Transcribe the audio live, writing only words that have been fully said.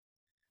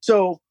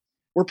So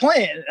we're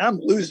playing, and I'm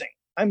losing.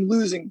 I'm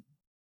losing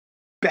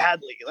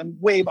badly. I'm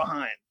way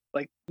behind.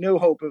 Like no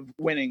hope of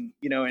winning.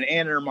 And Ann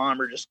and her mom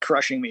are just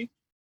crushing me.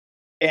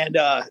 And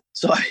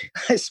so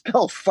I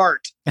spelled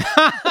fart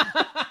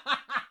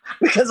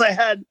because I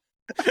had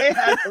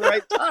the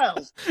right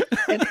tiles.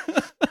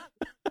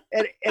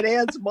 And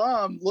Ann's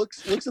mom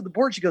looks at the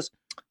board. She goes,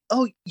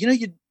 "Oh,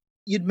 you'd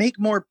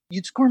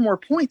score more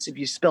points if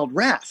you spelled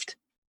raft."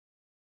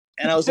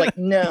 And I was like,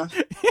 "No."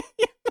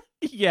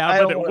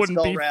 Yeah, but it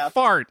wouldn't be raft.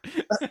 Fart.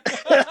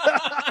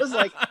 I was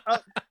like,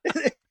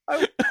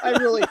 I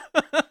really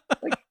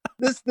like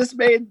this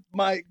made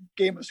my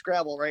game of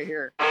Scrabble right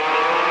here.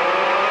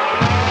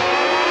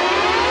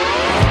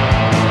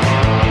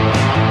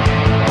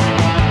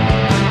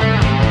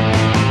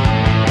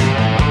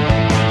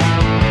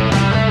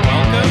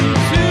 Welcome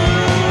to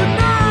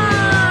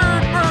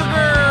Nerd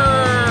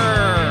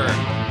Burger,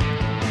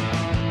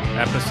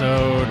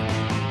 episode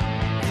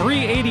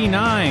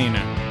 389.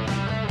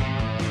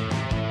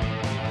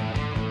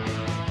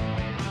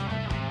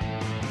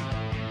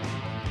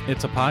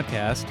 It's a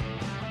podcast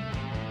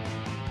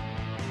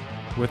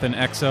with an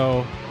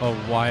XO, a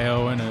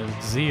YO, and a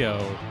ZO.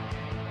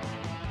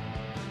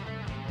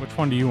 Which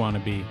one do you want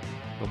to be?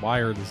 The Y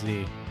or the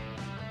Z?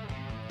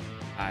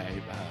 I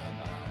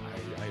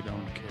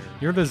don't care.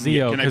 You're the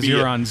ZO because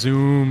you're on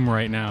Zoom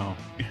right now.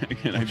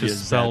 Can I be a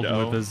spelled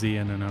ZO? with a Z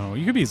and an O.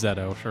 You could be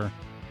ZO, sure.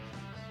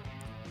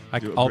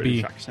 I'll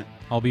be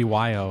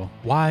YO.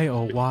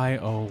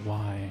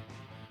 Y-O-Y-O-Y.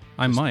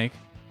 I'm Mike.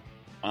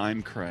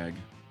 I'm Craig.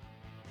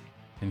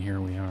 And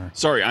here we are.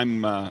 Sorry,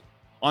 I'm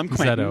Quentin.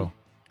 Zedo.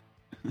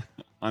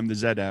 I'm the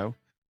Zedo.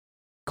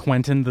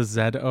 Quentin the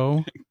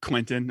Z-O?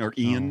 Quentin or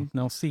Ian.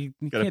 No, see,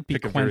 you Gotta can't be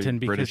pick a Quentin very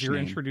because British you're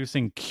name.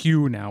 introducing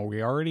Q now.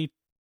 We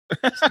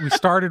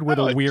started with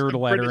a weird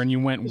letter and you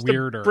went Just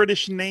weirder. a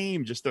British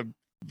name, just a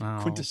Oh,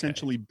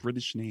 quintessentially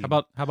British name.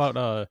 How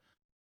about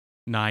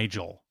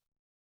Nigel?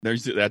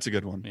 That's a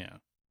good one. Yeah.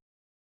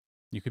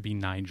 You could be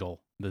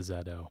Nigel the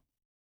Zedo.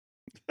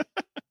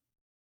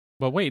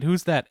 But wait,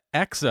 who's that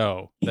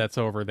XO that's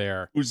over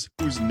there? Whose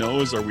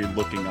nose are we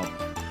looking up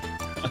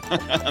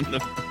on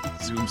the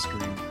Zoom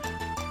screen?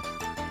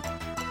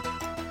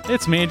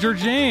 It's Major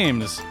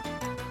James.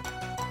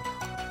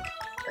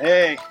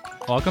 Hey,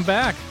 Welcome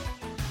back.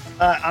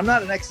 I'm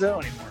not an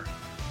XO anymore.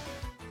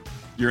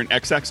 You're an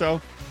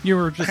XXO? You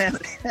were just... I am.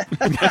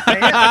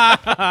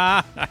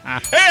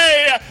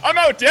 Hey, I'm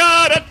out.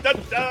 Da, da, da,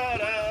 da,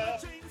 da.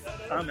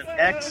 I'm an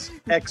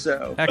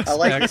XXO. I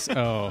like it.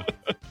 XXO.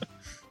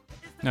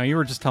 Now, you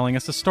were just telling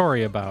us a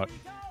story about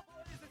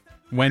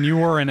when you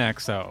were an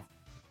XO.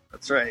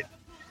 That's right.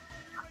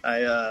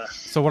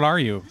 So what are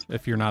you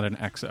if you're not an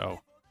XO?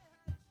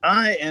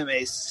 I am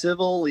a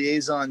civil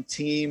liaison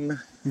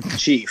team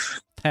chief.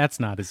 That's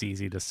not as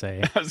easy to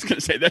say. I was going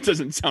to say, that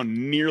doesn't sound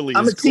nearly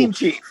I'm as a team cool.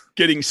 chief.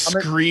 Getting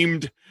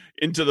screamed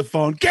into the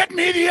phone, get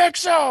me the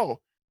XO!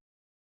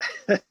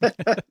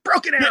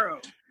 Broken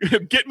Arrow.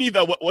 Get me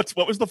the,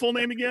 what was the full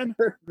name again?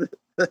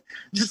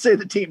 Just say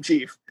the team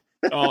chief.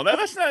 Oh,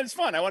 that's not as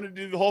fun. I wanted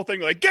to do the whole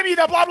thing like, give me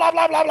the blah, blah,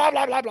 blah, blah, blah,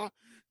 blah, blah, blah.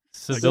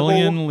 Civil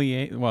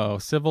liaison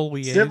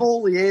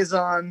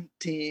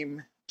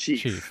team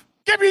chief.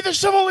 Give me the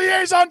civil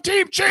liaison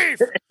team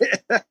chief!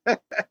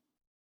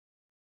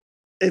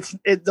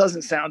 It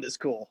doesn't sound as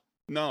cool.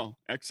 No,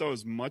 XO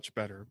is much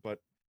better, but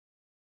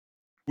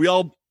we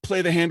all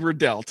play the hand we're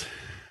dealt.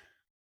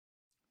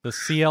 The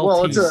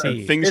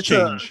CLTC. Things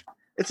change.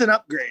 It's an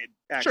upgrade,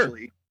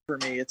 actually, for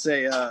me. It's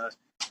a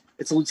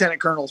lieutenant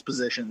colonel's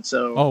position.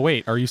 So. Oh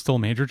wait, are you still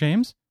Major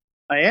James?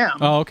 I am.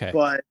 Oh, okay.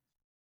 But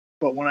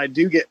when I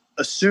do get,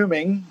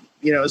 assuming,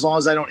 as long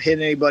as I don't hit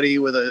anybody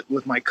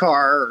with my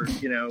car or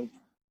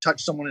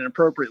touch someone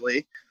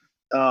inappropriately,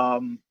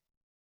 At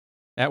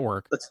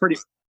work. that's pretty.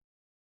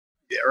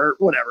 Or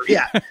whatever.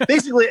 Yeah.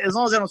 Basically, as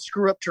long as I don't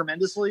screw up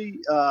tremendously,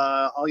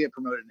 I'll get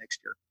promoted next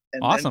year.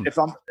 And awesome. Then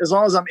as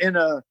long as I'm in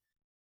a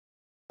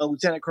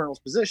lieutenant colonel's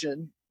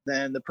position,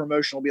 then the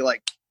promotion will be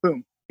like,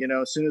 boom.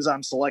 As soon as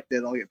I'm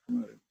selected, I'll get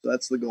promoted. So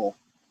that's the goal.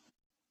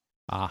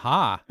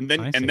 Aha. And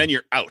then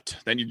you're out.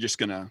 Then you're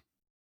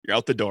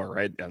out the door,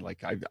 right?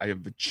 Like I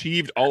have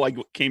achieved all I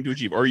came to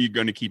achieve. Or are you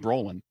going to keep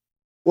rolling?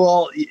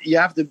 Well, you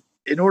have to,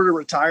 in order to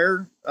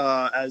retire,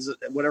 as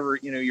whatever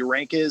your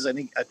rank is. I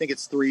think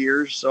it's 3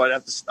 years. So I'll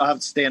have to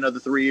stay another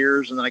 3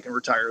 years, and then I can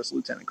retire as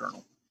lieutenant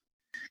colonel.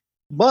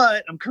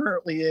 But I'm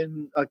currently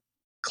in a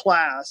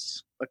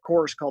course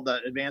called the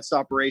Advanced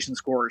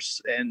Operations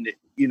course, and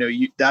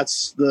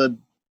that's the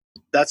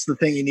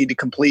thing you need to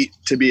complete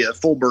to be a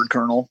full bird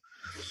colonel.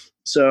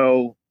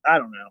 So I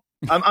don't know.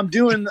 I'm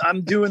doing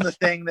the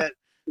thing that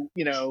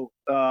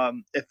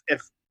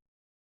if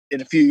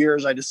in a few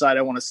years I decide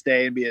I want to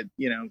stay and be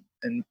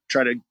and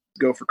try to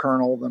go for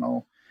colonel,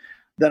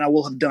 then I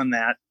will have done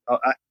that.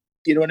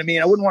 You know what I mean?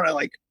 I wouldn't want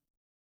to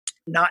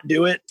not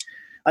do it.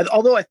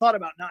 Although I thought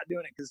about not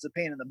doing it because it's a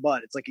pain in the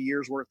butt. It's like a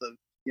year's worth of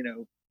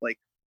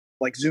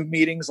like Zoom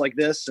meetings like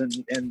this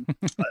and a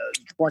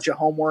bunch of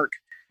homework.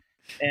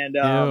 And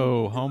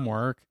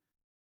homework.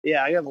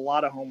 Yeah, I have a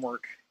lot of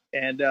homework,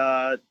 and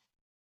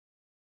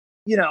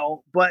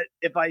but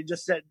if I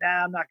just said,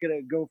 nah, I'm not going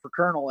to go for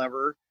colonel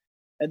ever.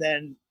 And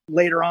then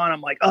later on,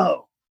 I'm like,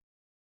 oh,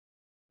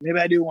 maybe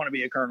I do want to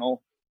be a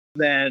colonel.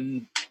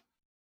 Then,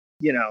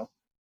 I'd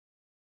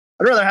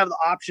rather have the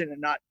option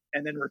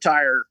and then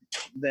retire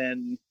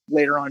than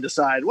later on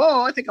decide,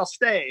 well, I think I'll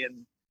stay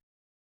and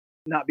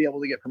not be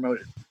able to get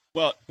promoted.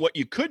 Well, what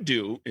you could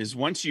do is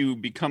once you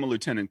become a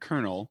lieutenant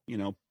colonel,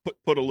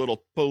 put a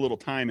little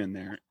time in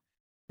there,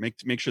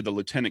 make sure the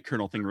lieutenant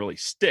colonel thing really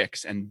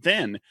sticks, and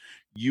then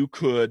you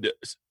could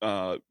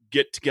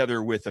get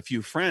together with a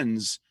few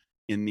friends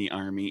in the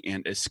Army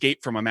and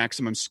escape from a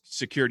maximum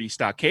security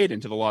stockade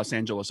into the Los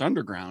Angeles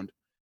underground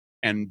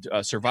and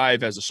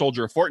survive as a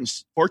soldier of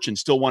fortune,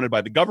 still wanted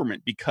by the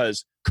government,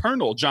 because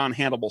Colonel John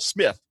Hannibal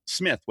Smith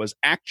was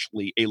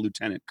actually a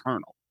lieutenant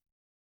colonel.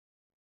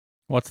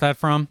 What's that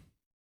from?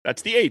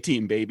 That's the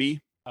A-Team,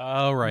 baby.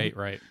 Oh,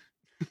 right.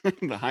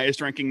 The highest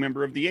ranking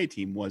member of the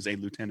A-Team was a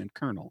lieutenant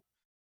colonel.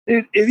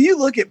 Dude, if you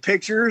look at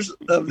pictures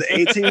of the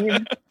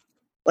A-Team,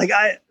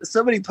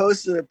 somebody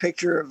posted a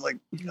picture of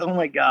oh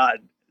my God,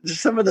 just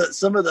some of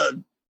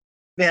the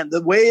man,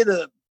 the way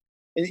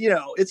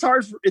it's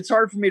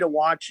hard for me to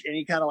watch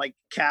any kind of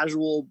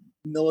casual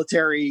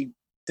military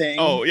thing.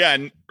 Oh yeah,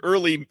 and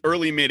early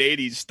mid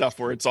 80s stuff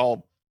where it's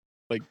all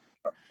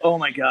oh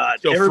my God,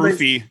 so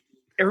froofy.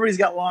 Everybody's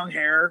got long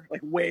hair,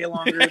 way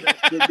longer than it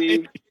should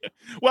be.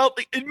 Well,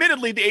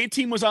 admittedly, the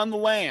A-Team was on the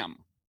lam.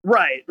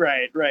 Right.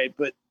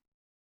 But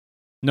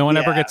no one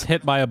ever gets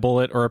hit by a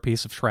bullet or a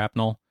piece of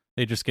shrapnel.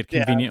 They just get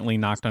conveniently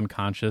knocked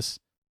unconscious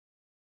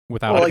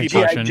without a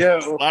concussion.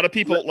 A lot of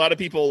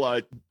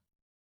people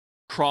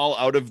crawl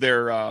out of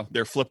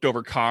their flipped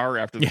over car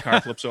after the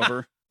car flips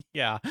over.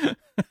 Yeah,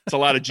 it's a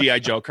lot of G.I.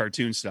 Joe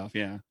cartoon stuff.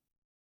 Yeah.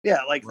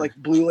 Yeah, like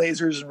blue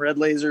lasers and red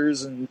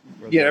lasers, and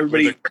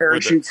everybody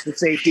parachutes to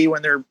safety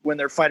when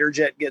their fighter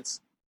jet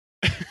gets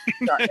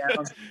shot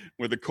down.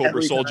 Where the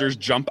Cobra soldiers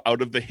jump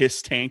out of the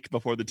HISS tank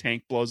before the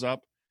tank blows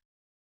up.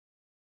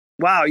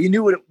 Wow, you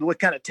knew what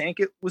kind of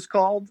tank it was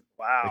called?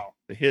 Wow,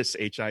 the HISS,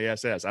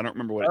 HISS. I don't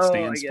remember what it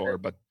stands for,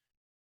 but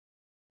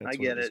that's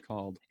what it's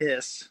called.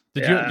 HISS.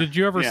 Did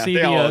you ever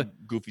see all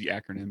goofy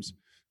acronyms?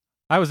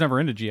 I was never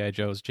into G.I.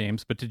 Joes,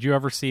 James, but did you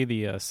ever see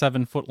the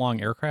 7-foot-long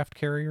aircraft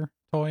carrier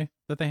toy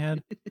that they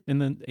had in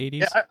the 80s?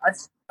 Yeah,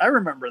 I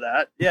remember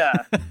that. Yeah.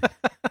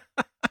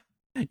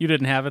 You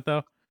didn't have it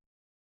though?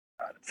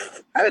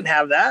 I didn't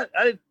have that.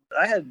 I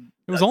had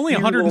it was only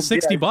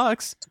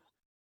 $160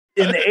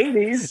 in the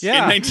 80s.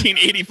 Yeah. In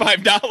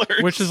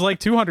 $1985, which is like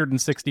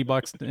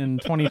 $260 in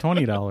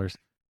 $2020.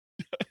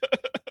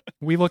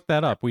 We looked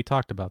that up. We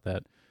talked about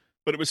that.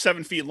 But it was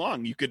 7 feet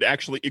long.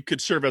 It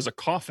could serve as a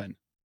coffin.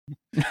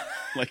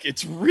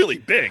 It's really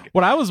big.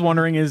 What I was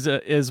wondering is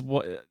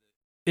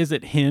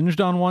it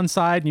hinged on one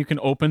side and you can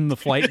open the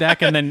flight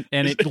deck and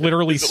it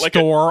literally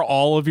store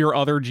all of your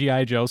other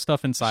G.I. Joe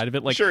stuff inside of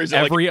it?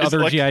 Every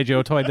other G.I.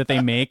 Joe toy that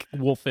they make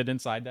will fit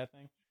inside that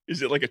thing.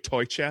 Is it like a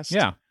toy chest?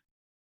 Yeah.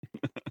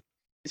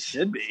 It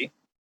should be.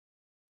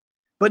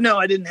 But no,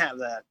 I didn't have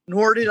that.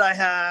 Nor did I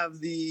have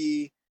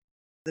the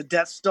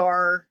Death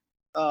Star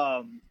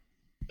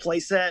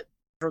playset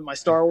from my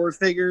Star Wars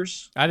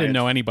figures. I didn't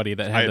know anybody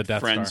that had the Death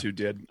Star. I had friends who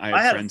did.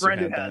 I had a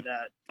friend who had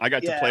that. I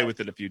got to play with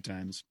it a few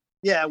times.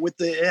 Yeah,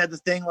 it had the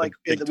thing with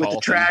the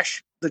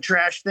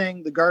trash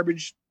thing, the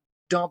garbage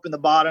dump in the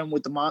bottom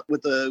with the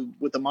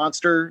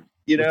monster,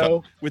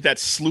 with that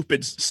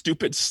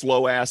stupid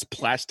slow ass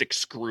plastic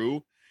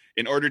screw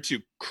in order to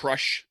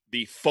crush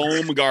the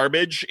foam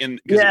garbage because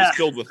it was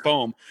filled with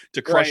foam.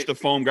 To crush the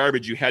foam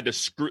garbage, you had to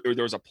screw, or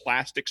there was a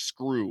plastic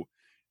screw.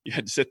 You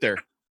had to sit there.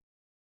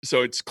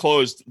 So it's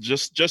closed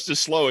just as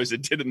slow as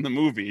it did in the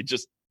movie. It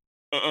just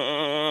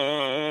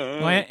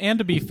and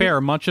to be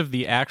fair, much of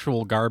the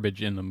actual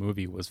garbage in the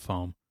movie was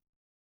foam.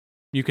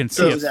 You can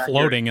see it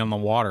floating in the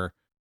water.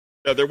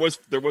 Yeah, there was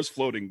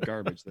floating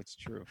garbage. That's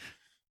true.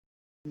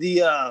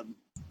 The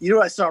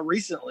what I saw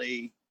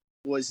recently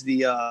was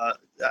I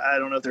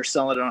don't know if they're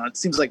selling it on. It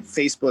seems like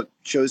Facebook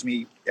shows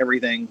me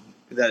everything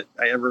that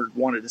I ever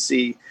wanted to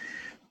see.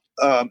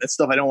 It's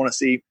stuff I don't want to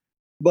see.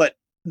 But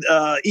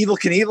Evel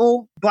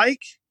Knievel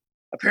bike,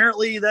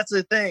 apparently that's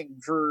a thing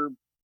for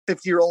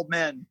 50-year-old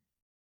men.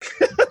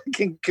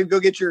 can go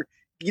get your,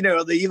 the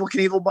Evel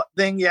Knievel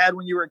thing you had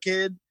when you were a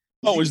kid.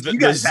 Oh, you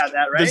guys had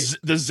that, right?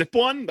 The zip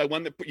one, the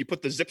one that you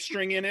put the zip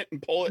string in it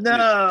and pull it.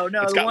 No,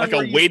 it's got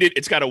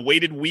it's got a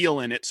weighted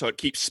wheel in it, so it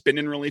keeps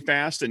spinning really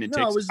fast, and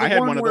I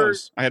had one of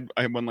those. I had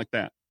one like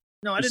that.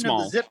 No, I didn't have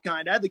the zip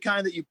kind. I had the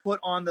kind that you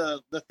put on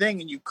the thing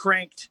and you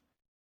cranked.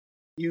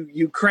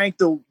 You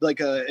cranked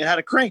it had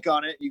a crank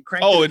on it. You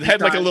cranked. Oh, it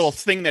had like a little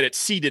thing that it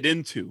seated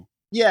into.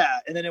 Yeah,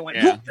 and then it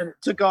went whoop, and it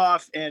took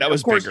off, and that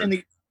was of course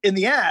bigger. in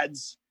the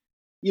ads,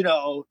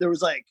 there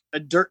was like a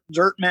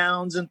dirt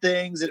mounds and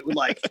things. It would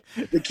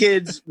the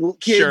kids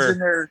sure. in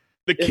their.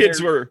 The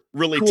kids were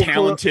really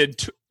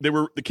talented.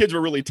 The kids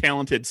were really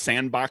talented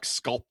sandbox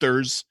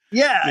sculptors.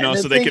 Yeah,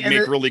 so they could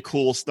make really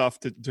cool stuff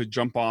to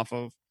jump off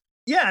of.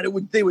 Yeah,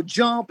 and they would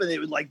jump and they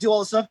would do all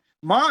this stuff.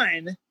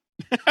 Mine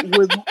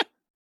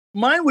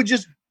would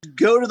just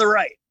go to the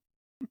right.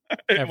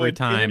 every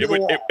time.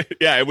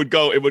 It would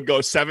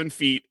go 7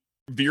 feet,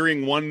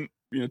 veering one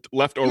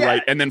left or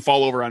right, and then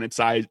fall over on its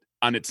side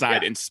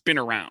and spin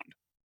around.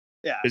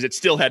 Yeah, because it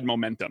still had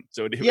momentum,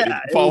 so it'd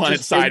fall on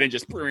its side and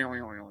just.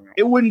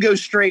 It wouldn't go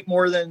straight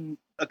more than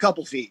a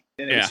couple feet,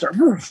 and it would start,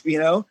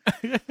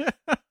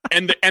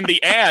 And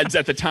the ads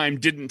at the time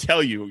didn't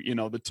tell you,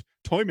 the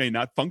toy may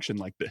not function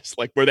like this,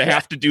 like where they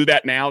have to do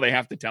that now. They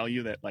have to tell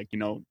you that,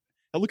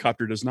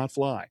 helicopter does not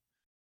fly.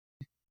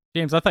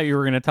 James, I thought you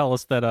were going to tell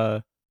us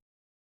that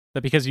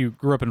because you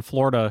grew up in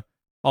Florida,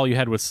 all you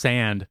had was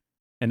sand,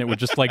 and it would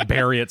just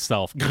bury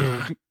itself.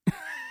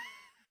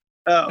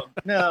 Oh,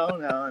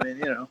 no. I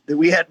mean,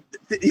 we had,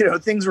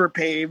 things were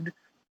paved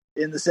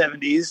in the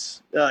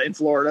 70s in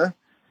Florida.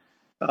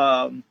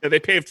 They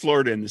paved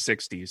Florida in the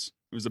 60s.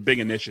 It was a big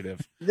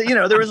initiative.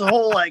 There was a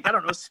whole,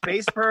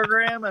 space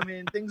program. I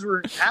mean, things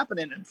were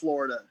happening in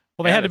Florida.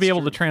 Well, they had to be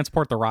able to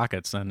transport the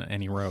rockets on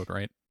any road,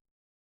 right?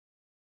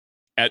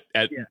 At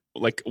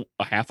like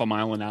a half a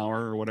mile an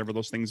hour or whatever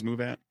those things move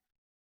at.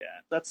 Yeah,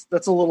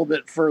 that's a little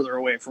bit further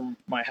away from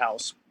my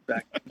house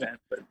back then.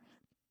 But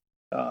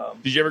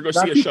did you ever go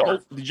see a shuttle?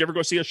 Did you ever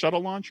go see a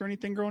shuttle launch or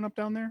anything growing up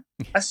down there?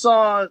 I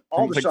saw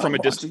all the shuttle from a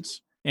launches.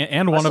 distance,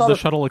 and one of the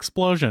shuttle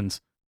explosions.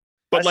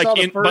 But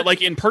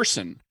in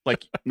person,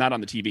 not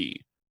on the TV.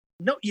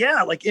 No,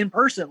 yeah, in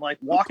person,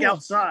 walk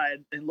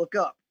outside and look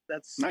up.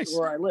 That's nice.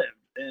 Where I lived.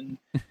 And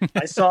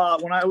I saw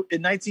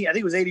in 19, I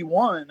think it was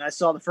 81, I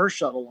saw the first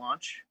shuttle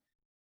launch.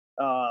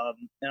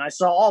 And I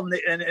saw all of them.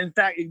 And in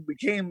fact, it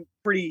became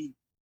pretty,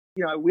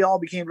 we all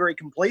became very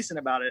complacent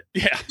about it.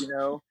 Yeah.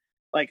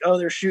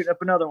 They're shooting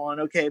up another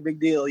one. Okay, big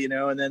deal,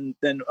 and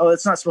then, oh,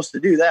 it's not supposed to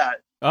do that.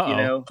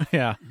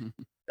 Yeah.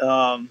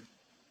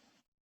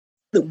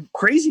 The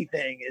crazy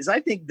thing is,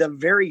 I think the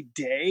very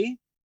day,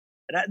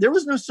 and there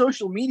was no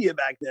social media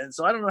back then,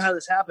 so I don't know how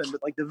this happened,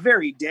 but the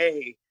very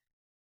day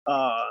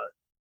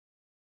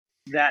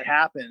that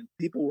happened,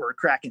 people were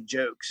cracking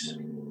jokes,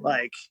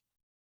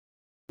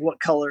 what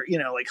color,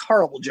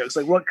 horrible jokes,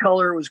 what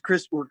color were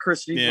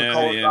Christie's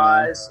colored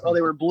eyes? Oh,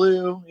 they were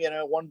blue,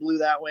 one blue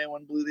that way and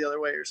one blue the other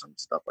way, or some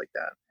stuff like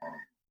that.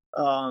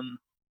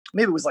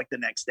 Maybe it was the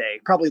next day,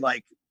 probably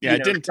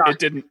it didn't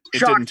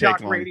take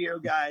long. Radio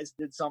guys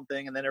did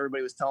something, and then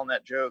everybody was telling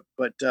that joke,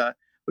 but it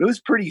was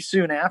pretty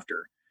soon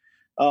after.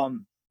 Well,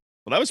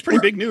 that was pretty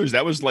big news.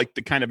 That was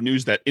the kind of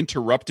news that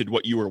interrupted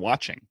what you were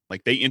watching.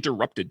 They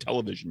interrupted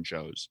television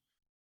shows.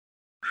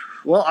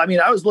 Well, I mean,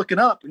 I was looking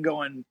up and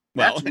going,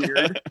 that's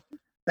weird.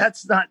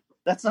 That's not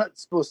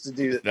supposed to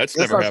do that. That's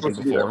never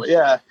happened before.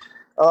 Yeah.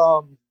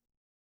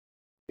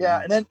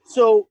 Yeah. And then,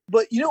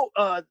 but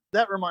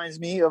that reminds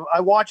me of,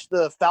 I watched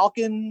the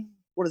Falcon,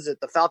 what is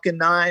it? The Falcon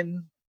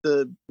 9,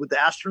 with the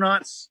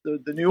astronauts,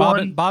 the new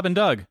one. Bob and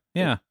Doug.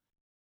 Yeah.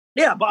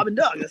 Yeah. Bob and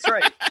Doug. That's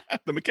right.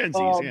 The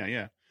Mackenzies.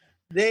 Yeah.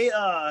 They,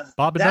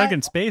 Bob and Doug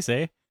in space,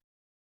 eh?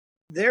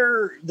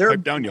 Their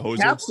down, you hoser.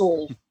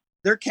 capsule,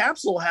 their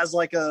capsule has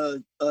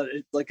an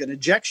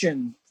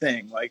ejection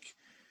thing.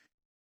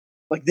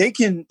 They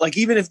can,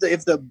 even if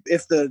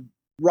the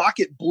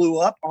rocket blew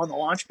up on the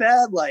launch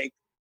pad,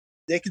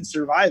 they can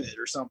survive it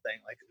or something.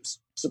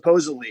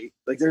 Supposedly,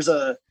 there's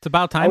a. It's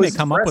about time they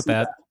come up with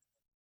that.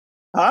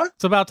 Huh?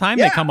 It's about time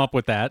they come up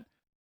with that.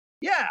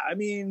 Yeah, I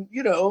mean,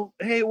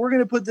 hey, we're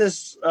gonna put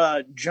this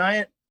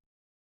giant,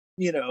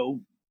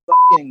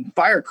 fucking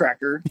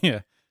firecracker,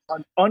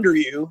 under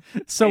you.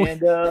 So,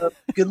 and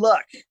good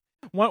luck.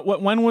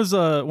 When was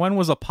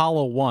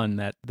Apollo 1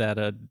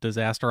 that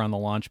disaster on the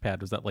launch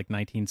pad? Was that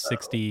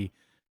 1960?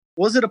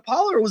 Was it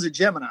Apollo or was it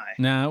Gemini?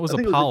 No, it was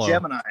Apollo. It was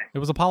Gemini. It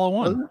was Apollo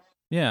 1.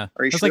 Yeah.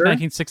 Are you it was sure?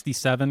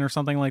 1967 or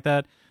something like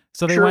that.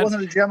 So they it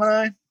wasn't a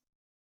Gemini?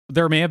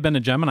 There may have been a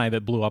Gemini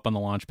that blew up on the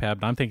launch pad,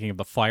 but I'm thinking of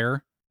the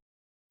fire.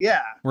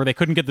 Yeah. Where they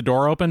couldn't get the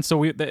door open.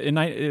 So in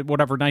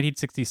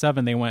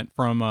 1967, they went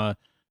from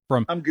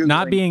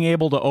not being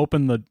able to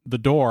open the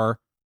door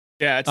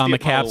on the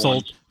capsule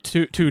one.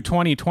 to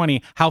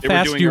 2020. How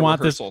fast do you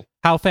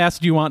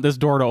want this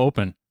door to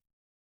open?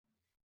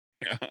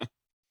 Yeah.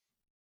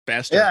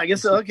 Faster. Yeah, I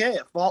guess okay.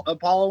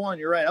 Apollo 1,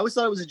 you're right. I always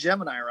thought it was a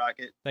Gemini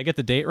rocket. Did I get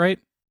the date right?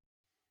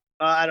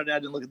 I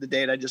didn't look at the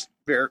date. I just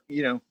I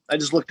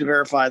just looked to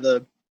verify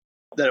that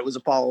it was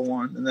Apollo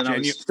 1, and then I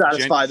was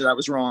satisfied that I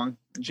was wrong.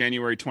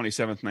 January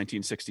 27th,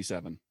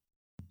 1967.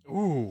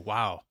 Ooh,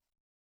 wow.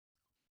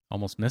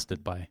 Almost missed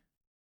it by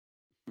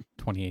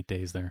 28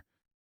 days there.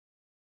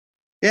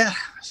 Yeah,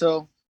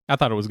 so I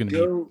thought it was going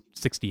to be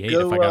 68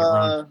 if I got it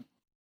wrong.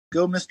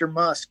 Go Mr.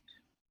 Musk.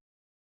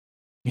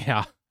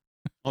 Yeah.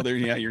 Oh, there.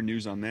 Yeah, your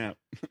news on that.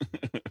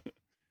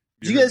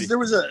 Did you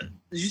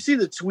see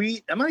the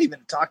tweet? I might have even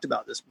talked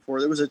about this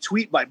before. There was a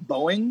tweet by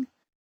Boeing,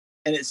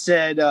 and it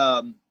said,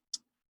 the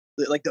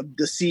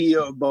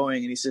CEO of Boeing,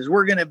 and he says,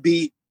 we're going to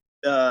beat,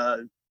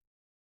 what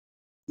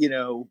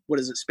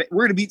is it?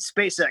 We're going to beat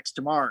SpaceX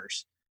to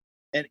Mars.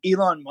 And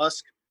Elon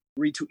Musk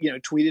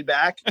tweeted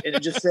back, and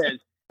it just said,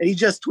 and he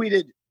just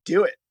tweeted,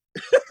 do it.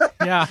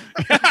 Yeah.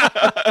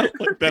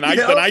 Then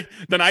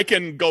I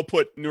can go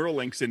put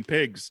Neuralinks in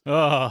pigs.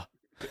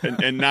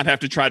 and not have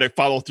to try to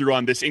follow through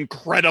on this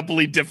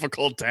incredibly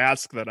difficult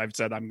task that I've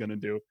said I'm going to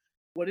do.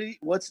 What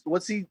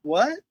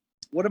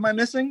am I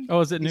missing? Oh,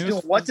 is it news?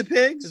 Doing what to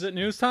pigs? Is it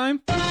news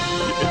time?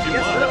 If you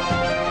want.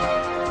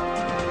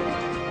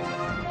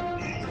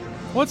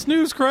 What's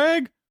news,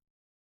 Craig?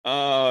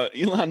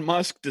 Elon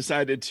Musk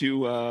decided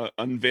to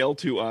unveil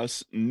to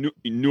us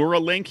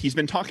Neuralink. He's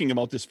been talking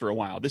about this for a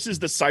while. This is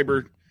the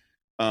cyberpunk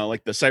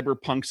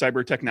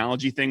cyber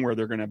technology thing where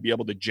they're going to be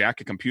able to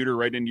jack a computer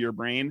right into your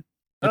brain.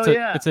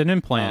 It's an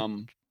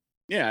implant.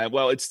 Yeah,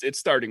 well, it's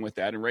starting with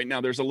that, and right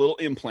now there's a little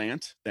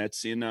implant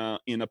that's in a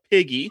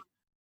piggy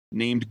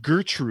named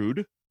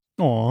Gertrude.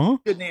 Aww.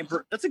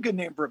 That's a good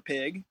name for a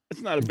pig.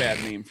 It's not a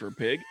bad name for a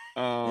pig.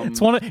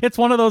 It's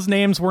one of those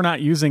names we're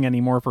not using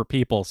anymore for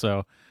people.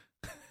 So,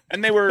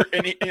 and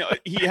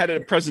he had a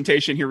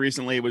presentation here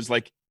recently. It was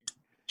like,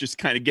 just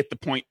kind of get the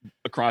point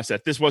across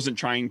that he wasn't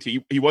trying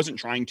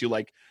to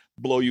like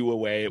blow you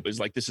away. It was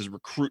like, this is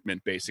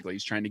recruitment. Basically,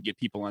 he's trying to get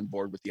people on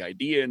board with the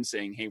idea and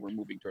saying, hey, we're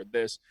moving toward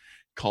this.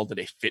 Called it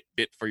a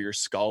Fitbit for your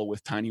skull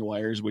with tiny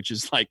wires, which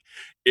is like,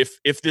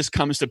 if this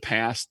comes to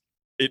pass,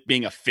 it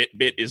being a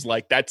Fitbit is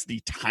like, that's the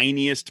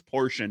tiniest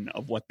portion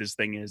of what this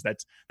thing is.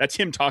 That's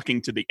him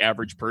talking to the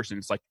average person.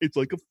 It's like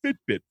a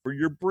Fitbit for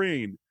your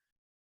brain.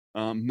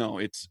 No,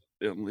 it's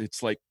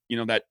like,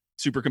 that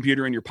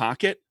supercomputer in your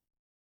pocket.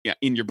 Yeah,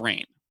 in your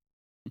brain.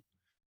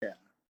 Yeah.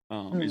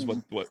 Is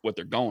what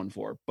they're going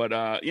for.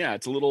 But yeah,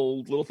 it's a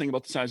little thing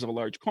about the size of a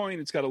large coin.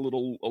 It's got a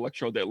little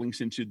electrode that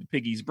links into the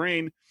piggy's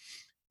brain,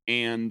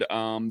 and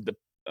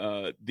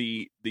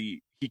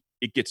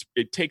it gets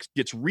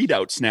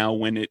readouts now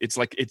when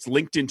it's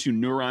linked into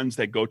neurons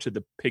that go to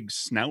the pig's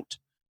snout,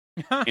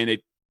 and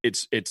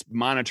it's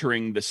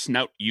monitoring the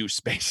snout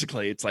use.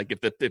 Basically, it's like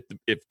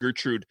if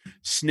Gertrude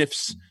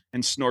sniffs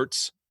and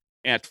snorts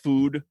at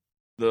food,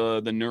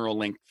 the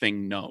Neuralink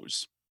thing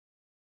knows,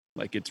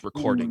 like it's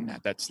recording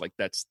that. That's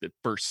the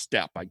first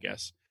step, I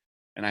guess.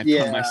 And I'm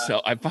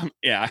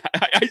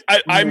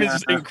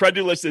as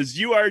incredulous as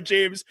you are,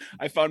 James.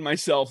 I found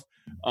myself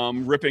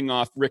ripping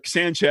off Rick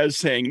Sanchez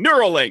saying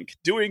Neuralink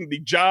doing the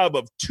job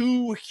of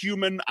 2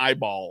 human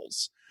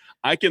eyeballs.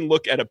 I can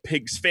look at a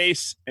pig's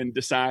face and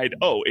decide,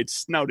 oh, its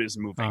snout is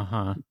moving.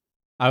 I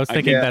was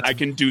thinking I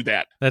can do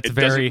that. It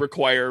doesn't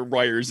require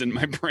wires in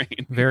my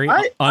brain. Very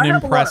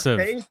unimpressive.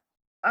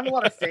 I have a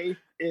lot of faith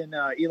in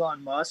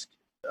Elon Musk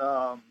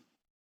from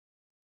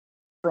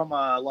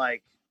a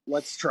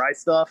let's try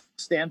stuff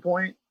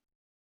standpoint.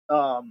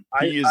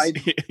 He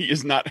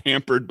is not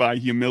hampered by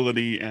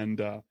humility and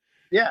a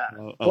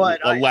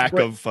lack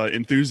of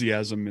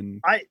enthusiasm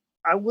and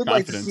I would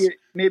confidence. like to see it,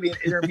 maybe an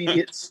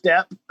intermediate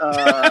step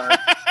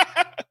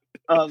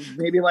of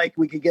maybe like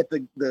we could get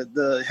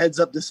the heads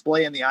up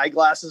display and the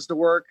eyeglasses to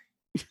work.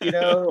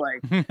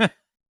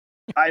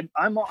 I'm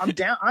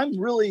down. I'm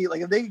really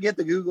like, if they could get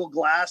the Google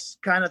Glass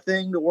kind of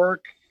thing to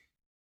work,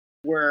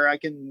 where I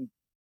can,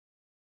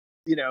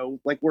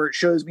 like where it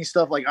shows me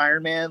stuff like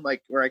Iron Man,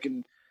 like where I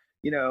can,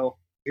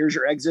 here's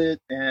your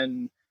exit,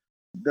 and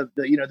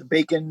the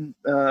bacon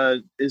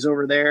is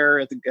over there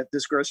at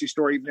this grocery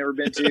store you've never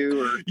been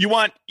to. Or you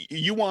want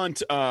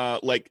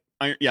like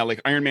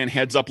Iron Man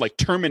heads up, like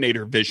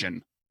Terminator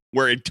vision,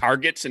 where it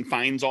targets and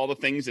finds all the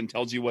things and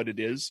tells you what it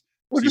is.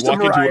 Well, so you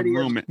walk into a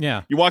room.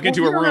 You walk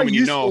into a room and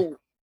you know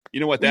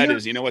what that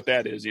is. You know what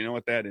that is. You know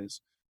what that is.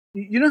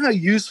 You know how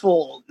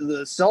useful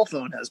the cell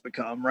phone has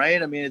become,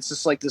 right? I mean, it's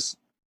just like this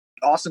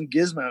awesome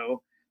gizmo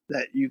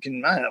that you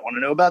can. I want to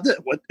know about this.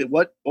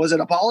 What was it,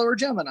 Apollo or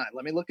Gemini?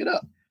 Let me look it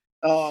up.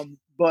 And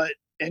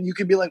you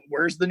can be like,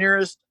 where's the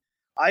nearest?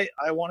 I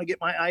want to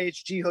get my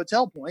IHG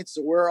hotel points.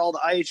 So where are all the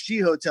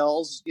IHG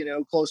hotels,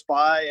 close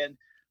by? And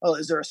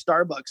is there a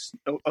Starbucks?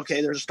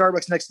 Okay, there's a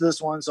Starbucks next to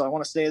this one, so I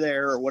want to stay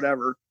there or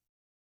whatever.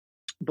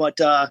 But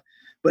to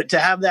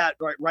have that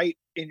right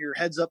in your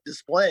heads up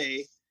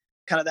display,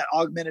 kind of that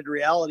augmented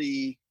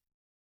reality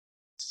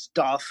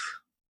stuff,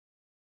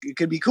 it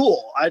could be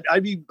cool.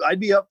 I'd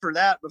be up for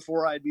that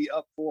before I'd be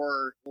up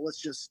for, well, let's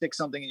just stick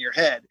something in your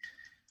head.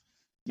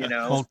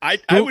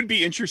 I would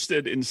be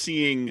interested in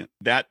seeing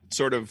that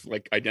sort of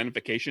like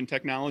identification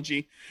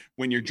technology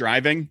when you're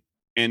driving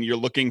and you're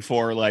looking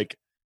for like,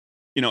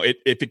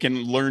 if it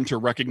can learn to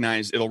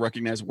it'll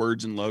recognize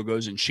words and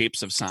logos and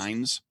shapes of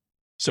signs.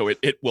 So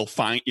it will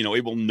find,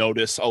 it will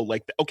notice,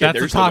 okay, that's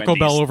there's the Taco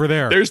Bell over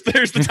there. There's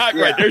the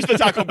taco, right? There's the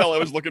Taco Bell I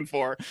was looking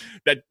for,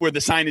 that where the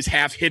sign is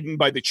half hidden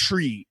by the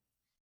tree.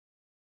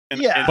 But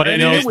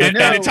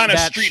it's on a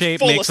that street shape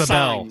full makes of a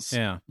bell. signs.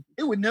 Yeah,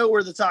 it would know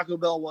where the Taco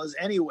Bell was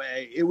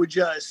anyway. It would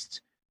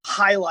just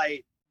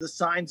highlight the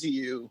sign to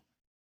you.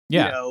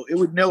 Yeah, it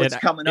would know it's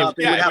coming up.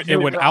 It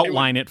would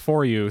outline it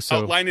for you. So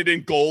outline it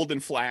in gold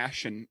and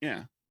flash, and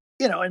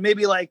and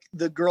maybe like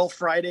the Girl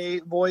Friday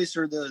voice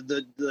or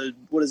the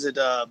what is it?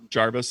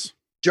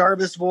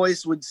 Jarvis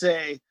voice would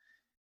say,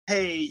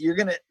 hey,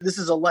 this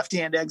is a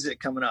left-hand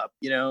exit coming up,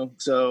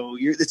 so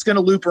it's going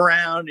to loop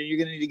around and you're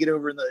going to need to get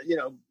over in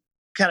the,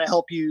 kind of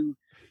help you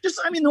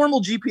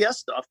normal GPS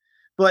stuff.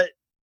 But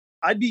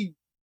I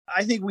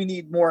think we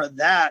need more of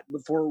that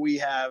before we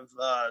have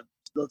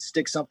let's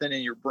stick something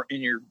in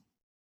your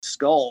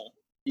skull.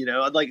 You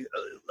know, I'd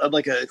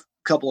like a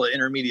couple of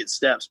intermediate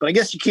steps, but I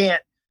guess you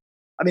can't.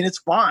 I mean, it's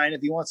fine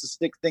if he wants to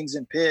stick things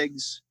in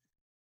pigs,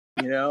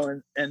 you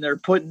know, and they're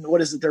putting,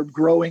 what is it? They're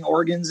growing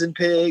organs in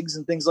pigs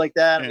and things like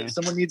that. Yeah. If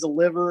someone needs a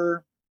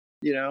liver,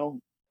 you know,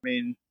 I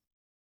mean,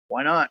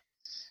 why not?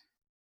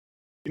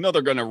 You know,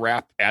 they're going to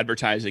wrap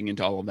advertising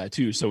into all of that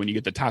too. So when you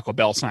get the Taco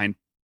Bell sign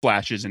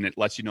flashes and it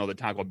lets you know the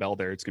Taco Bell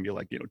there, it's going to be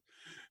like, you know,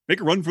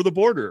 make a run for the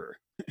border.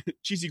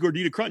 Cheesy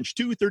Gordita Crunch,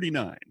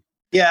 $2.39.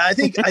 Yeah, I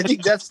think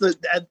that's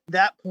at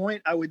that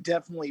point I would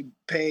definitely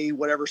pay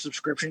whatever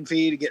subscription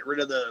fee to get rid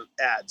of the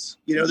ads.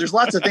 You know, there's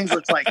lots of things where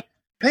it's like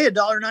pay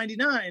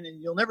 $1.99 and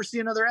you'll never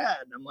see another ad.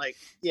 And I'm like,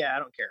 yeah, I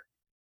don't care.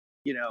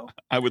 You know,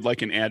 I would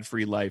like an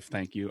ad-free life.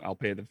 Thank you. I'll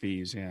pay the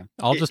fees. Yeah,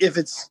 I'll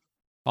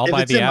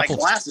buy the Apple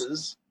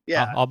glasses.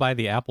 Yeah, I'll buy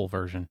the Apple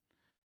version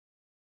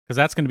because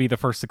that's going to be the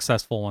first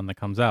successful one that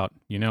comes out.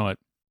 You know it.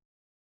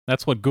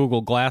 That's what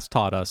Google Glass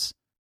taught us,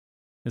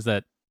 is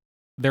that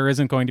there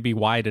isn't going to be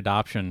wide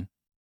adoption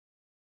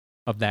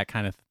of that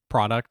kind of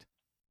product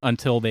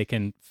until they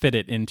can fit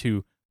it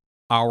into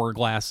our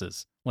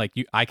glasses. Like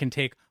I can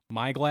take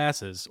my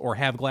glasses or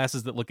have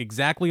glasses that look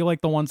exactly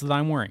like the ones that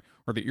I'm wearing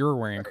or that you're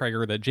wearing, Craig,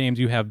 or that James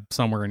you have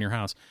somewhere in your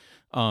house.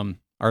 Are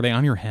they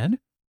on your head?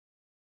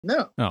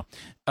 No.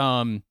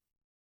 And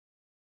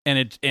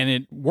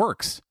it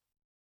works,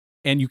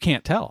 and you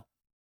can't tell.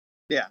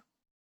 Yeah.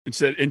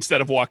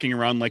 Instead of walking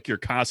around like you're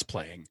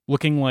cosplaying,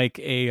 looking like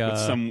a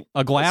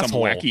glass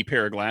hole, wacky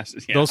pair of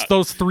glasses. Yeah.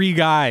 Those three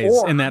guys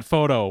in that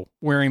photo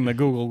wearing the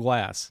Google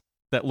Glass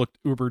that looked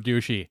uber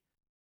douchey.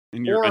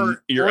 And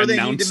you're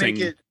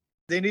announcing.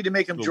 They need to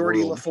make him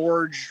Geordie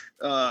LaForge.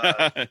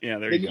 Yeah,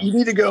 there you go. You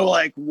need to go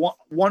like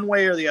one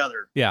way or the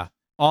other. Yeah,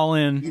 all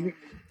in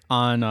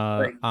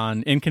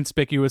on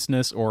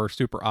inconspicuousness or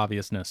super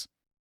obviousness.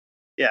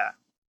 Yeah.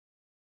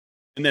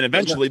 And then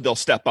eventually they'll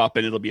step up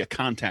and it'll be a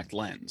contact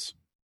lens.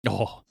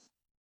 Oh.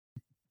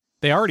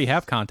 They already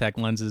have contact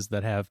lenses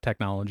that have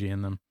technology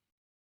in them.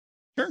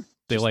 Sure.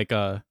 They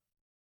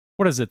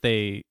what is it?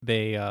 They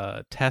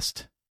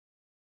test.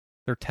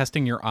 They're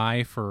testing your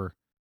eye for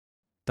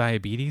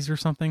diabetes or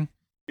something.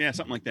 Yeah,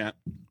 something like that.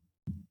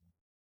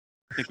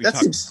 I think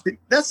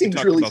that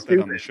seems really stupid.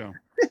 That on the show.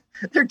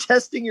 They're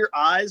testing your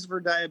eyes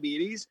for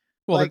diabetes.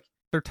 Well,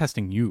 they're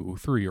testing you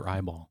through your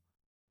eyeball.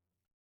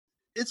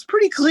 It's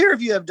pretty clear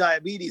if you have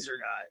diabetes or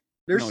not.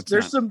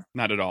 There's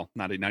not at all.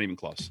 Not even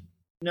close.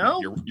 No,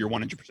 you're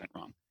 100%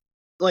 wrong.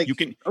 Like you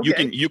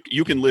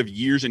can live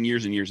years and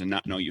years and years and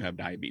not know you have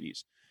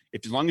diabetes.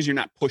 As long as you're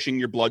not pushing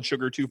your blood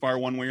sugar too far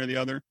one way or the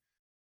other,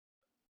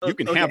 you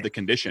can have the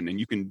condition and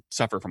you can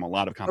suffer from a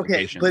lot of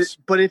complications. Okay,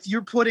 but if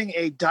you're putting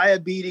a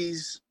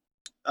diabetes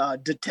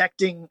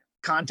detecting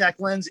contact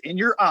lens in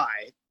your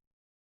eye,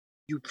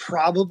 you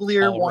probably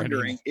are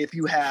wondering if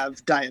you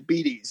have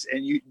diabetes,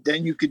 and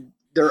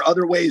there are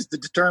other ways to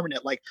determine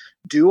it. Like,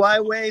 do I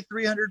weigh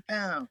 300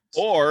 pounds?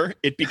 Or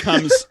it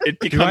becomes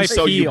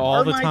so you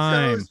all the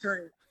time.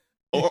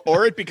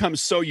 Or it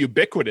becomes so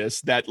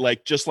ubiquitous that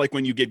just like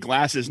when you get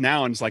glasses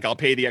now and it's like, I'll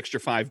pay the extra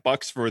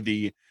 $5 for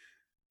the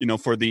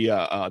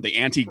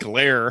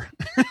anti-glare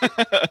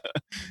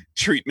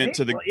treatment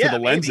to the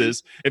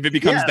lenses. Maybe. If it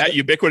becomes that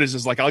ubiquitous,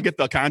 it's like, I'll get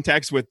the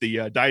contacts with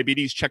the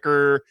diabetes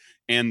checker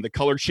and the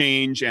color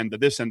change and the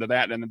this and the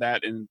that and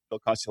that, and they'll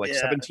cost you like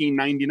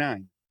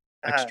 $17.99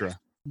 extra.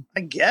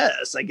 I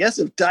guess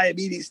if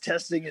diabetes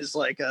testing is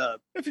like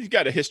if you've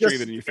got a history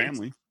of it in your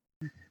family,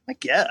 I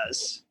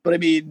guess. But I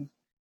mean,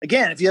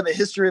 again, if you have a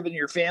history of it in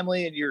your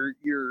family and you're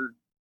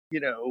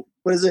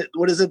what is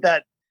it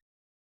that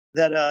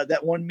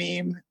one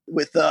meme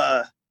with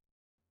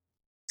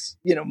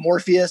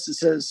Morpheus, it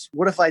says,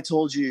 what if I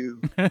told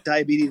you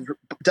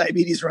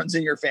diabetes runs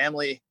in your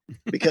family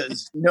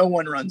because no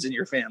one runs in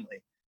your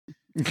family?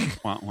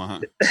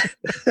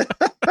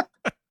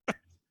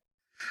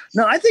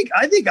 No, I think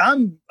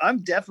I'm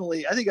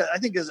definitely, I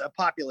think as a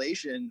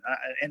population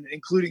and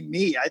including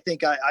me, I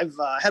think I've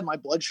had my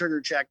blood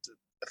sugar checked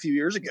a few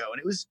years ago, and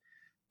it was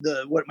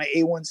my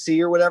A1C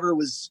or whatever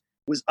was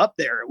up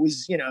there. It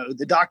was,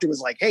 the doctor was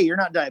like, hey, you're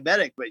not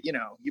diabetic, but you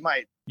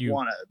might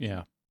want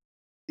to,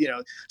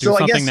 so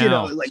I guess,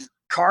 like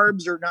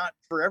carbs are not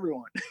for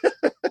everyone,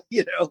 but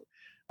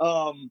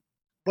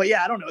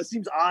yeah, I don't know. It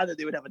seems odd that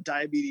they would have a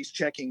diabetes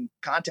checking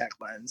contact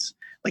lens.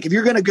 Like if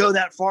you're going to go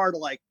that far to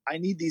like, I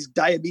need these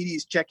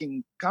diabetes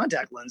checking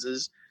contact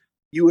lenses,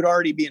 you would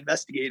already be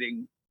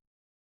investigating,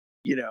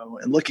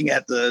 and looking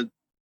at the,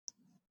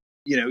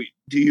 do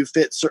you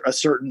fit a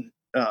certain,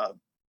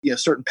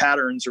 certain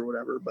patterns or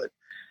whatever. But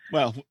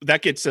well,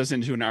 that gets us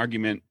into an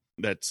argument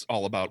that's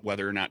all about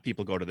whether or not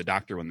people go to the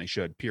doctor when they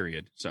should,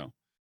 period. So,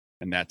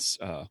 and that's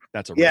a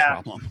real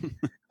problem.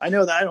 I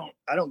know that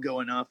I don't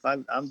go enough.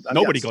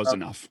 Nobody goes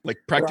enough, like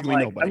practically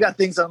nobody. I've got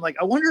things I'm like,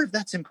 I wonder if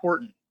that's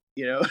important,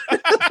 Yeah,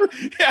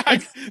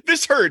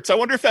 this hurts. I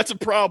wonder if that's a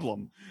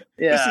problem.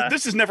 Yeah.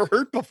 This has never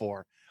hurt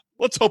before.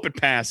 Let's hope it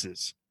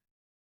passes.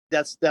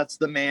 That's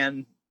the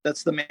man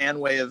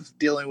way of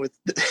dealing with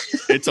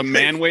it's a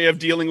man way of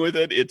dealing with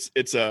it.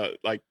 It's a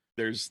like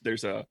there's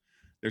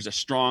a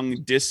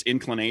strong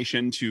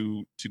disinclination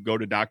to go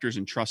to doctors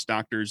and trust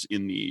doctors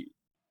in the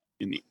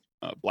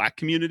Black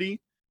community.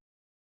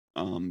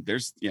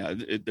 There's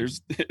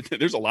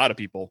a lot of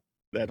people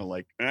that are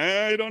like,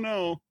 I don't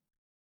know.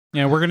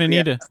 Yeah, we're gonna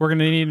need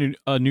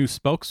a new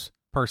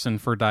spokesperson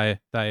for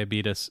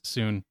diabetes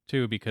soon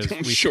too, because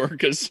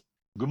because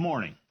good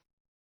morning.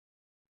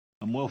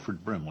 I'm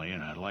Wilford Brimley,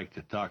 and I'd like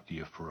to talk to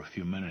you for a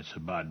few minutes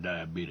about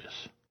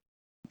diabetes.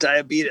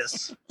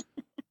 Diabetes.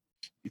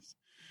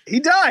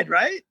 He died,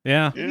 right?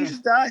 Yeah. He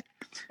just died.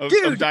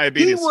 Of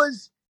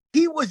diabetes.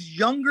 He was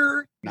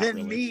younger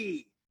than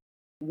me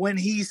when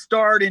he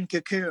starred in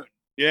Cocoon.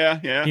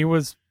 Yeah. He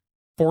was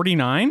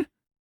 49?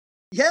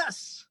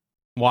 Yes.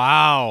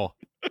 Wow.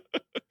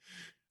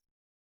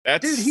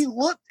 Dude, he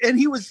looked, and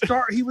he was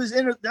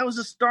that was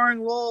a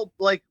starring role.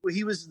 Like,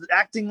 he was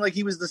acting like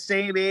he was the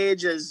same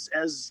age as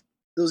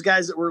those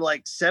guys that were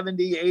like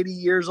 70, 80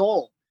 years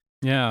old.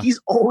 Yeah. He's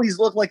always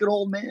looked like an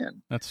old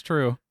man. That's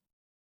true.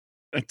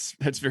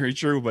 That's very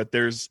true. But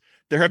there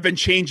have been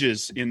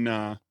changes in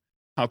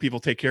how people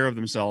take care of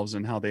themselves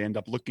and how they end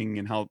up looking,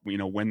 and how,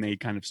 when they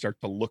kind of start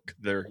to look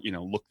their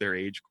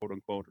age, quote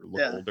unquote, or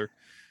look older.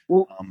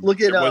 Well,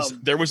 look at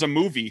there was a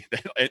movie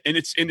that, and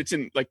it's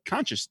in like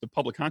the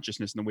public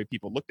consciousness, and the way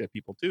people looked at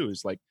people too,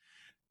 is like,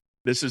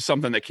 this is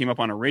something that came up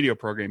on a radio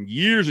program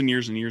years and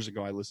years and years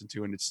ago. I listened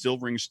to, and it still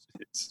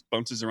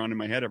bounces around in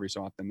my head every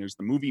so often. There's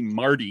the movie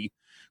Marty,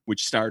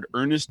 which starred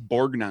Ernest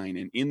Borgnine,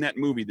 and in that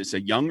movie, a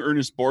young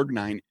Ernest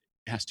Borgnine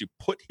has to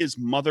put his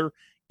mother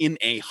in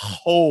a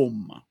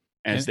home,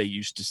 as they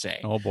used to say.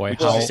 Oh boy,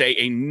 which is to say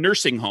a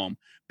nursing home,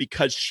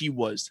 because she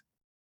was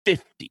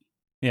 50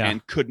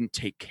 and couldn't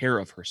take care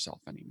of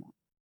herself anymore.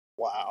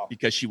 Wow,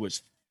 because she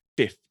was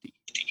 50.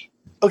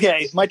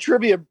 Okay, my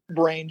trivia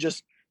brain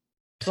just.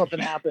 Something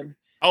happened.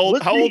 How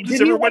old is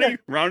everybody?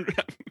 Around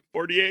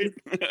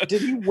 48?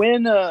 Did he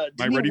win? Am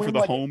I ready for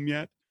the home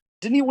yet?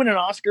 Didn't he win an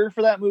Oscar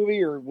for that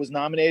movie, or was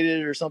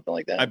nominated or something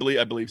like that? I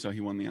believe so. He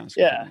won the Oscar.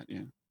 Yeah. For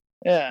that,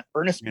 yeah.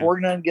 Ernest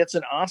Borgnine gets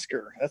an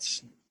Oscar.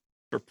 That's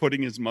for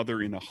putting his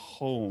mother in a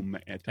home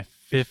at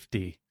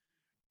 50.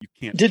 You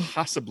can't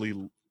possibly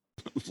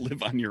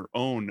live on your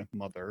own,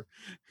 mother.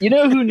 You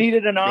know who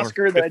needed an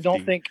Oscar that I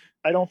don't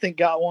think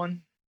got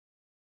one?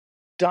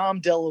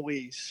 Dom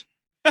DeLuise.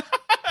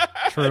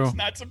 True. That's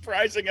not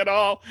surprising at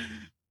all.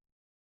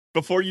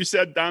 Before you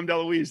said Dom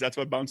DeLuise, that's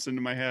what bounced into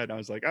my head. I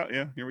was like, oh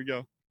yeah, here we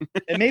go.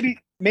 And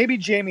maybe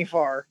Jamie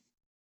Farr.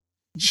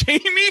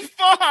 Jamie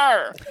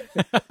Farr,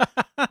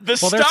 the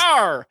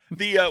star.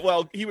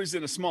 He was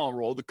in a small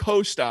role, the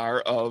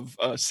co-star of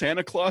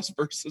Santa Claus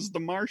versus the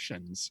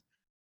Martians.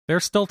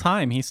 There's still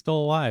time. He's still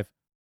alive.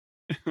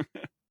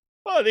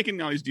 Well, they can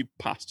always do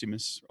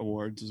posthumous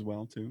awards as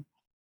well too.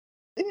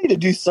 They need to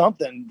do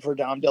something for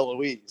Dom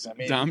DeLuise. I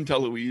mean, Dom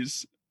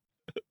DeLuise.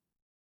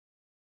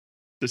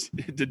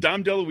 Did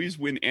Dom DeLuise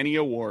win any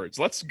awards?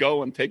 Let's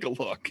go and take a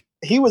look.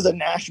 He was a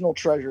national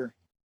treasure.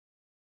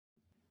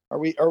 Are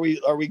we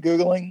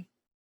Googling?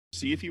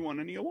 See if he won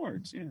any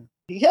awards. Yeah.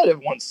 He had to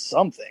have won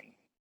something.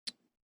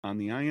 On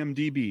the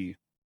IMDb.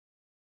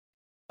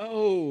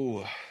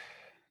 Oh,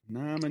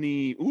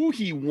 nominee. Ooh,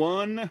 he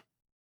won.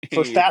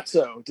 For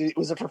Fatso.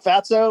 Was it for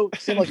Fatso? It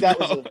seemed like that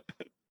was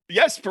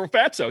Yes, for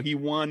Fatso. He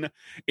won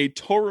a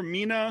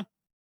Taormina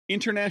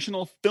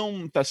International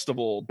Film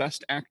Festival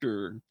Best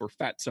Actor for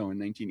Fatso in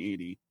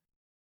 1980.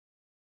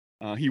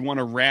 He won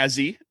a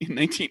Razzie in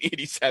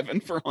 1987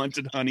 for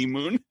Haunted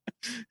Honeymoon.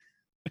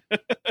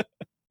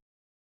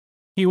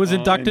 He was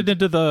inducted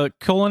into the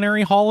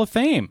Culinary Hall of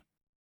Fame.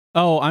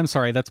 Oh, I'm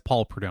sorry, that's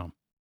Paul Prudhomme.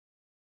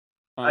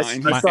 I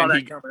saw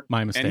that coming.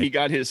 My mistake. And he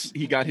got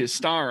his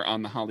star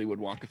on the Hollywood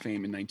Walk of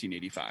Fame in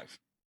 1985.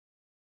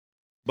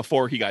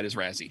 Before he got his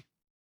Razzie.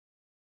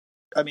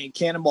 I mean,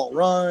 Cannonball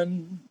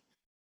Run.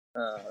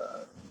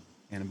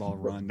 Cannonball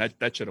Run.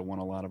 That should have won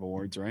a lot of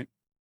awards, right?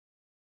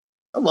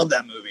 I love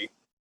that movie.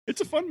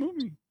 It's a fun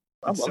movie.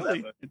 I love that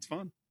movie. It's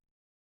fun.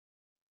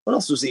 What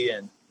else was he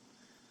in?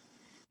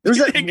 There was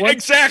that one...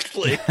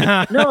 Exactly.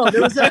 No,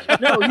 there was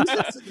that. No,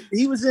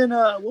 he was in.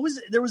 What was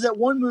it? There was that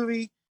one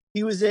movie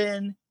he was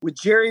in with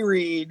Jerry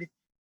Reed,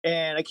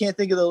 and I can't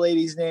think of the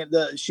lady's name.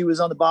 She was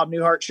on the Bob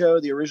Newhart show,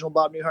 the original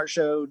Bob Newhart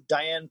show.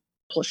 Diane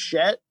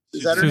Plachette.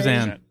 Is that her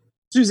name?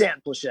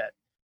 Suzanne Plachette,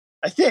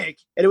 I think.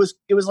 And it was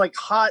like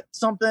Hot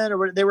something,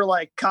 or they were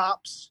like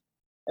cops,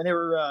 and they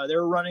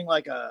were running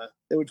like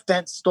they would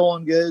fence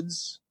stolen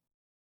goods.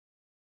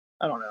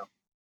 I don't know.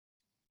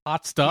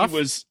 Hot Stuff?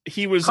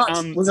 He was hot,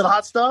 on... Was it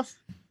Hot Stuff?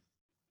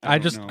 I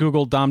just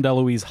Googled Dom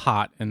DeLuise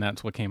hot, and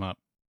that's what came up.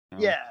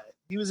 Yeah,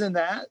 he was in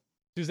that.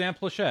 Suzanne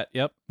Plachette,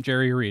 yep.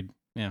 Jerry Reed,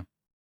 yeah.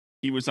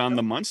 He was on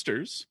The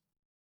Munsters.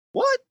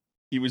 What?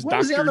 He was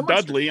Dr.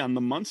 Dudley on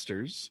The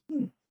Munsters.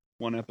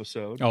 One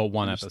episode. Oh,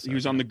 one episode. He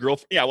was on The Girl...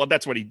 Yeah, well,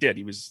 that's what he did.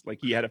 He was like,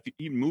 he had a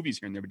few movies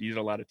here and there, but he did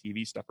a lot of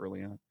TV stuff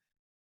early on.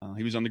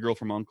 He was on The Girl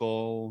from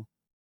U.N.C.L.E.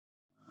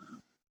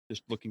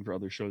 Just looking for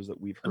other shows that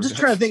we've heard. I'm just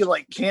trying to think of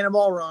like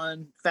Cannonball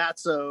Run,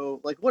 Fatso.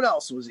 Like, what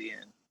else was he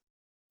in?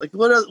 Like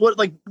what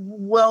like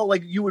well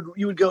like you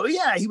would go,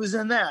 yeah, he was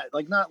in that.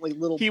 Like not like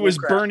little. He was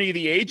Bernie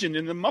the agent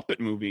in the Muppet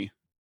movie.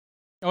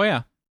 Oh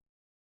yeah.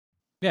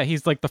 Yeah,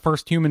 he's like the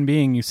first human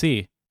being you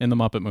see in the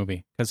Muppet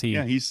movie because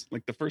he's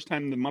like the first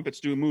time the Muppets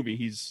do a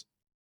movie.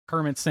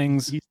 Kermit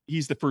sings.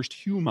 He's the first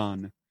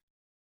human.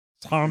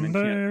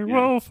 Someday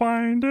we'll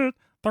find it,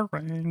 the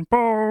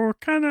Rainbow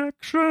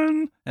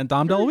Connection, and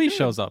Dom DeLuise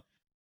shows up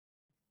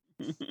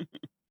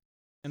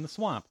in the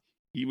swamp.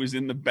 He was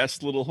in the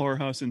best little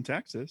whorehouse in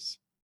Texas.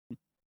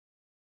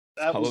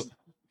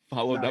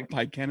 Followed up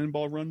by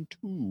Cannonball Run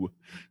 2.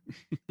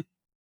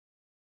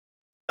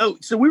 Oh,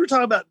 so we were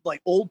talking about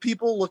like old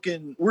people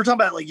looking. We were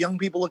talking about like young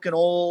people looking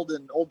old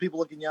and old people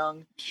looking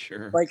young.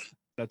 Sure. Like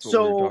that's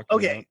what we're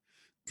talking about.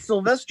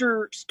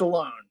 Sylvester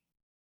Stallone.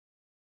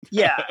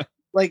 Yeah.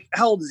 Like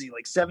how old is he?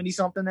 Like 70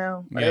 something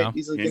now? Right? Yeah.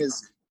 He's like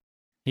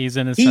he's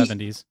in his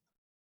 70s.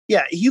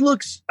 Yeah, he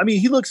looks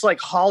like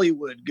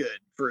Hollywood good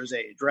for his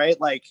age, right?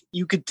 Like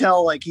you could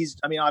tell like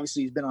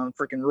obviously he's been on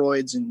freaking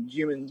roids and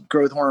human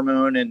growth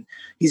hormone and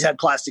he's had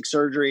plastic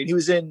surgery and he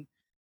was in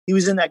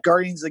that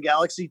Guardians of the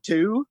Galaxy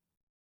 2.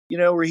 You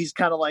know, where he's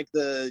kind of like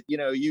the, you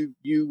know,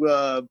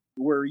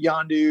 where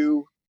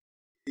Yondu,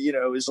 you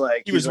know, is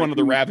like... He was one of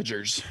the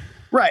Ravagers.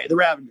 Right, the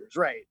Ravagers,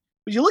 right.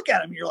 But you look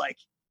at him and you're like,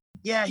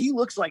 yeah, he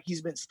looks like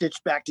he's been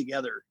stitched back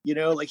together. You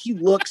know, like he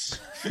looks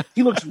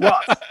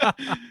rough.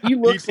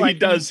 He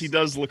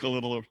does look a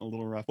little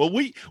rough. Well,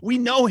 we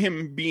know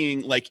him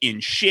being like in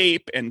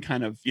shape and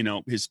kind of, you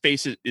know, his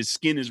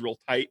skin is real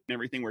tight and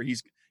everything where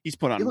he's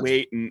put on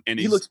weight and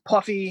he looks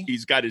puffy.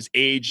 He's got his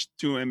age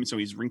to him, so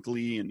he's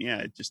wrinkly and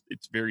yeah,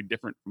 it's very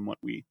different from what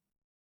we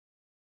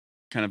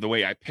kind of the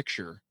way I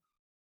picture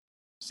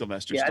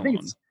Sylvester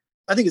Stallone.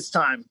 I think it's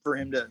time for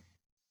him to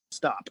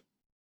stop.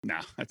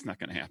 Nah, that's not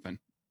going to happen.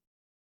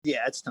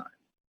 Yeah, it's time.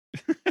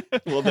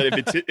 Well, then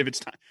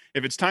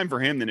if it's time for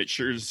him, then it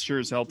sure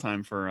as hell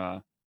time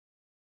for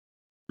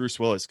Bruce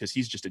Willis because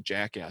he's just a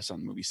jackass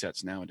on movie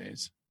sets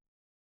nowadays.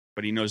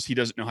 But he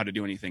doesn't know how to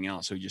do anything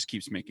else, so he just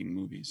keeps making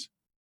movies.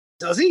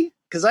 Does he?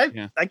 Because I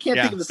can't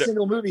think of a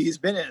single movie he's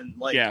been in.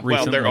 Like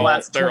well,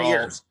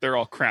 years. They're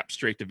all crap,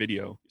 straight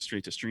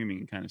to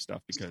streaming kind of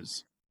stuff.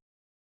 Because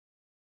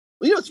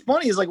well, you know what's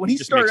funny is like when he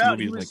started out,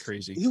 he was like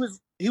crazy.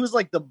 He was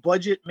like the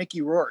budget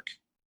Mickey Rourke.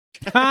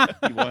 He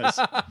was,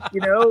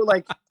 you know,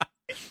 like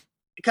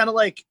kind of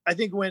like I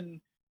think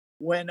when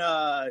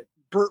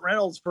Burt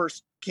Reynolds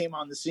first came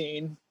on the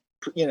scene,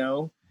 you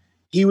know,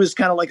 he was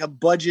kind of like a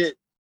budget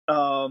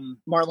Marlon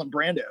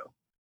Brando,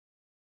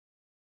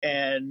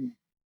 and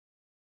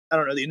I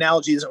don't know, the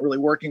analogy isn't really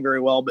working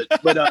very well, but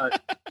but okay,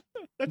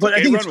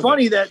 I think it's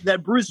funny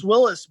that Bruce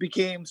Willis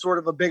became sort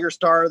of a bigger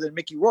star than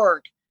Mickey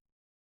Rourke.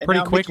 And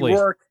pretty quickly.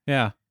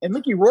 Yeah. And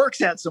Mickey Rourke's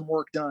had some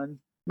work done.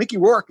 Mickey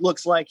Rourke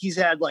looks like he's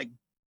had like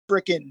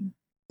frickin'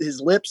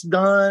 his lips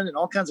done and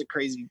all kinds of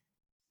crazy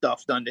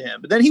stuff done to him.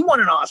 But then he won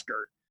an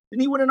Oscar.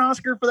 Didn't he win an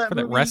Oscar for that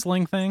movie? That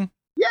wrestling thing?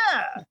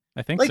 Yeah.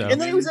 I think so.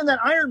 And then he was in that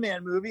Iron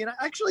Man movie, and I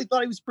actually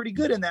thought he was pretty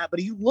good in that, but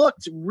he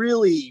looked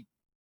really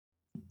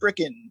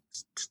frickin'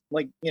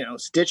 like, you know,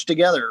 stitched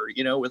together,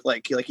 you know, with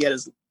like he had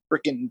his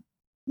frickin'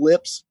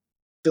 lips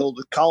filled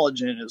with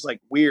collagen. It was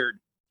like weird.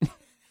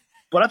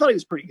 But I thought he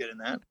was pretty good in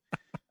that.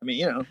 I mean,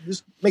 you know,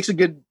 just makes a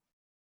good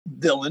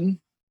villain.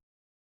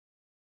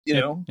 You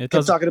know,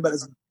 kept talking about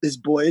his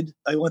Boyd.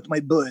 I want my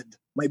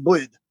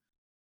Boyd.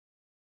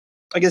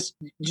 I guess,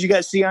 did you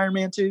guys see Iron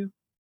Man 2?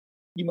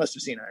 You must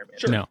have seen Iron Man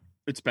 2. Sure. No.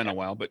 It's been a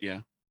while, but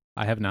yeah.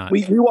 I have not.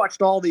 We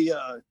watched all the,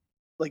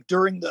 like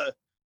during the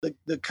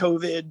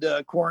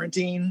COVID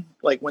quarantine,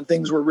 like when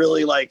things were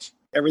really like,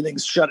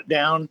 everything's shut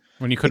down.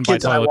 When you couldn't buy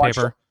toilet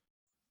paper.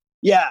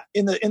 Yeah.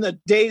 In the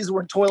days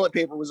when toilet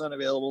paper was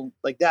unavailable,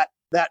 like that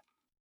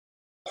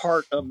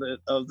part of the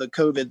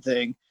COVID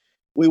thing,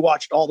 we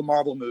watched all the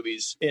Marvel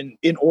movies in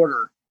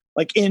order,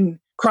 like in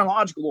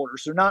chronological order.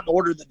 So not in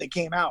order that they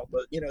came out,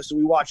 but you know, so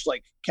we watched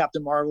like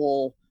Captain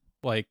Marvel,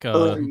 like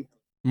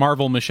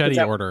Marvel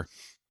machete order,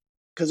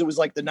 because it was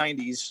like the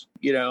 90s,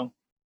 you know.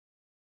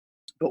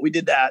 But we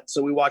did that,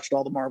 so we watched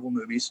all the Marvel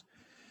movies.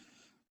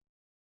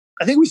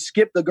 I think we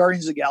skipped the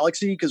Guardians of the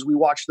Galaxy because we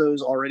watched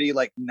those already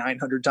like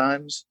 900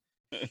 times.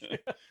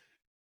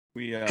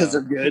 Because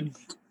they're good.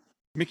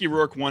 Mickey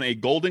Rourke won a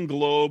Golden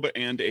Globe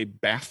and a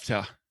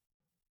BAFTA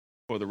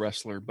for The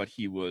Wrestler, but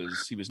he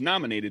was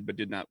nominated but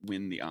did not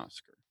win the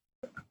Oscar.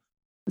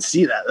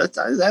 See that?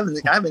 I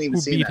haven't even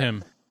seen that. Who beat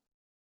him?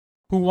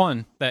 Who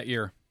won that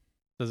year?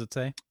 Does it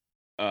say?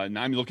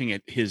 Now I'm looking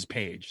at his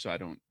page, so I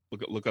don't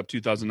look up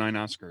 2009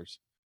 Oscars.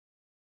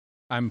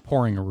 I'm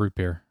pouring a root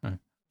beer.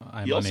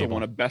 He also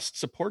won a Best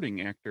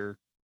Supporting Actor.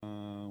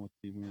 What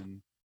did he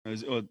win?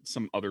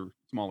 Some other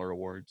smaller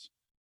awards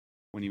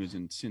when he was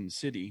in Sin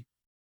City.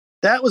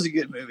 That was a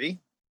good movie.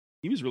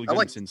 He was really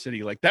good in Sin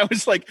City. Like that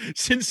was like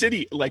Sin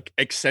City, like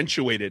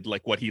accentuated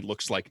like what he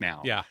looks like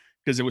now. Yeah,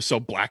 because it was so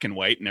black and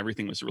white and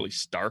everything was really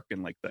stark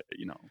and like that.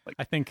 You know, like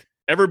I think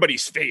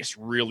everybody's face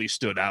really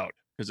stood out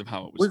because of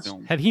how it was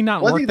filmed. Had he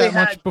not worked that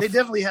much before? They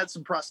definitely had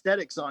some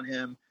prosthetics on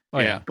him. Oh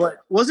yeah, but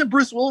wasn't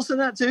Bruce Willis in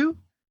that too?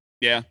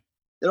 Yeah.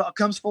 It all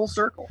comes full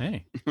circle.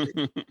 Hey.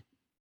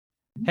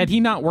 Had he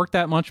not worked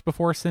that much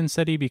before Sin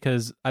City?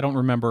 Because I don't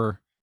remember.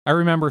 I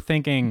remember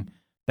thinking,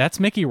 that's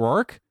Mickey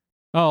Rourke?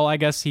 Oh, I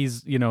guess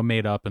he's,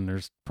 made up and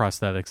there's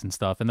prosthetics and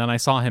stuff. And then I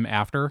saw him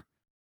after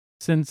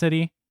Sin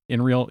City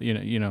in real,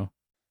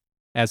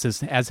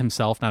 as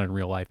himself, not in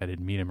real life. I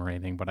didn't meet him or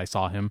anything, but I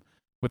saw him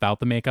without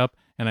the makeup.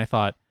 And I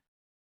thought,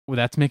 well,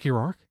 that's Mickey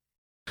Rourke?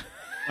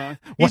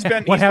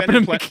 What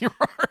happened to Mickey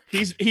Rourke?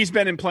 He's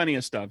been in plenty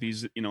of stuff.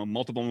 He's,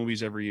 multiple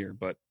movies every year,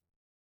 but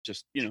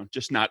just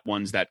not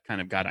ones that kind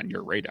of got on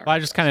your radar. Well, I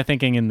was just kind of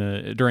thinking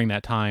during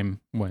that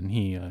time when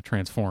he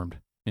transformed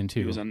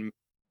into he was on,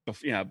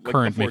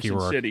 current Mickey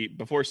Rourke.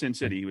 Before Sin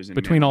City, he was in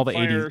between all the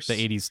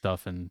 80s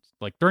stuff and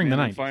like during the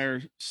 90s.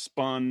 Fire,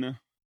 Spun,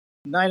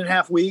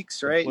 9.5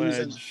 Weeks, right?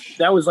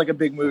 That was like a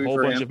big movie. A whole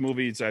for bunch him. of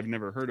movies I've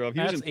never heard of. He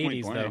was in Point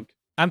 80s, Blank. though.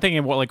 I'm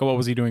thinking what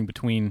was he doing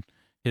between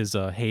his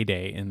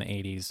heyday in the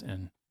 80s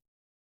and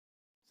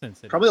Sin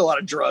City? Probably a lot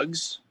of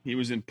drugs. He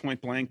was in Point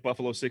Blank,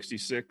 Buffalo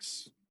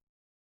 66,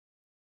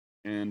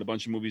 and a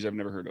bunch of movies I've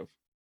never heard of.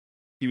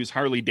 He was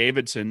Harley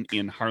Davidson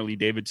in Harley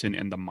Davidson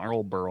and the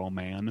Marlboro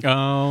Man.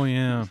 Oh,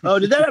 yeah. Oh,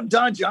 did that have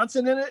Don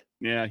Johnson in it?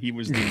 Yeah, he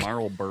was the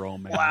Marlboro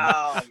Man.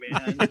 Wow,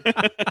 man.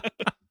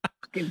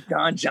 Fucking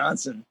Don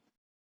Johnson.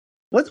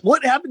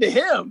 What happened to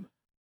him?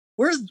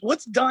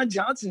 What's Don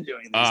Johnson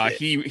doing these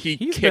days?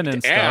 He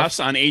kicked ass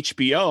on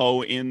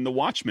HBO in the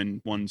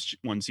Watchmen one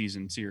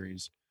season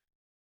series.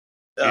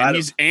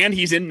 And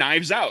he's in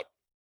Knives Out.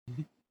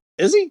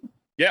 Is he?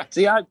 Yeah.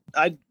 See,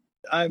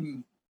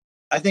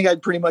 I think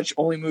I'd pretty much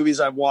only movies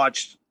I've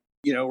watched,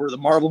 were the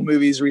Marvel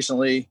movies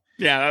recently.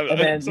 Yeah,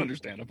 that's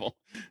understandable.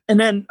 And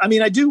then, I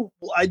mean, I do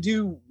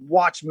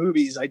watch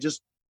movies. I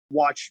just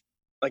watch,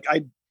 like,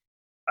 I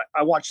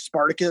watched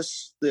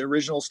Spartacus, the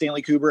original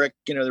Stanley Kubrick,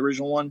 the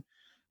original one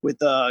with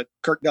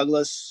Kirk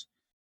Douglas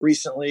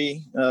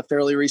recently,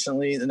 fairly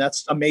recently, and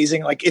that's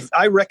amazing. Like, if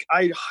I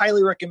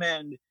highly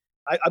recommend.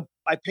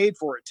 I paid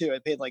for it too. I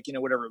paid like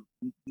whatever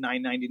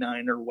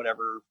 $9.99 or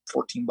whatever,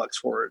 $14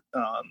 for it.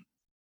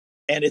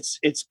 And it's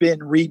been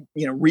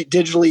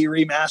digitally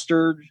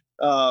remastered.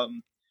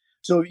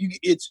 So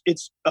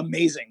it's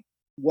amazing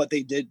what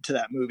they did to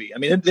that movie. I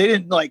mean, they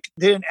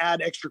didn't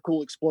add extra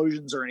cool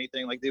explosions or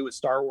anything like they did with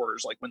Star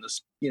Wars. Like when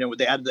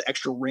they added the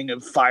extra ring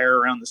of fire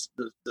around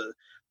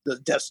the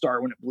Death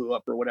Star when it blew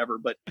up or whatever.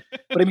 But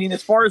I mean,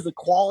 as far as the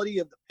quality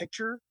of the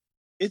picture,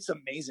 it's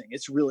amazing.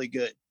 It's really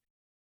good.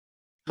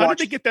 How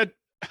did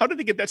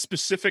they get that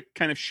specific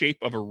kind of shape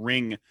of a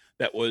ring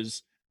that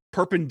was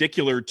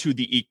perpendicular to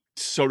the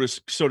so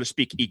to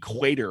speak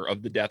equator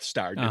of the Death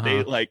Star? Did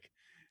they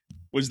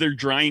was there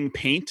drying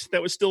paint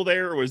that was still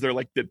there, or was there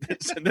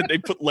that they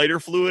put lighter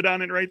fluid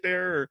on it right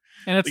there? Or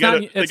and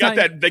they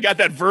got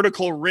that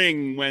vertical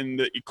ring when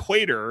the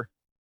equator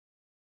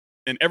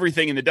and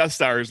everything in the Death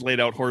Star is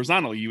laid out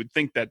horizontally. You would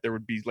think that there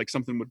would be like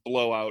something would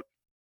blow out.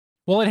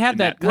 Well, it had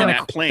that kind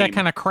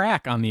of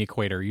crack on the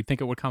equator. You'd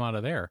think it would come out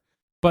of there.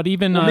 But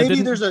even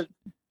maybe the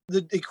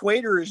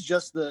equator is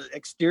just the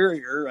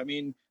exterior. I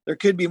mean, there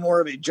could be more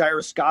of a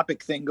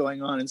gyroscopic thing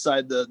going on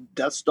inside the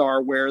Death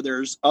Star where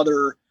there's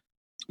other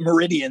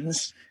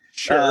meridians.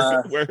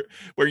 Sure,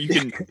 where you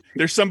can.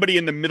 There's somebody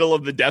in the middle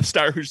of the Death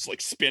Star who's like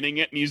spinning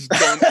it, and he's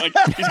going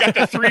he's got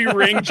the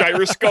 3-ring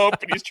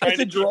gyroscope, and he's trying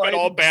to keep it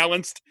all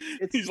balanced.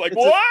 He's like,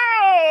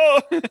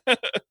 "Whoa!"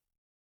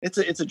 It's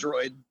a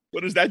droid.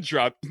 What does that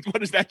job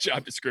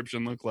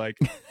description look like?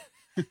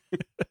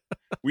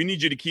 We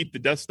need you to keep the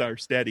Death Star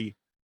steady.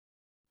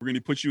 We're going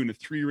to put you in a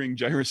 3-ring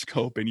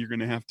gyroscope, and you're going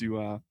to have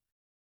to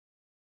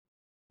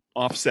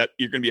offset.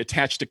 You're going to be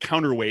attached to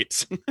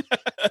counterweights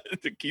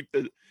to keep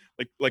the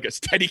like a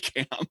steady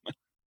cam.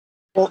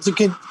 Well, to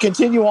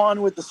continue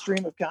on with the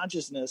stream of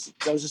consciousness,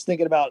 I was just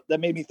thinking about that.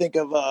 Made me think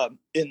of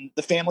in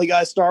the Family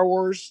Guy Star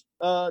Wars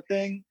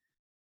thing,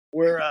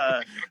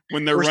 where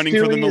when they're running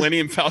for the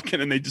Millennium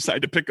Falcon and they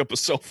decide to pick up a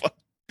sofa.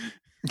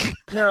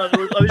 No, I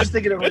was just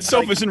thinking of that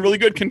sofa's in really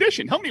good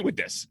condition. Help me with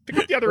this. Pick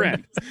up the other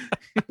end.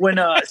 When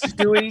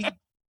Stewie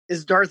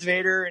is Darth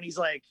Vader, and he's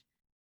like,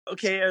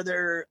 "Okay,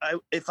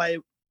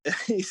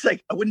 he's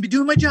like, I wouldn't be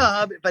doing my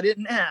job if I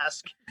didn't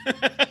ask.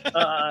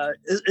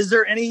 Is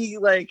there any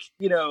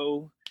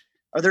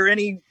are there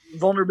any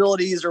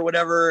vulnerabilities or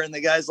whatever?" And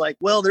the guy's like,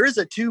 "Well, there is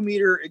a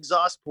 2-meter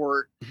exhaust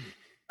port."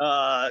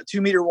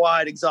 2-meter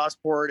wide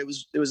exhaust port. It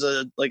was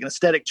an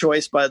aesthetic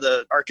choice by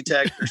the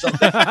architect or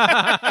something.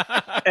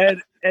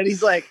 and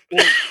he's like,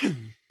 "Well,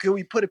 could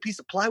we put a piece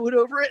of plywood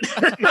over it?"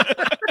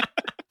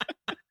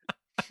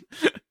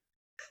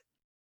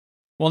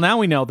 Well, now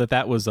we know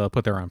that was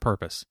put there on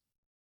purpose.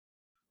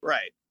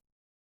 Right.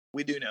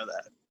 We do know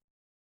that.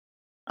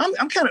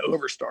 I'm kind of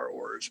over Star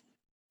Wars.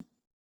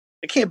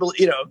 I can't believe,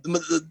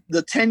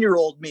 the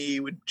 10-year-old me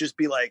would just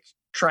be like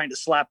trying to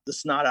slap the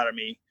snot out of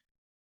me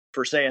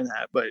for saying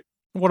that. But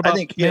what about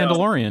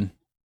Mandalorian?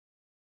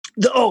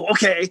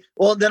 Okay.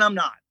 Well, then I'm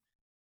not.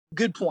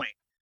 Good point.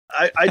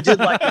 I did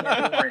like the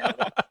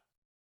Mandalorian.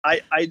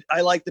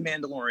 I like the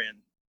Mandalorian.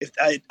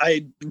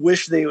 I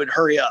wish they would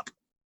hurry up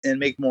and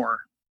make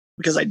more,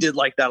 because I did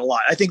like that a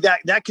lot. I think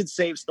that could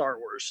save Star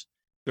Wars.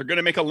 They're going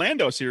to make a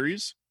Lando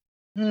series.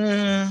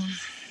 Not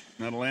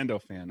a Lando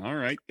fan. All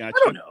right, gotcha. I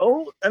don't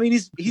know. I mean,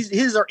 he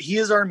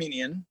is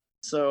Armenian,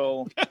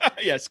 so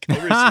yes,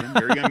 Calrissian,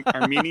 very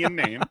Armenian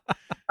name.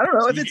 I don't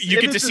know if it's,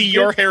 you get to see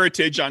your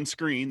heritage on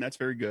screen. That's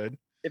very good.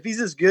 If he's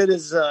as good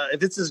as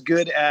if it's as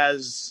good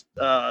as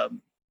the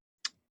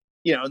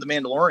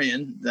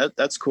Mandalorian,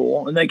 that's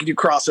cool, and they could do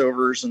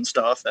crossovers and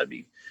stuff. That'd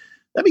be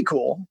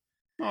cool.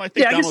 Well, I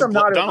think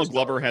Donald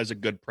Glover has a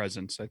good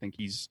presence. I think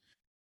he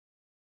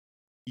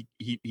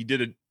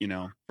did it,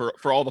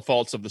 for all the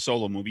faults of the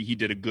Solo movie, he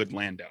did a good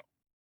Lando.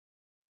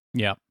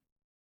 Yeah.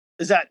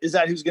 Is that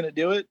who's going to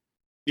do it?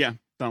 Yeah,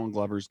 Donald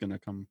Glover's going to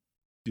come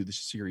do the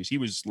series. He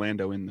was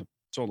Lando in the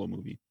Solo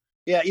movie.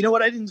 Yeah, you know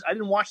what? I didn't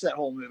watch that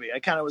whole movie. I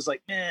kind of was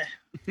like, I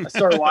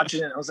started watching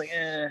it and I was like,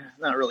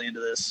 not really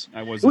into this.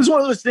 It was one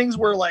of those things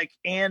where like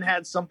Anne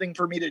had something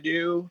for me to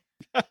do.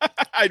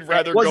 I'd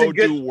rather go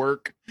do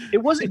work. It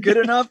wasn't good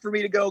enough for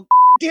me to go,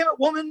 damn it,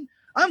 woman,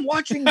 I'm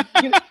watching, like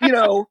I'm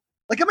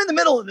in the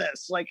middle of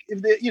this. Like,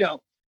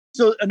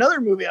 So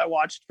another movie I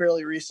watched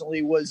fairly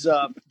recently was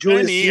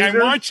Julius Caesar. I'm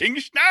watching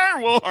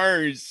Star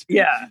Wars.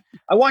 Yeah.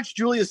 I watched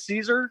Julius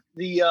Caesar,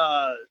 the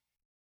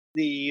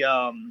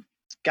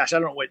gosh, I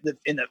don't know what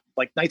in the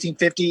like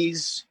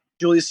 1950s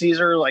Julius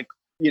Caesar, like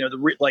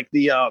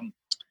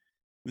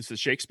this is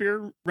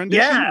Shakespeare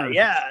rendition.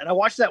 Yeah, and I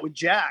watched that with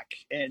Jack,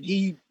 and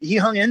he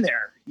hung in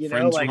there.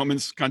 Friends,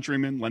 Romans,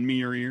 countrymen, lend me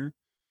your ear.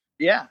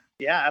 Yeah,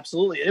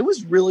 absolutely. It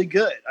was really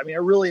good. I mean, I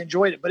really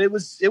enjoyed it, but it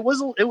was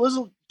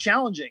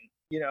challenging,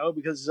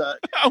 because I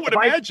would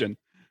imagine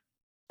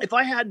if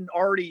I hadn't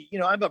already,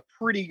 I have a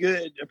pretty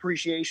good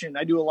appreciation.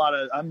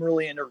 I'm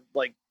really into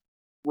like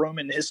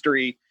Roman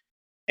history,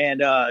 and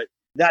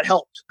that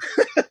helped.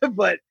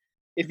 But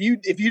if you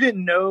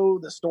didn't know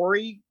the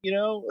story,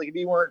 like if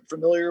you weren't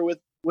familiar with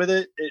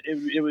it,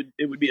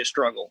 it would be a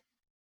struggle,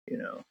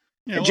 Yeah.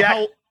 Well,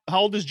 Jack, how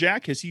old is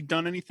Jack? Has he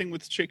done anything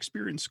with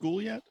Shakespeare in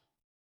school yet?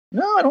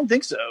 No, I don't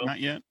think so. Not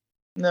yet.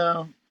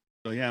 No.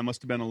 So yeah, it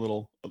must have been a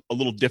little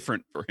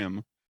different for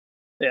him.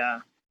 Yeah,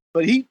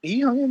 but he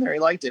hung in there. He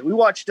liked it. We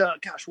watched.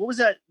 Gosh, what was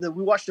that?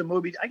 We watched a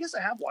movie. I guess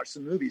I have watched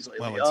some movies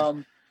lately.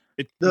 Well,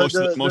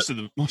 most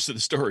of the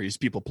stories,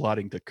 people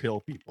plotting to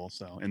kill people.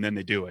 So, and then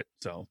they do it.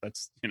 So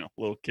that's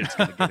little kids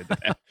gonna get into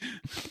that.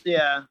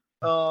 Yeah.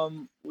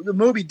 The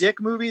Moby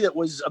Dick movie that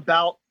was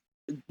about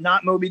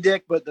not Moby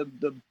Dick, but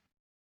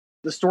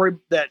the story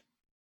that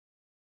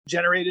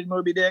generated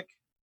Moby Dick.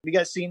 Have you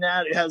guys seen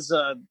that? It has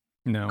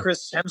no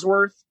Chris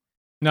Hemsworth.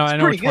 No, I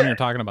know which one you're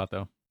talking about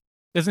though.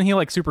 Isn't he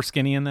like super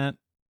skinny in that?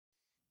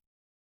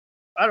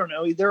 I don't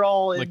know. They're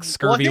all like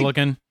scurvy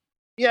looking.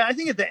 Yeah, I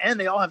think at the end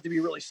they all have to be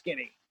really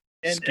skinny.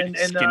 And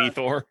skinny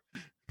Thor.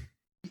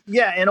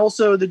 Yeah, and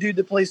also the dude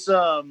that plays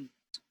Spider-Man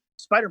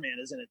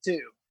is in it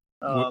too.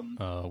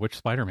 Which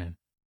Spider-Man?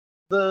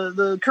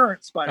 The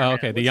current Spider-Man. Oh,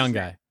 okay, the young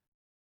guy.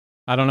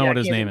 I don't know what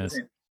his name is.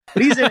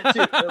 But he's in it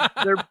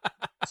too.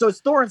 So it's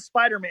Thor and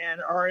Spider-Man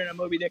are in a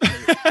Moby Dick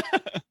movie.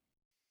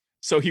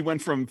 So he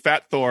went from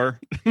Fat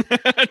Thor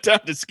down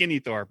to Skinny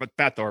Thor, but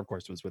Fat Thor, of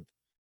course, was with.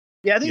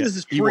 Yeah, I think this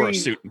is he wore a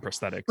suit and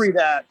prosthetics. Pre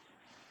that.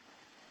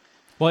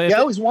 Well, I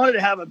always wanted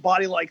to have a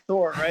body like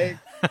Thor, right?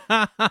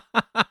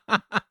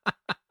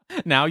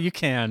 Now you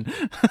can.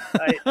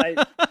 I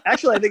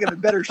think I'm in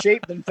better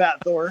shape than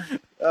Fat Thor,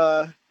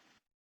 but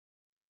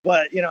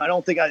I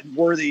don't think I'm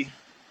worthy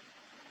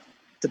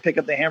to pick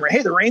up the hammer.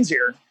 Hey, the rain's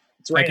here.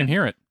 It's raining. I can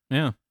hear it.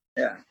 Yeah.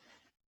 Yeah.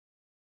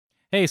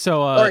 Hey,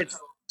 so all right.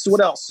 So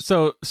what else?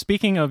 So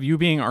speaking of you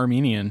being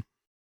Armenian,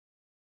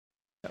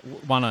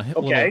 want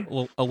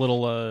to a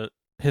little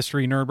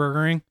history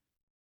Nürburgring,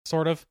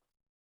 sort of.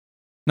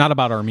 Not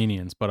about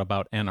Armenians, but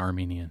about an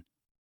Armenian.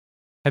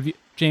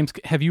 James,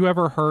 have you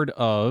ever heard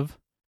of,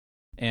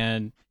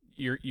 and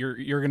you're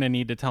going to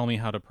need to tell me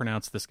how to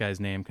pronounce this guy's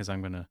name because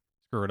I'm going to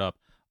screw it up.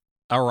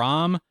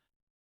 Aram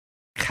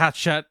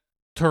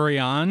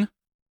Khachaturian?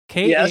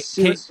 Yes,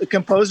 he was a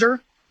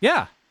composer.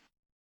 Yeah.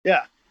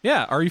 Yeah.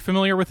 Yeah. Are you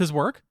familiar with his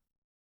work?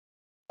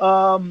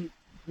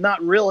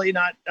 Not really.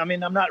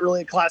 I'm not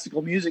really a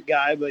classical music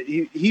guy, but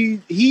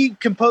he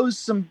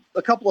composed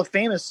a couple of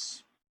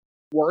famous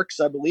works,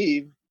 I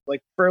believe,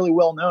 like fairly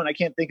well known. I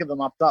can't think of them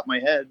off the top of my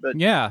head, but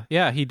yeah,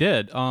 he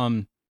did.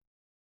 One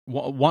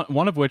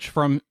of which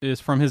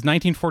is from his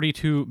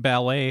 1942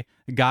 ballet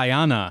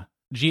Gayane,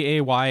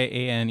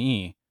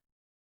 Gayane.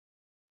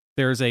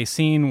 There's a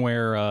scene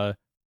where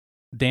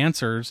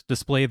dancers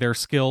display their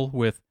skill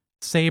with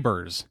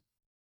sabers.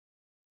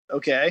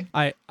 Okay.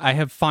 I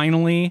have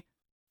finally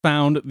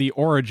found the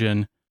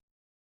origin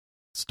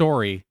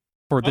story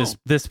for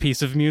this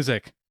piece of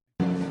music.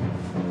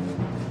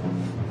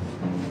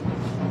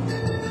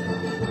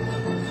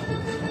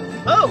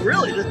 Oh,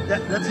 really?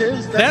 That's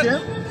his? That's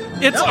him?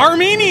 It's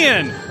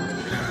Armenian!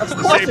 Of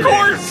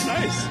course.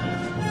 Nice.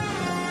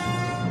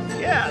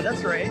 Yeah,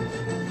 that's right.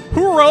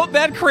 Who wrote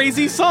that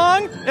crazy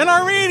song? An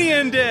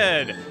Armenian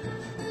did!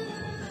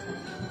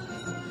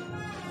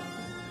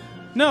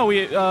 No,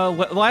 we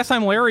last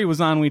time Larry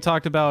was on, we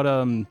talked about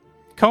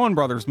Coen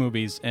Brothers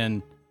movies,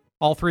 and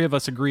all three of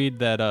us agreed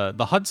that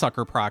the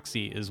Hudsucker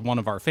Proxy is one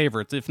of our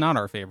favorites, if not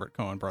our favorite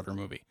Coen Brother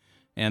movie.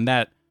 And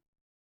that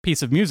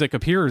piece of music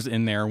appears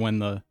in there when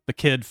the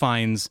kid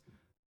finds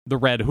the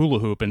red hula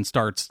hoop and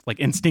starts, like,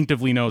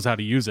 instinctively knows how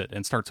to use it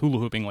and starts hula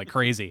hooping like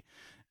crazy.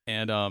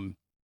 And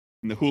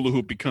the hula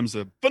hoop becomes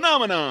a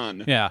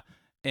phenomenon. Yeah.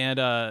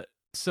 And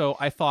so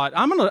I thought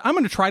I'm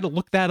gonna try to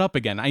look that up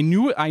again. I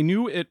knew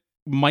it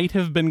might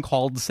have been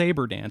called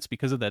Saber Dance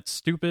because of that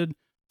stupid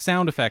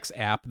sound effects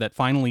app that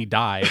finally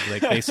died.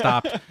 Like, they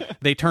stopped,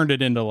 they turned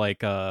it into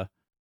like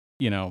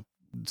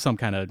some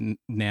kind of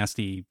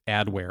nasty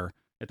adware.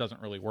 It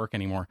doesn't really work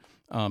anymore.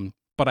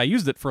 But I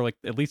used it for like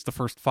at least the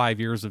first 5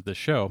 years of the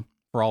show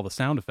for all the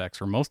sound effects,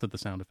 or most of the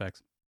sound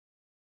effects.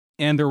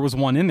 And there was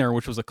one in there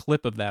which was a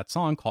clip of that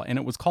song and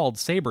it was called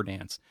Saber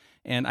Dance.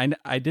 And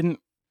I didn't,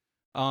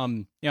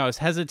 I was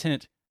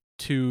hesitant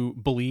to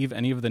believe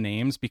any of the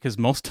names because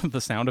most of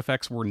the sound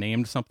effects were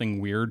named something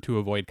weird to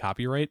avoid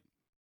copyright.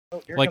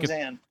 Oh, here comes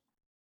Ann.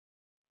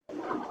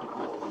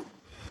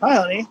 Hi,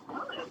 honey.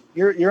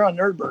 You're on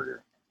Nerdburger.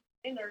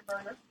 Hey,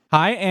 Nerdburger.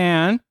 Hi,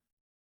 Ann.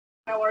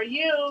 How are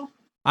you?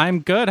 I'm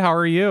good. How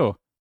are you?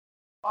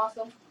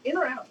 Awesome. In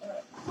or out?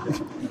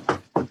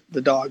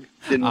 The dog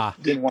didn't want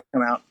to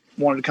come out.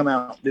 Wanted to come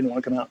out. Didn't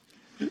want to come out.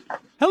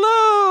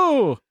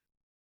 Hello.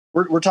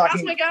 We're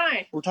talking. That's my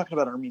guy. We're talking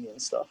about Armenian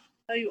stuff.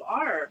 Oh, you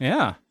are?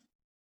 Yeah.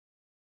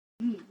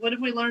 What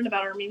have we learned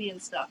about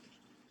Armenian stuff?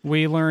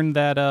 We learned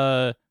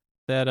that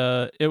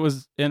it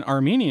was an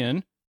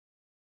Armenian.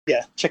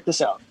 Yeah, check this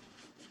out.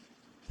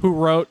 Who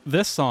wrote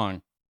this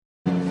song?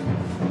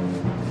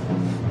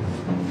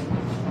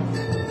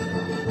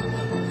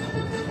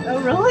 Oh,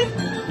 really?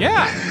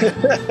 Yeah.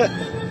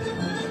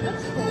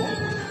 That's cool.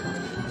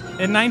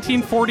 In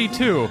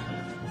 1942.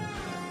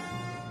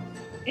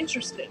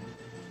 Interesting.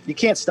 You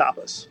can't stop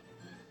us.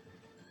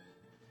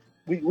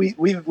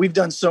 We've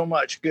done so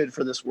much good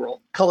for this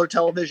world. Color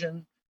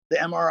television, the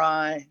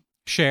MRI.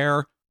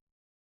 Share.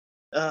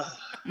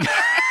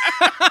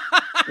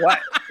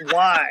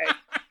 Why?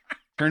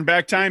 Turn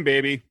back time,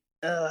 baby.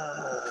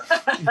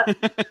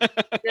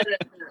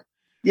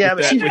 Yeah,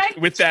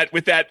 with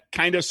that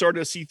kind of sort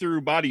of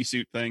see-through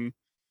bodysuit thing.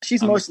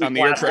 She's mostly on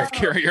the aircraft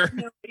carrier.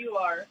 No, you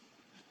are.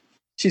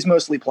 She's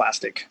mostly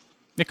plastic.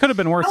 It could have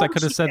been worse. I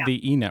could have said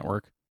the E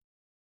Network.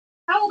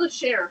 How old is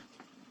Cher?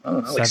 I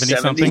don't know, like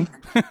 70 something.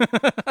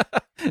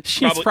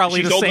 she's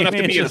probably the old same enough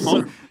to age be in as a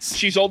home.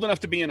 She's old enough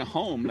to be in a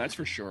home, that's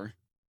for sure.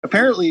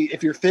 Apparently,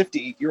 if you're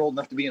 50, you're old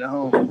enough to be in a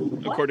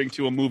home. According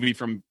to a movie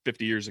from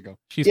 50 years ago.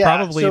 She's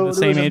probably the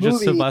same age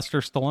as Sylvester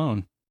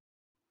Stallone.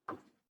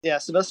 Yeah,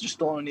 Sylvester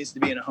Stallone needs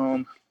to be in a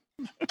home.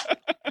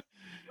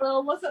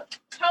 Well,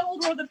 how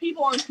old were the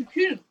people on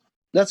Cocoon?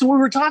 That's what we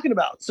were talking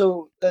about.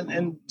 So,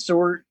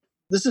 so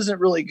this isn't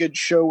really good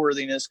show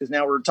worthiness because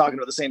now we're talking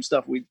about the same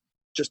stuff we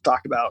just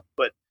talked about.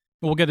 But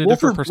we'll get a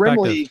different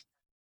perspective.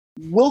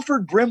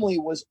 Wilford Brimley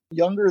was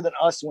younger than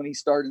us when he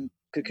started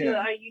Cocoon.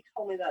 Yeah, you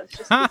told me that. It's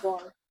just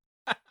bizarre.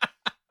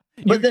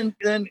 But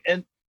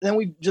then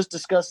we just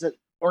discussed that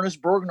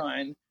Ernest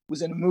Borgnine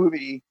was in a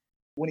movie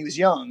when he was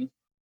young,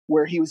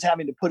 where he was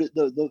having to put it.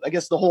 I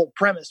guess the whole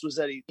premise was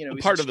that he,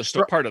 part of the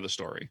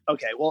story.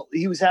 Okay, well,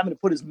 he was having to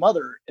put his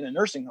mother in a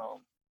nursing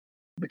home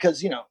because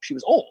she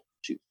was old.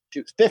 She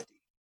was 50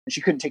 and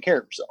she couldn't take care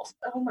of herself.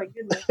 Oh my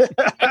goodness!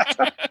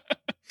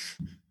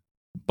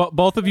 But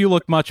both of you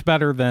look much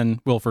better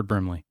than Wilford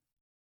Brimley.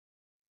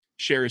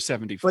 Cher is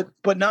 74,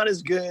 but not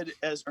as good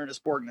as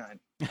Ernest Borgnine.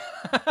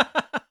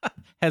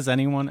 Has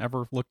anyone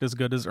ever looked as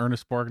good as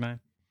Ernest Borgnine?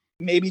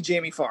 Maybe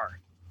Jamie Farr.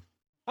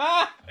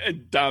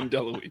 And Dom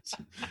DeLuise.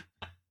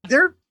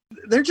 They're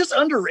just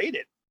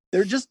underrated.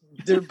 They're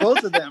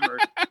both of them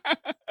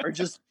are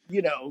just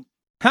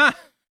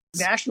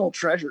national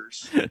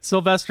treasures.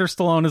 Sylvester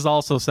Stallone is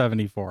also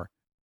 74.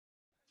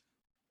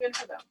 Good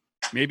for them.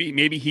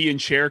 Maybe he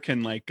and Cher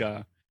can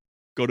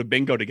go to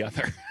bingo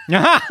together.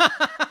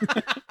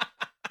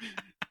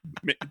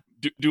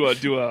 do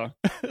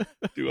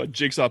a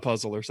jigsaw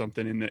puzzle or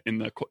something in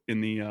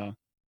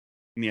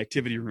the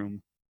activity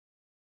room.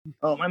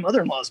 Oh, my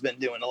mother-in-law's been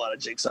doing a lot of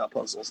jigsaw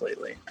puzzles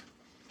lately.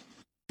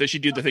 Does she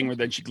do the thing where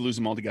then she glues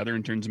them all together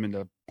and turns them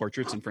into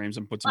portraits and frames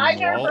them, puts them on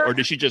the wall, or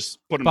does she just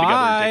put them together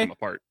and take them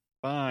apart?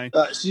 Bye.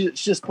 She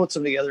just puts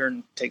them together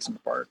and takes them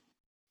apart,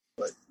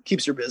 but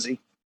keeps her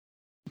busy.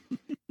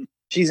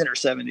 She's in her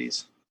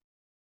 70s.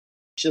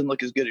 She doesn't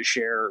look as good as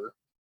Cher or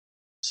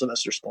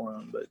Sylvester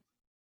Stallone, but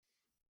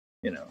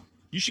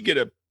you should get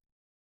a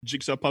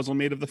jigsaw puzzle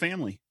made of the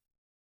family.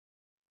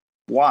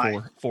 Why?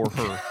 For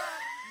her.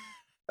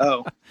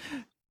 Oh.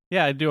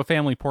 Yeah, I'd do a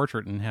family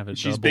portrait and have it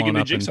She's blown big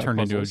into up and turned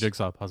puzzles. into a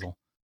jigsaw puzzle.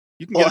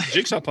 You can get a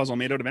jigsaw puzzle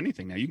made out of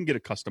anything now. You can get a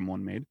custom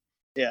one made.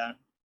 Yeah.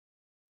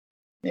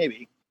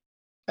 Maybe.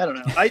 I don't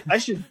know. I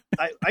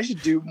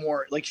should do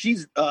more. Like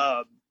she's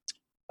I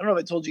don't know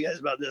if I told you guys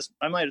about this.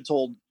 I might have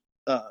told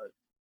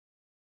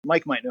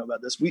Mike might know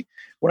about this.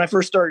 When I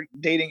first started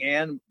dating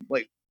Ann,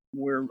 like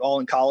we're all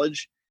in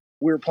college,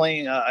 we were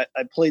playing I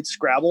played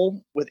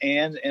Scrabble with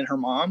Ann and her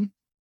mom.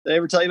 Did I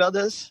ever tell you about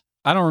this?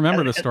 I don't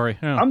remember the story.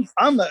 I am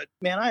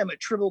a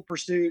Trivial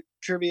Pursuit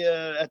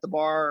trivia at the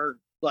bar.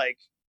 Like,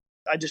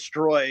 I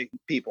destroy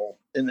people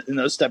in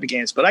those type of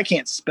games, but I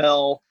can't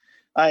spell.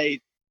 I'm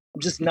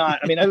just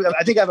not. I mean,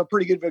 I think I have a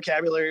pretty good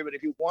vocabulary, but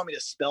if you want me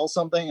to spell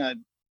something,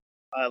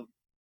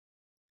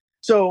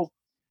 so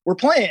we're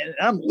playing, and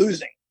I'm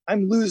losing.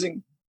 I'm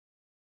losing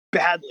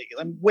badly.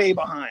 I'm way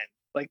behind.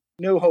 Like,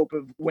 no hope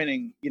of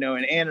winning. And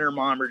Ann and her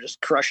mom are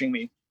just crushing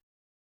me.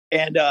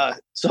 And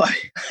so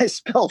I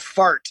spelled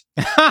fart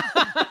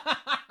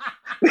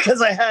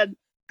because I had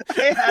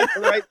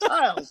the right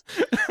tiles.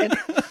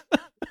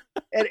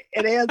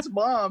 And Ann's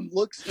mom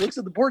looks at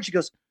the board. She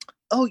goes,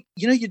 "Oh,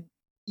 you'd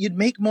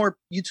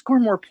score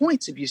more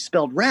points if you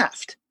spelled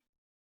raft."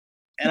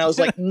 And I was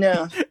like,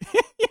 "No."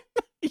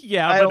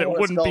 Yeah, but it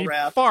wouldn't be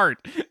raft. Fart.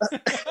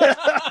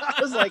 I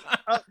was like,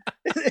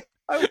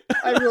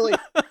 I really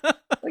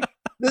like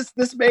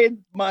this made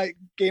my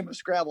game of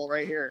Scrabble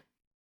right here.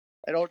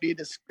 I don't need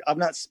to. I'm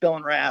not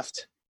spelling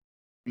raft.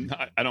 No,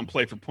 I don't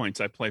play for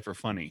points. I play for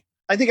funny.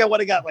 I think I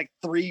would have got like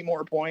 3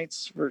 more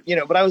points for,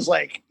 but I was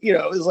like,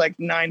 it was like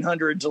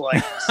 900 to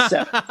like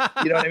 7.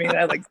 You know what I mean? I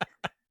had like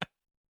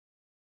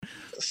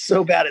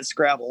so bad at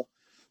Scrabble.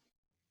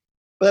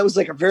 But that was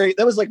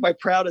like my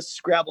proudest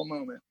Scrabble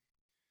moment.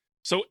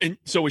 So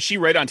was she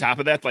right on top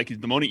of that? Like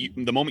the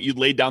moment you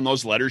laid down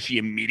those letters, she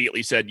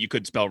immediately said you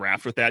could spell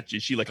raft with that.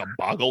 Is she like a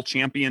Boggle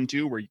champion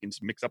too, where you can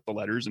mix up the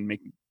letters and make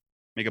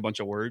a bunch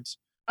of words?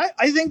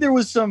 I think there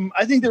was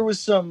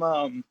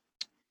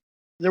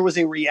there was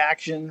a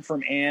reaction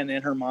from Ann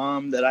and her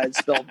mom that I had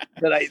spelled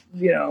that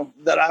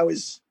I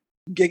was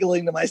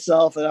giggling to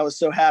myself, and I was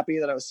so happy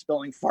that I was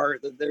spelling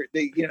fart that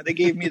they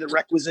gave me the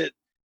requisite,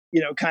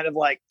 kind of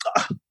like,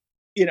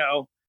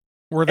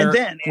 were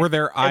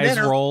their eyes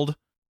rolled?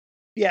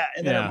 Yeah.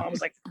 And then her mom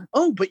was like,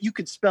 "Oh, but you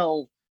could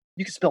spell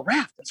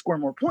raft and score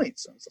more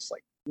points." I was just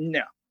like,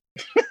 no,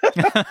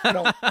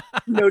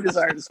 no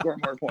desire to score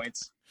more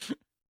points.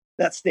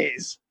 That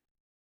stays.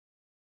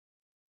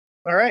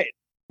 All right.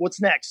 What's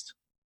next?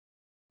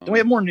 Do we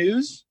have more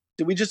news?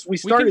 We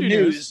started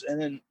news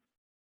and then.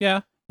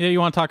 Yeah. You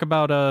want to talk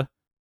about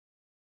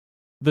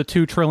the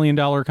 $2 trillion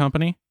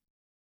company?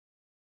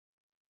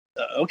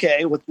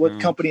 Okay. What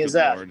company is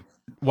that? Lord.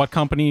 What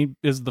company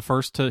is the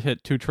first to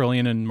hit $2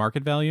 trillion in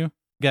market value?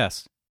 Guess.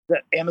 Is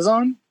that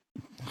Amazon?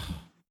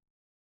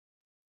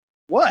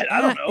 What?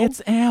 I don't know.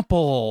 It's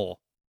Apple.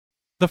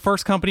 The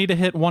first company to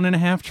hit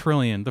 $1.5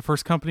 trillion. The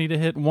first company to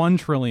hit $1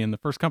 trillion. The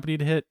first company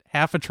to hit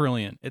 $500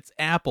 billion. It's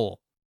Apple.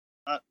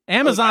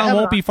 Amazon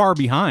won't be far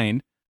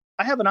behind.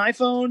 I have an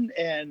iPhone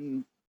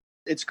and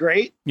it's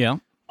great. Yeah.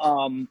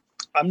 I'm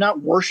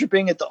not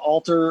worshiping at the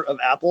altar of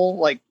Apple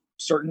like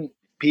certain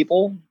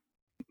people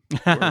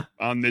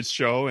on this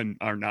show and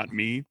are not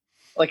me.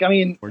 Like, I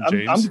mean,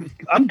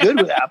 I'm good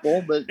with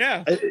Apple, but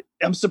yeah,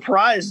 I'm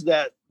surprised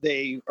that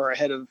they are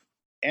ahead of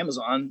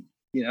Amazon.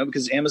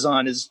 Because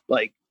Amazon is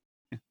like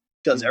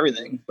does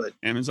everything, but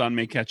Amazon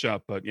may catch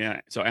up. But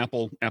yeah, so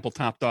Apple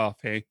topped off.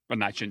 Hey,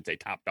 well, I shouldn't say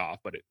topped off,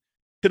 but it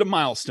hit a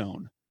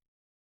milestone.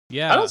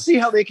 Yeah, I don't see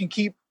how they can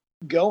keep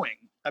going.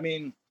 I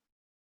mean,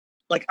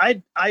 like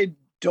I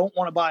don't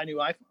want to buy a new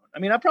iPhone. I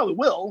mean, I probably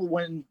will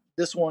when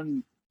this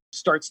one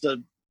starts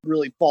to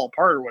really fall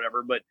apart or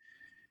whatever. But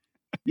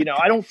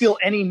I don't feel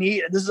any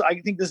need. I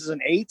think this is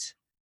an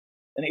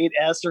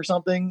 8S or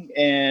something,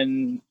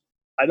 and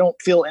I don't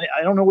feel any.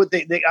 I don't know what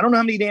I don't know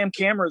how many damn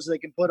cameras they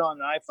can put on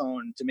an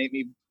iPhone to make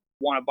me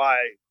want to buy.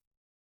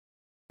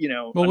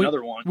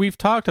 Another one. We've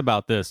talked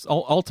about this.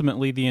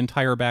 Ultimately, the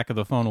entire back of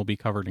the phone will be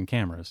covered in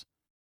cameras.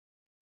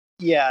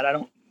 Yeah, and I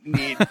don't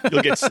need.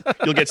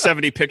 You'll get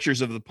 70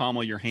 pictures of the palm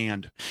of your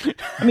hand.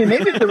 I mean,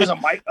 maybe if there was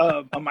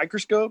a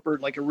microscope or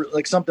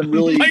like something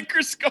really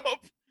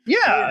microscope.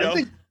 Yeah, I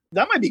think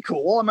that might be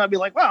cool. I might be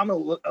like,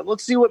 wow,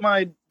 let's see what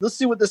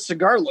this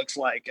cigar looks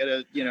like at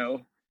a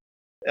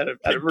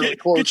really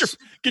close.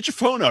 Get your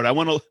phone out. I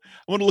want to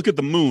look at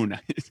the moon.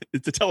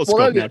 It's a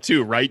telescope now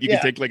too, right? You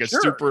can take like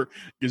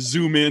you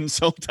zoom in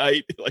so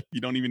tight, like you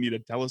don't even need a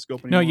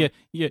telescope anymore. No,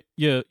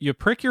 you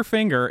prick your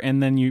finger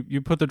and then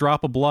you put the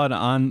drop of blood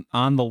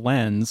on the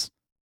lens,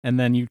 and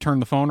then you turn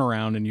the phone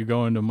around and you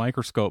go into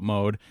microscope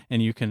mode,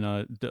 and you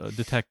can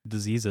detect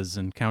diseases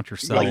and count your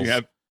cells.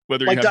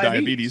 Whether you have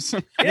diabetes.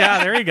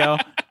 Yeah, there you go.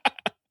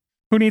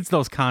 Who needs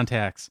those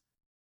contacts?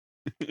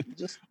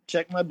 Just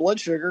check my blood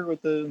sugar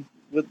with an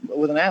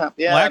app.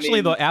 Yeah. Well,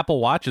 actually, the Apple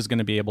Watch is going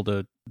to be able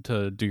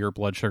to do your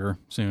blood sugar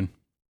soon,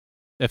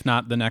 if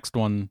not the next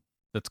one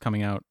that's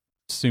coming out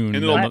soon.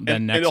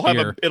 Then next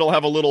year, it'll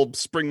have a little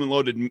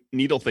spring-loaded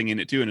needle thing in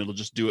it too, and it'll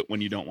just do it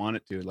when you don't want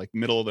it to. Like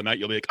middle of the night,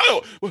 you'll be like,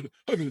 "Oh, what?"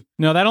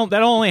 No, that'll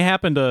only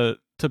happen to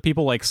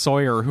people like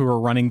Sawyer who are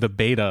running the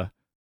beta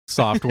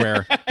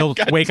software. He'll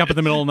wake up in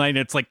the middle of the night and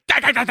it's like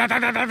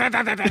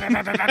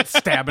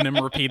stabbing him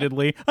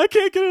repeatedly. I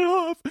can't get it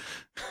off.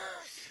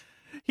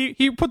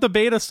 He put the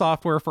beta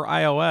software for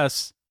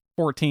iOS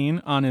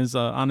 14 on his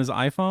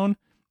iPhone,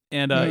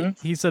 and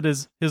he said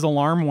his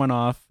alarm went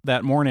off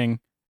that morning,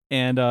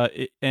 and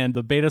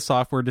the beta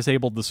software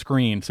disabled the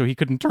screen, so he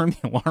couldn't turn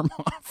the alarm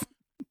off.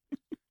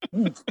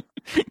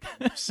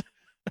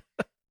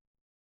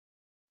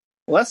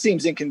 Well, that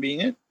seems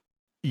inconvenient.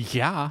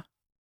 Yeah.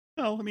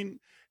 Well, I mean,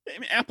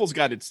 Apple's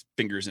got its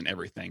fingers in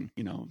everything,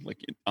 like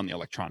on the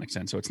electronics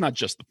end. So it's not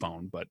just the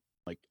phone, but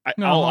like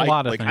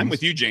I'm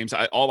with you, James.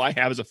 All I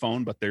have is a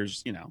phone, but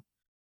there's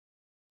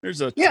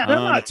a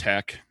ton of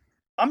tech.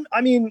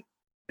 I mean,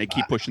 they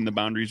keep pushing the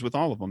boundaries with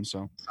all of them.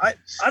 So I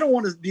don't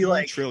want to be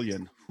like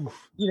trillion,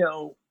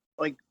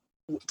 like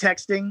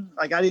texting.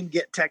 Like I didn't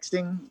get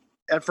texting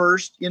at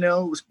first. It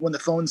was when the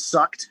phone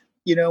sucked.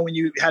 When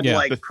you had to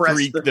like press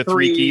the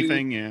three key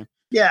thing. Yeah.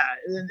 Yeah,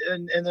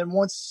 and then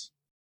once,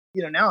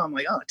 now I'm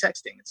like, oh,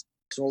 texting. It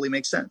totally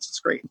makes sense. It's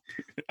great.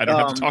 I don't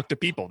have to talk to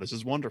people. This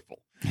is wonderful.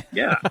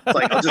 Yeah,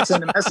 like I'll just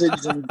send a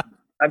message, and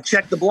I've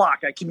checked the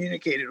block. I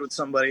communicated with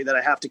somebody that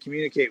I have to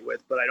communicate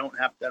with, but I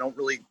don't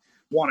really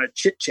want to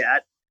chit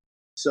chat.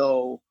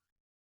 So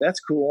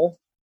that's cool.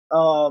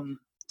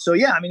 So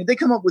yeah, I mean, if they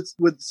come up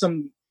with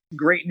some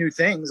great new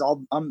things,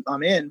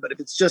 I'm in. But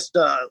if it's just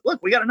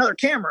look, we got another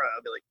camera,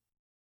 I'll be like,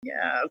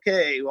 yeah,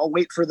 okay. I'll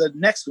wait for the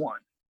next one.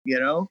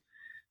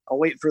 I'll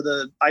wait for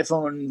the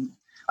iPhone.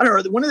 I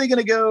don't know. When are they going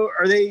to go?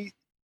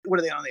 What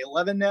are they on the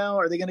 11 now?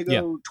 Are they going to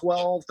go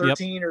 12,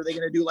 13? Yep. Or are they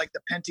going to do like the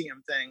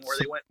Pentium thing where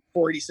they went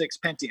 486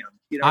 Pentium?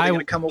 Are they going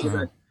to come up with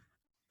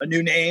a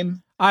new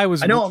name? I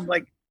know I'm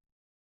like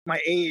my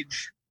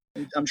age.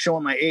 I'm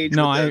showing my age with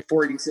the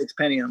 486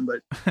 Pentium,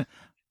 but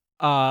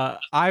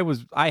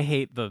I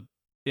hate the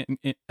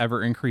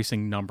ever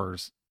increasing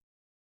numbers.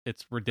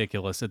 It's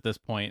ridiculous at this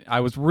point. I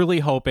was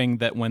really hoping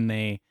that when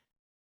they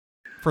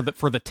for the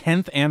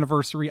 10th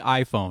anniversary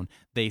iPhone,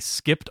 they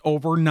skipped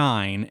over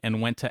 9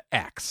 and went to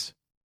X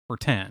for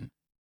 10.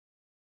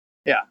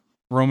 Yeah.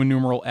 Roman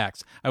numeral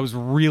X. I was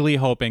really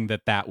hoping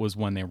that was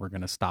when they were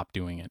going to stop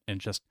doing it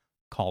and just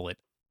call it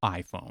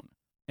iPhone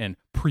and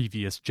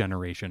previous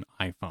generation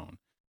iPhone,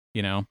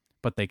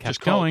 but they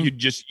kept going. You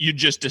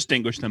just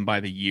distinguish them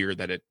by the year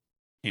that it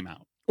came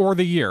out. Or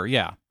the year,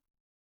 yeah.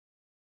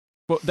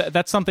 But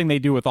that's something they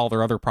do with all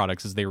their other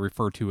products is they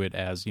refer to it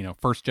as,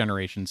 first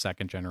generation,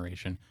 second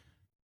generation,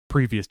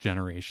 previous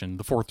generation,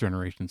 the fourth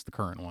generation is the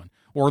current one.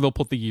 Or they'll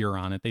put the year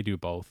on it. They do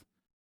both.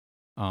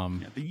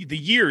 The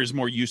year is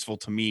more useful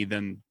to me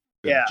than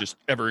just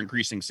ever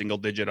increasing single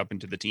digit up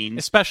into the teens.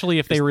 Especially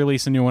if they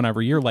release a new one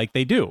every year like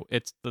they do.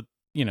 It's the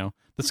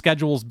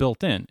schedule's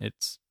built in.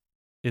 It's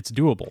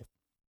doable.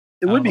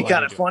 It would be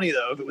kind of funny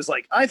though if it was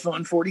like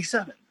iPhone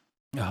 47.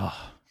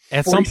 Oh.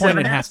 At some point,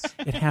 it has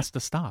to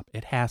stop.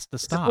 It has to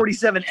stop.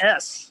 It's a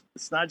 47S.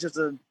 It's not just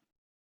a.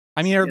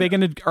 I mean, are they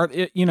going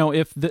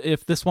to?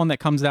 If this one that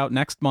comes out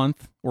next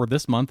month or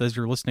this month, as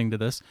you're listening to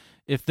this,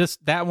 if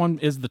that one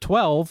is the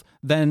 12,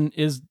 then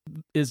is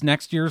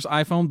next year's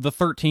iPhone the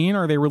 13?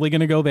 Are they really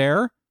going to go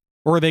there,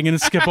 or are they going to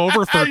skip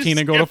over 13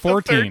 and go to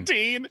 14?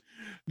 13?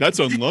 That's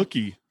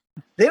unlucky.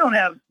 They don't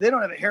have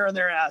a hair in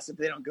their ass if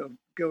they don't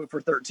go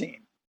for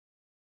 13.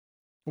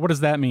 What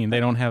does that mean? They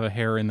don't have a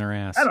hair in their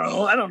ass? I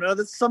don't know.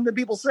 That's something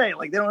people say.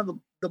 Like they don't have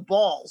the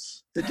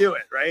balls to do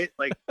it, right?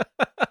 Like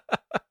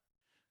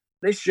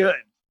they should.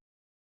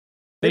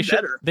 They should.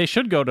 Better. They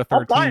should go to 13.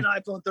 I'll buy an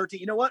iPhone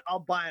 13. You know what? I'll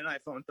buy an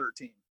iPhone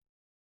 13.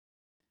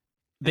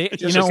 You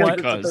know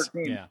what?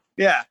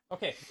 Yeah.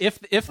 Okay. If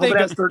it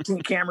has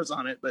 13 cameras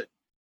on it, but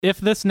if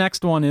this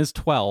next one is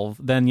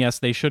 12, then yes,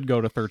 they should go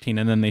to 13,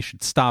 and then they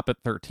should stop at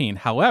 13.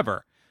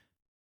 However,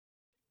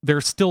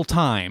 there's still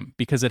time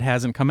because it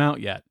hasn't come out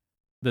yet.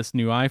 This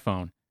new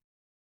iPhone,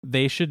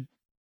 they should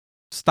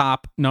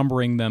stop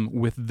numbering them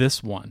with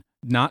this one.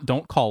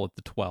 Don't call it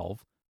the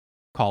 12,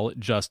 call it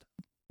just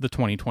the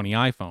 2020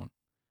 iPhone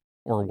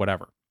or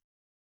whatever.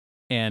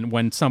 And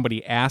when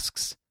somebody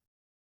asks,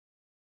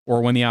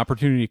 or when the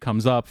opportunity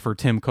comes up for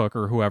Tim Cook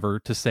or whoever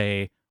to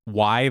say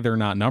why they're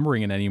not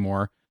numbering it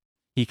anymore,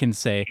 he can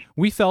say,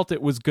 we felt it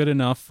was good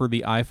enough for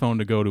the iPhone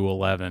to go to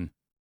 11.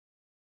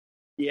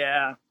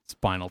 Yeah.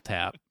 Spinal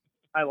Tap.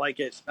 I like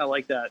it. I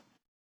like that.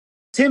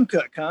 Tim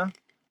Cook, huh?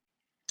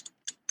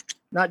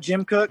 Not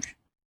Jim Cook.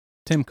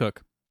 Tim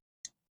Cook.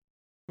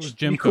 It was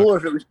Jim Cook. Cool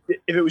if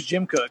it was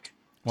Jim Cook.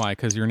 Why?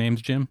 Because your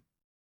name's Jim?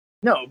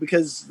 No,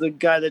 because the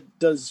guy that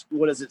does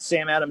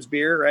Sam Adams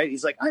beer, right?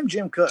 He's like, I'm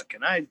Jim Cook,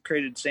 and I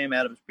created Sam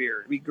Adams beer.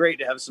 It'd be great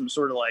to have some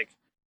sort of like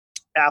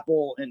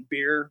Apple and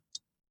beer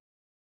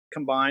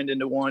combined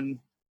into one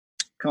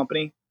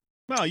company.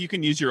 Well, you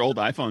can use your old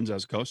iPhones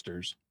as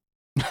coasters.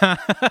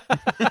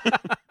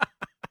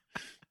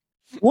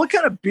 What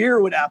kind of beer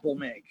would Apple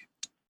make?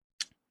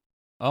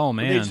 Oh,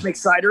 man. Would they just make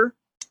cider?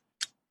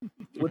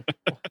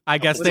 I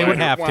guess they would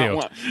have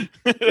to.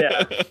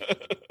 Yeah.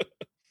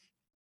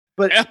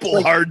 But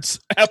Apple hard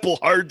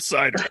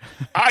cider.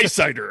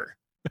 iCider.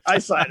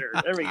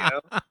 iCider. There we go.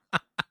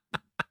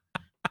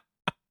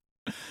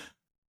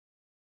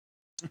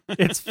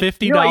 It's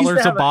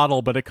 $50 a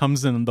bottle, but it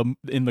comes in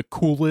the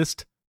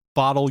coolest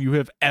bottle you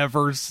have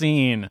ever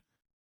seen.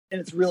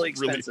 And it's really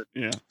expensive.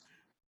 Yeah.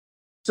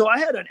 So I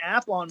had an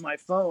app on my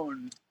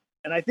phone,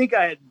 and I think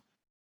I had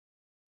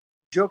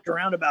joked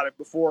around about it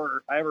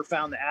before I ever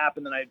found the app,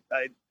 and then I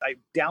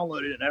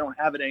downloaded it, and I don't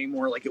have it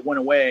anymore. Like it went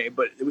away,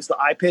 but it was the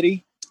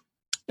iPity.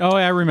 Oh,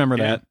 I remember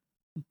that.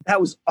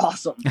 That was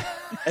awesome.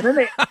 And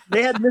then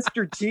they had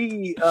Mr.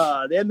 T.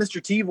 They had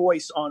Mr. T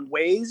voice on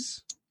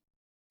Waze,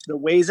 the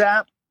Waze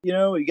app. You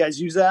know, you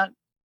guys use that?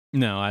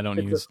 No, I don't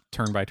use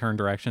turn-by-turn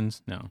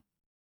directions. No.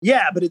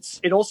 Yeah, but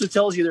it also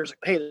tells you there's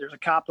a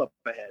cop up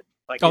ahead.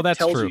 Like, that's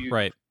true,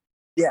 right?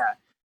 Yeah,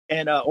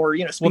 and or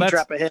speed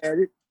trap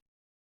ahead.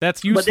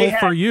 That's useful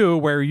for you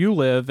where you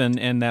live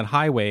and that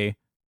highway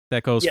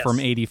that goes from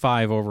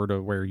 85 over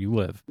to where you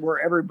live, where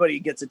everybody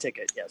gets a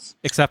ticket. Yes,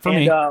 except for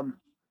me.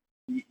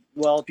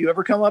 Well, if you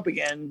ever come up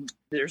again,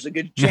 there's a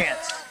good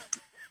chance.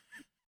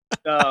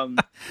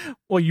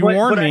 Well, you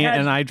warned me,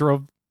 and I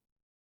drove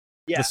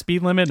the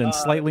speed limit and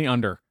slightly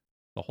under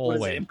the whole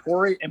way.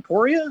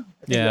 Emporia?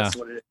 I think that's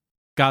what it is.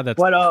 God,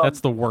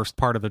 that's the worst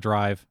part of the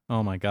drive.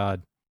 Oh my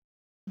God.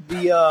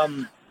 But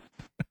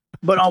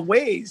on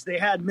Waze, they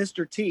had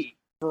Mr. T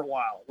for a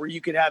while, where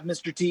you could have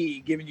Mr. T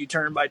giving you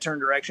turn-by-turn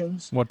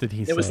directions. What did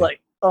he say? It was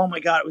like, oh my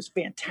God, it was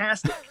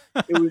fantastic.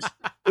 It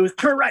was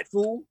turn right,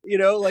 fool.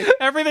 Like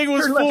everything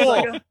was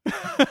full.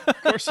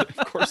 Of course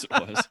it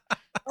was.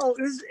 Oh,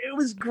 it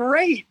was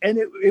great, and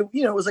it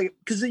was like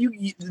because they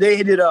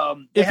did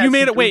if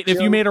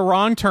you made a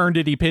wrong turn,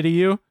 did he pity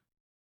you?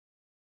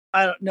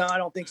 I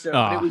don't think so.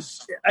 Oh. It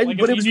was,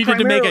 but it was needed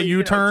to make a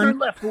U-turn. Turn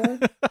left, fool.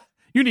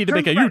 You need to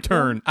make a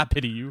U-turn. I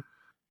pity you.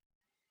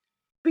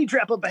 Speed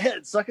trap up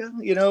ahead, sucker.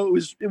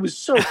 It was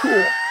so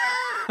cool,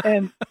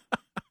 and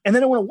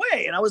then it went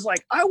away, and I was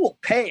like, I will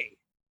pay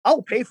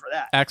for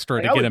that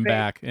extra to get him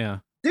back. Yeah,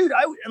 dude.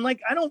 I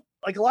don't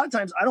like a lot of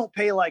times I don't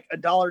pay like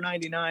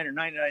 $1.99 or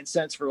 99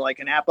 cents for like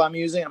an app I'm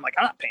using. I'm like,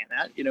 I'm not paying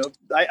that.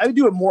 I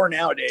do it more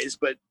nowadays,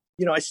 but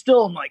I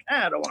still am like,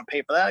 I don't want to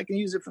pay for that. I can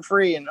use it for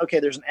free. And okay,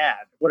 there's an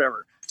ad,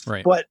 whatever.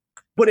 Right. But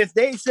if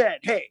they said,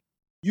 hey,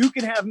 you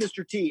can have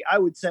Mr. T, I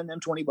would send them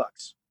 $20.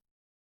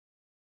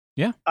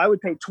 Yeah. I would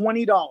pay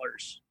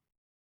 $20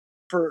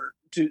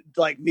 to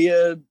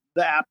via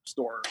the app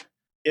store.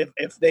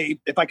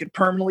 If I could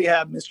permanently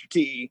have Mr.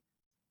 T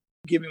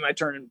give me my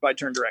turn by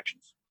turn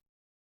directions.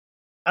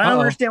 I don't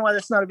understand why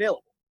that's not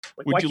available.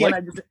 Would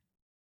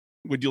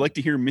you like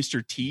to hear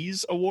Mr.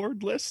 T's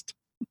award list?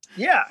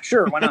 Yeah,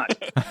 sure. Why not?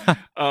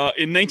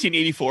 In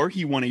 1984,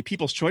 he won a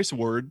People's Choice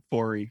Award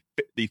for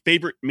the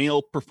favorite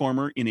male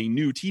performer in a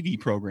new TV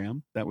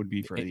program. That would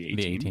be for the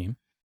A-Team.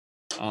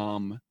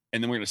 And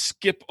then we're going to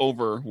skip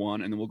over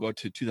one, and then we'll go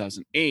to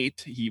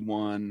 2008. He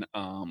won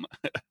a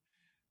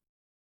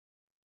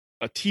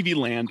TV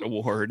Land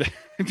award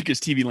because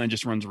TV Land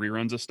just runs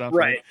reruns of stuff.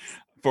 Right.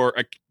 For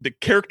the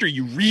character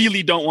you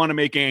really don't want to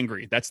make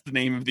angry. That's the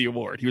name of the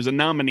award. He was a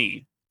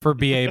nominee. For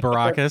B.A.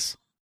 Baracus.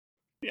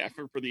 Yeah,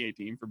 for the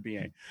A-Team, for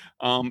BA.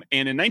 And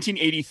in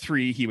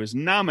 1983, he was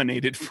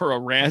nominated for a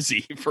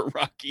Razzie for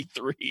Rocky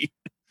III.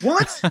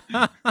 What?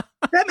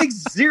 That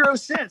makes zero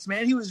sense,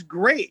 man. He was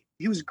great.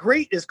 He was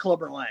great as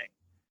Clubber Lang.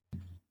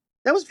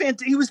 That was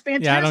fantastic. He was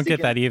fantastic. Yeah, I don't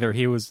get that either.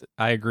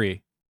 I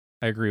agree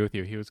with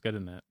you. He was good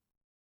in that.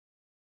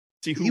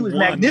 He was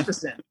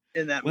magnificent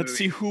in that movie. Let's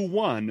see who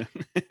won.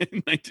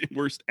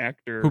 Worst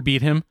actor. Who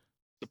beat him?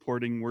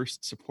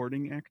 Worst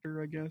supporting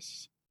actor, I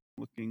guess.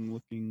 Looking.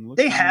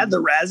 They had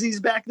the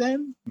Razzies back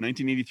then?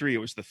 1983. It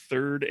was the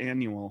third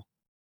annual.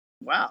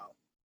 Wow.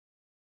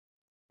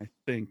 I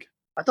think.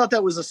 I thought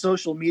that was a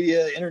social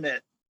media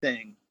internet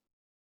thing.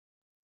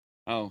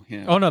 Oh,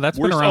 yeah. Oh, no, that's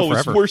been around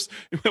forever.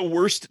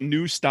 Worst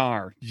new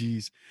star.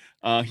 Jeez.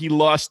 He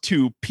lost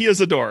to Pia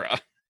Zadora.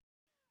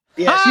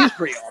 Yeah, she was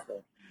pretty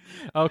awful.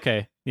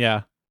 Okay,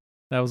 yeah.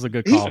 That was a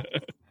good call.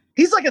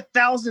 He's like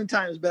 1,000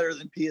 times better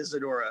than Pia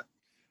Zadora.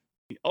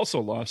 He also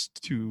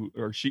lost to,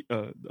 or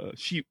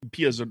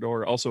Pia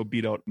Zadora also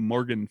beat out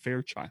Morgan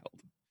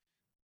Fairchild.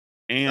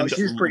 And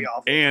she's pretty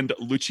awful. And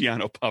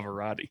Luciano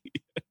Pavarotti.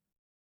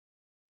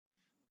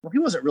 Well, he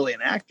wasn't really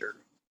an actor.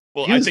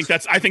 Well, I think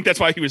that's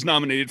why he was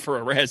nominated for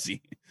a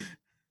Razzie.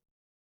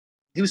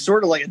 He was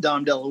sort of like a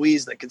Dom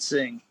DeLuise that could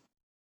sing.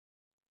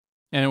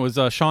 And it was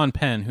Sean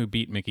Penn who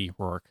beat Mickey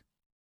Rourke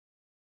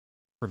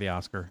for the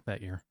Oscar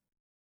that year.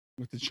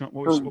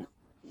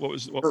 What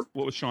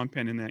was Sean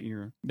Penn in that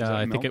year?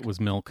 I think it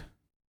was Milk.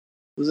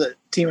 Was it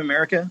Team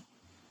America?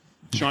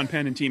 Sean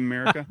Penn in Team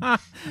America?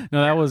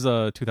 No, that was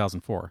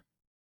 2004.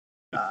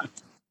 Do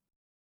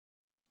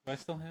I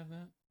still have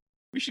that?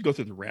 We should go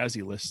through the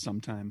Razzie list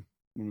sometime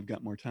when we've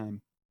got more time.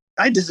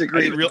 I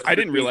disagree. I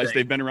didn't realize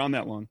they've been around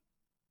that long.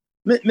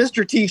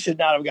 Mr. T should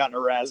not have gotten a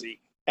Razzie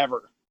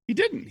ever. He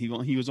didn't.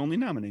 He was only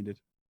nominated.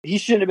 He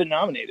shouldn't have been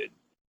nominated.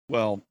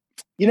 Well,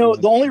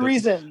 the only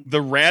reason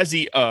the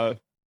Razzie,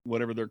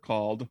 whatever they're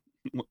called,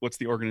 what's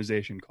the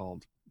organization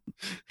called?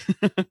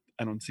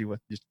 I don't see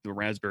just the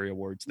Raspberry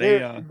Awards.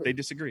 They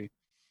disagree.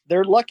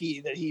 They're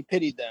lucky that he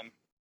pitied them.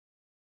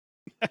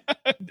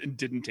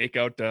 Didn't take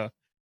out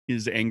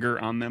his anger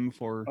on them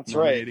for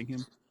nominating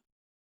him.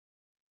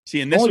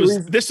 See, and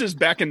this is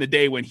back in the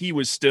day when he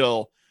was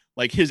still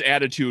like his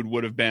attitude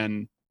would have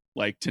been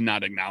like to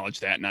not acknowledge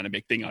that, not a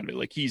big thing out of it.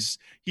 Like he's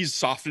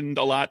softened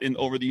a lot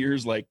over the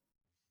years, like,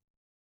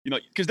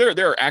 because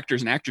there are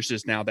actors and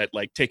actresses now that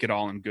like take it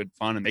all in good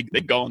fun and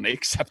they go and they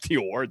accept the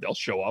award. They'll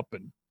show up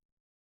and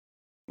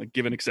like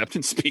give an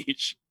acceptance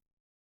speech.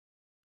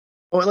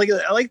 Oh, I like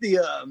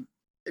the.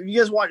 Have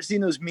you guys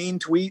seen those mean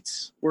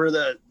tweets where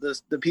the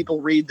people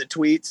read the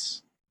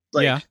tweets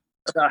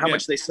about how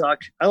much they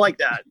suck? I like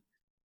that.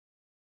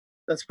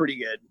 That's pretty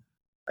good.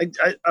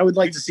 I would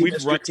like to see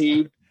Mr.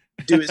 T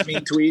do his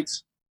mean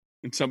tweets.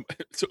 And so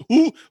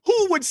who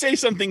would say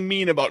something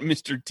mean about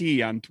Mr.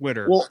 T on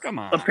Twitter? Well, come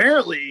on.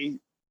 Apparently,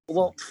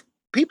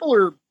 people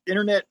are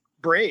internet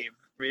brave.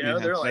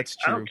 They're like,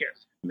 I don't care.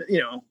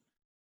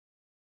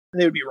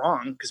 They would be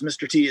wrong because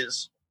Mr. T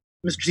is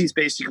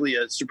basically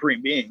a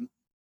supreme being.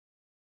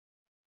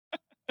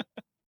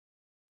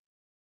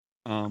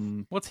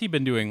 What's he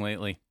been doing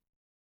lately?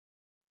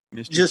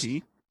 Mr.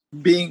 T?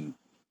 Being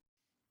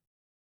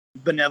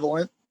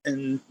benevolent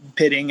and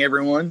pitting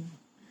everyone.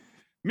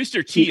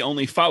 Mr. T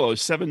only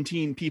follows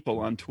 17 people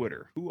on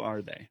Twitter. Who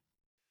are they?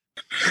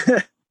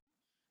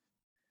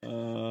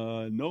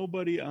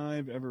 Nobody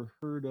I've ever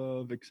heard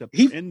of except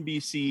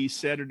NBC,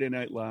 Saturday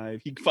Night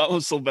Live. He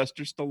follows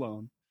Sylvester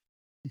Stallone.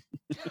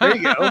 There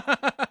you go.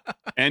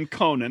 And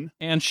Conan.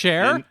 And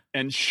Cher?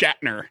 And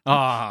Shatner.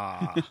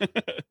 Ah.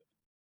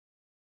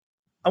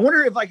 I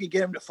wonder if I could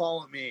get him to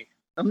follow me.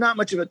 I'm not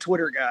much of a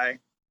Twitter guy.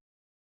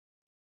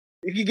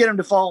 If you get him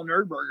to follow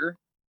Nerdburger,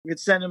 you could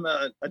send him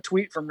a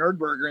tweet from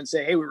Nerdburger and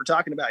say, hey, we were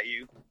talking about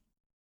you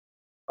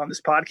on this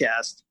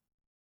podcast.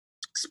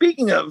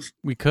 Speaking of,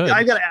 we could.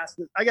 I got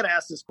to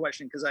ask this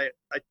question because I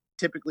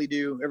typically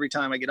do every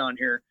time I get on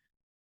here.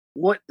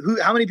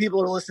 How many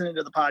people are listening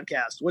to the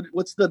podcast?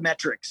 What's the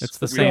metrics? It's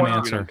the same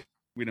answer.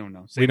 We don't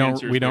know. We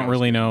don't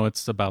really know.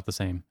 It's about the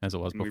same as it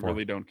was before. We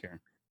really don't care.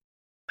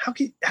 How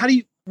do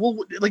you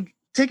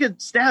take a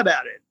stab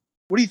at it?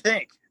 What do you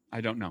think?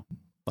 I don't know.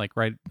 Like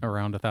right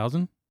around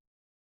 1,000?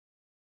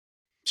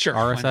 Sure.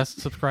 RSS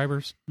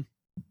subscribers?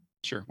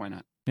 Sure, why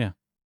not? Yeah.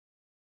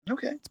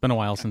 Okay. It's been a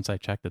while since I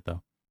checked it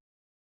though.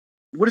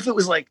 What if it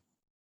was like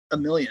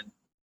 1 million?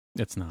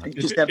 It's not.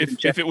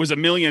 If it was 1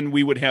 million,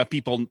 we would have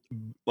people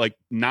like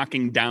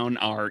knocking down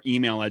our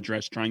email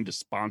address trying to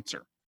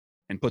sponsor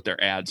and put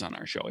their ads on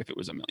our show. If it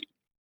was 1 million,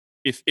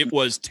 if it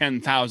was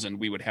 10,000,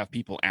 we would have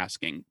people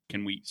asking,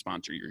 "Can we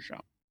sponsor your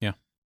show?" Yeah,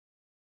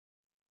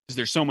 because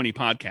there's so many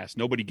podcasts,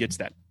 nobody gets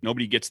that.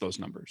 Nobody gets those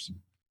numbers,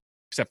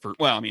 except for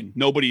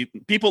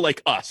people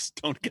like us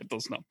don't get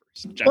those numbers.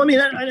 Generally.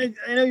 Well, I mean,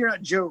 I know you're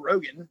not Joe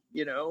Rogan,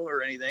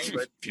 or anything,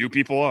 but few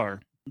people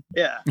are.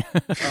 Yeah.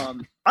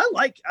 I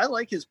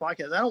like his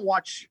podcast.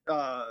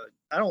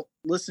 I don't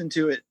listen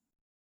to it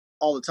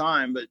all the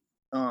time, but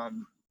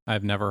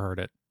I've never heard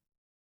it.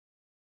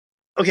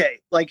 Okay,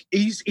 like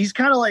he's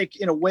kind of like,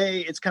 in a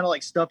way, it's kind of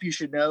like Stuff You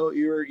Should Know.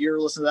 You're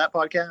listening to that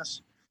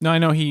podcast? No, I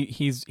know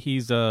he's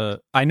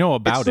I know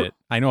about it.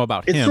 I know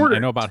about him. I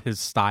know about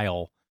his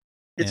style.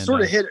 It's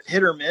sort of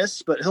hit or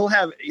miss, but he'll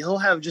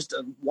have just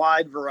a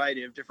wide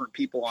variety of different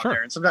people on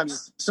there, and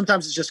sometimes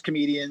it's just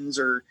comedians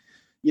or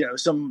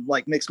some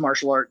like mixed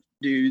martial art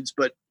dudes,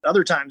 but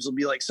other times it'll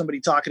be like somebody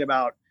talking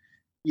about,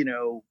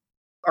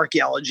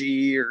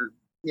 archaeology or,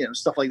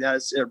 stuff like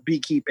that, or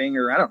beekeeping,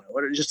 or I don't know,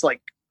 or just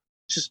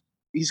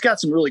he's got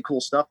some really cool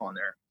stuff on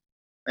there.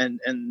 And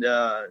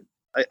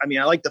I mean,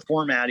 I like the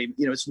format.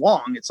 It's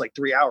long, it's like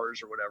 3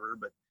 hours or whatever,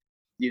 but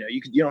you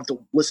don't have to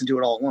listen to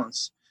it all at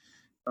once.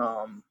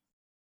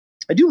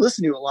 I do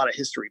listen to a lot of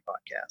history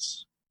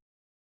podcasts,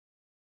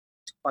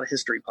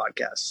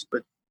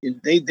 but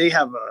they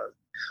have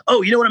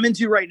what I'm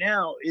into right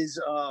now is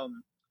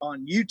on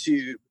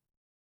YouTube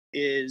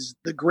is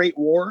The Great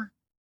War.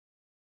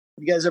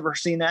 Have you guys ever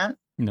seen that?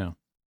 No.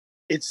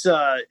 It's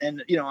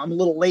and I'm a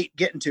little late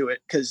getting to it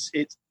because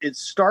it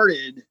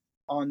started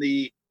on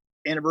the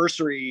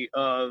anniversary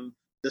of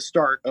the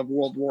start of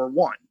World War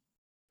One.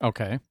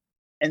 Okay.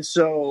 And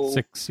so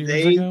 6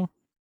 years ago?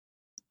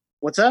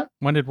 What's that?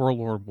 When did World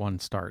War One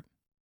start?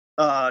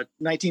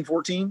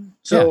 1914.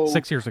 So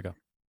 6 years ago.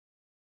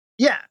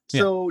 Yeah.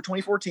 So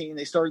 2014,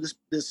 they started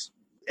this,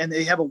 and they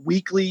would have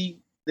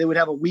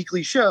a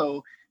weekly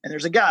show. And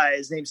there's a guy,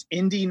 his name's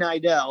Indy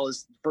Neidell.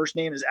 His first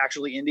name is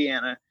actually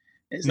Indiana.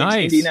 And his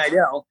name's Indy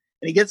Neidell.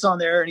 And he gets on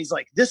there and he's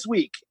like, this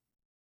week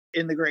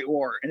in the Great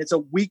War. And it's a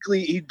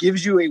weekly, he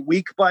gives you a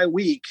week by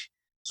week.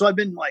 So I've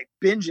been like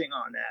binging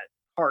on that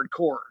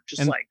hardcore,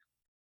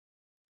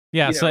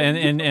 Yeah. So,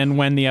 and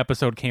when the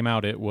episode came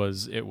out, it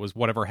was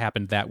whatever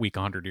happened that week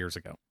 100 years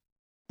ago.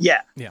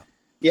 Yeah. Yeah.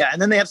 Yeah.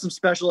 And then they have some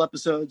special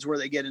episodes where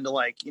they get into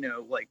like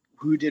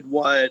who did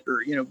what,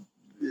 or,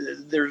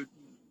 there's,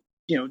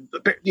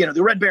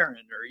 the Red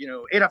Baron,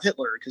 or, Adolf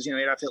Hitler, because,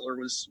 Adolf Hitler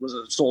was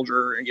a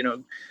soldier, in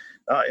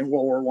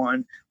World War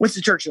One,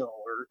 Winston Churchill,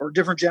 or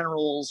different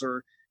generals,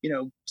 or,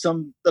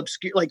 some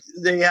obscure, like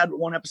they had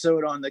one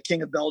episode on the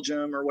King of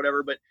Belgium or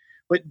whatever, but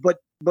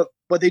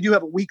they do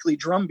have a weekly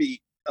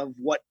drumbeat of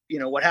what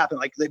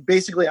happened. Like they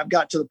basically, I've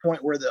got to the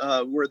point where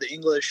the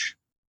English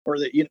or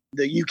the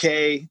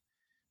UK,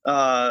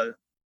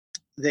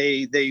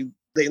 they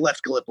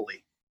left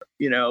Gallipoli,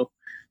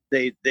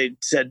 they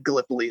said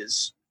Gallipoli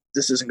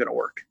this isn't going to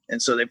work.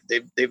 And so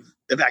they've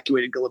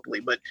evacuated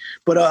Gallipoli, but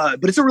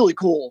it's a really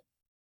cool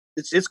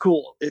it's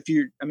cool. If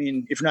you're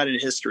not into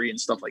history and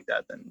stuff like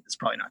that, then it's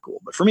probably not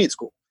cool. But for me, it's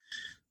cool.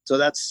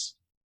 So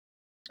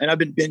and I've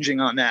been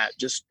binging on that,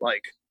 just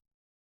like,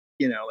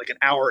 like an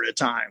hour at a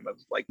time of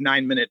like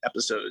 9-minute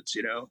episodes,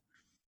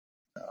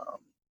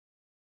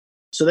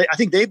 So I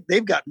think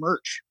they've got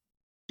merch.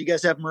 Do you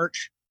guys have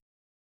merch?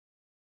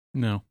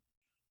 No.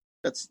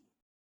 That's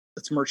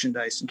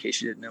merchandise, in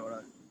case you didn't know what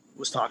I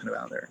was talking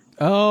about there.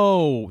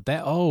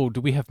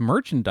 Do we have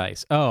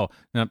merchandise? Oh,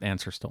 no,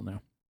 answer still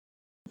no.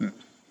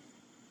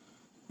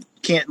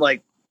 Can't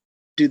like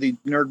do the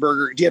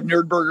Nerdburger. Do you have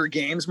Nerdburger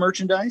Games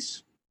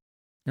merchandise?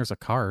 There's a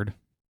card.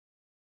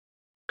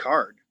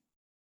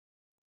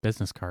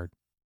 Business card.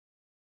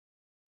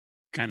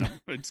 Kind of.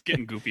 It's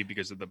getting goofy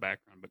because of the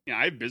background, but yeah,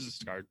 I have business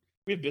card.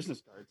 We have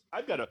business cards.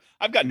 I've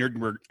got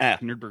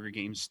Nerdburger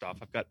Games stuff.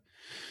 I've got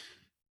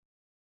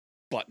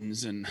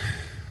buttons, and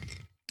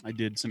I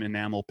did some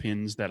enamel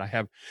pins that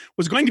I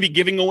was going to be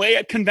giving away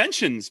at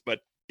conventions,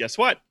 but guess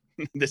what?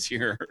 This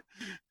year,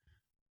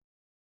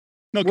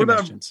 no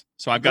conventions.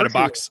 So I've got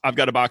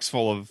a box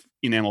full of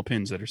enamel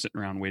pins that are sitting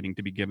around waiting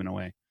to be given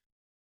away.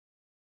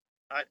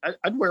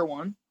 I'd wear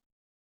one.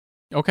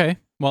 Okay.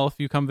 Well, if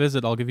you come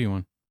visit, I'll give you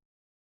one.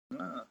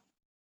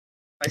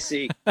 I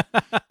see.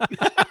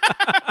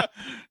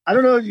 I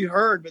don't know if you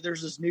heard, but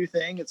there's this new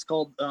thing. It's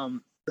called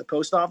the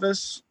post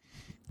office.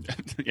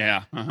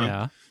 Yeah.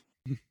 Uh-huh.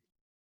 Yeah.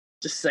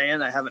 Just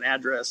saying, I have an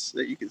address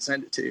that you can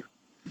send it to.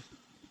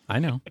 I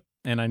know.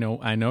 And I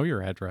know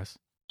your address.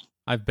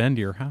 I've been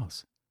to your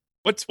house.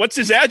 What's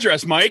his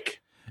address,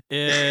 Mike?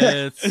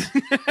 It's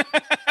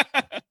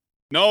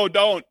No,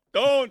 don't.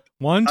 1,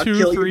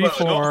 2, 3,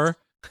 4.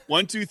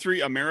 1, 2,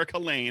 3 America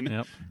Lane.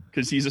 Yep.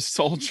 Because he's a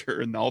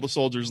soldier, and all the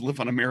soldiers live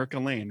on America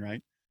Lane,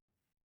 right?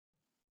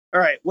 All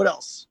right. What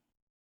else?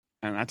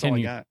 And that's all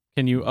I got.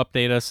 Can you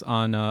update us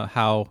on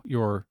how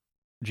your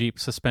Jeep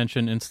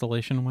suspension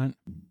installation went?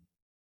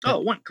 Oh,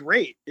 it went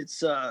great.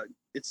 It's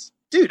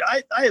dude,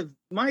 I have,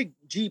 my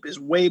Jeep is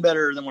way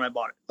better than when I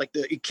bought it. Like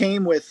it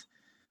came with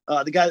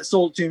the guy that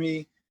sold it to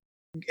me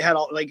had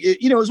all like it,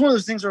 it was one of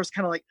those things where I was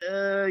kind of like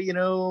he's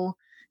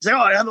like, oh,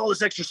 I have all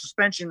this extra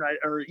suspension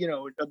or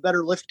a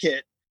better lift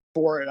kit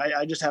for it.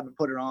 I just haven't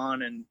put it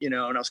on, and and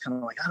I was kind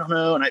of like, I don't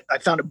know. And I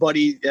found a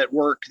buddy at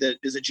work that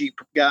is a Jeep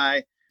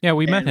guy. Yeah,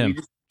 we met him.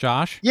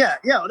 Josh. Yeah,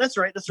 that's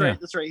right. That's right.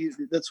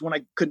 That's when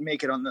I couldn't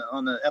make it on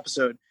the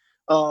episode.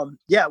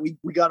 Yeah, we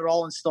got it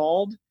all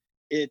installed.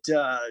 It's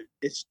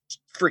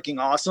freaking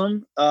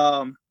awesome.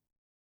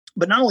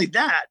 But not only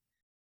that,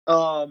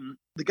 when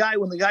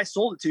the guy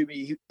sold it to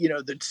me,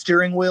 the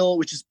steering wheel,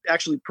 which is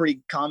actually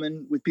pretty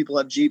common with people who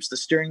have Jeeps, the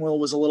steering wheel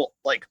was a little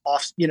like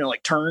off,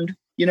 like turned,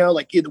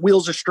 like the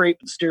wheels are straight,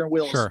 but the steering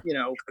wheel is,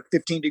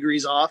 15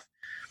 degrees off.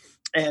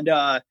 And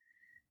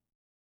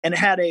it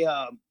had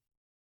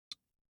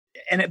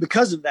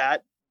because of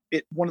that,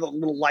 one of the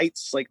little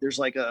lights, like there's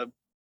like a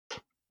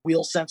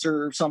wheel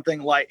sensor or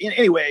something, like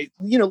anyway,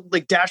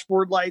 like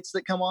dashboard lights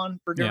that come on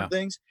for different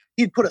things.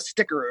 He'd put a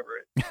sticker over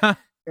it.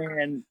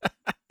 and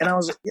I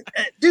was like,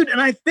 dude,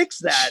 and I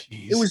fixed that.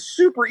 Jeez. It was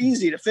super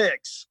easy to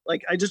fix.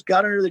 Like I just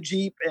got under the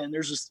Jeep, and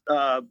there's this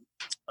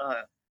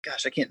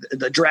gosh, I can't,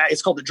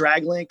 it's called the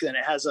drag link, and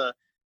it has a,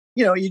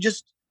 you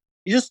just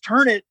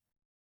turn it,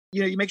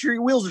 you make sure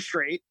your wheels are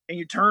straight, and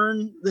you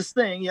turn this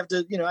thing. You have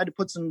to, I had to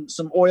put some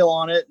oil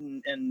on it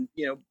and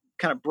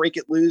kind of break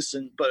it loose,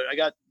 but I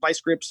got vice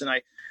grips, and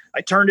I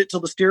turned it till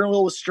the steering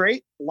wheel was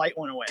straight. Light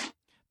went away.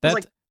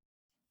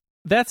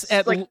 That's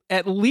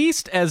at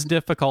least as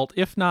difficult,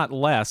 if not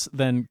less,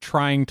 than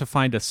trying to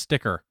find a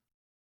sticker.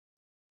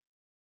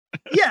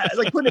 Yeah,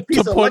 like putting a piece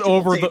of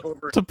electrical tape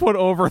over it. To put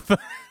over the.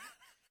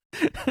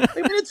 I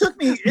mean, it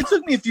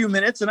took me a few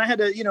minutes, and I had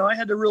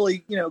to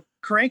really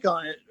crank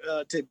on it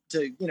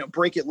to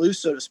break it loose,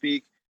 so to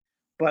speak.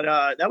 But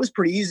that was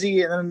pretty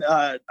easy. And then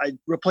I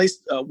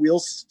replaced a wheel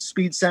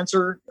speed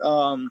sensor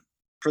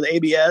for the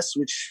ABS,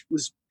 which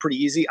was pretty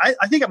easy.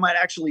 I think I might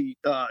actually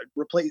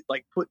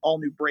put all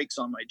new brakes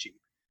on my Jeep.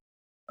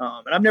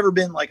 And I've never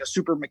been like a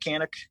super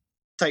mechanic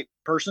type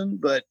person,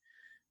 but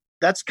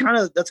that's kind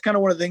of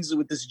one of the things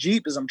with this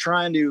Jeep is I'm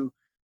trying to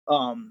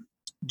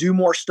do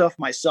more stuff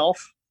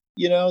myself,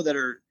 that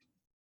are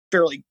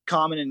fairly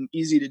common and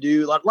easy to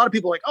do. A lot of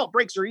people are like, oh,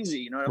 brakes are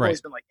easy. I've always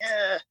been like,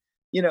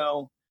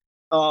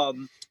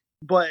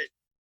 but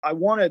I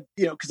want to,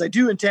 because I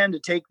do intend to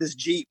take this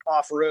Jeep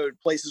off-road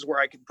places where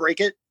I can break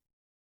it.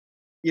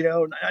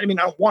 I mean,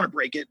 I don't want to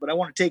break it, but I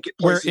want to take it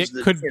places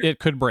where it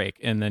could break,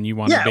 and then you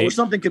want where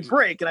something could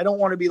break, and I don't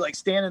want to be like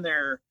standing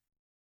there,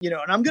 and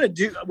I'm going to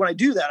do, when I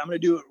do that, I'm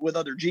going to do it with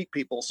other Jeep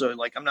people. So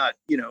like, I'm not,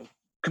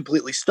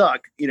 completely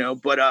stuck,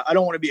 but I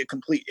don't want to be a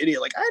complete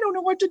idiot. Like, I don't know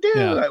what to do.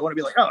 Yeah. I want to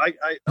be like, oh,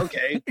 I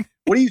okay.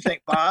 What do you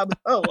think, Bob?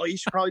 Oh, well, you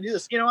should probably do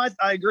this.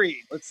 I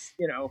agree. Let's,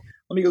 let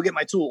me go get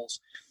my tools,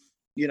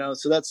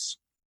 so that's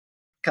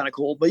kind of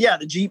cool. But yeah,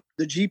 the Jeep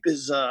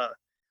is, I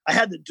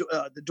had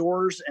the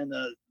doors and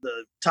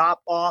the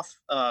top off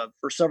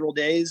for several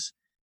days.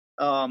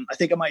 I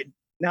think I might,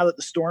 now that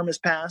the storm has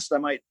passed, I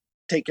might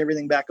take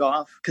everything back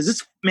off, because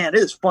it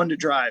is fun to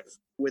drive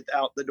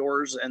without the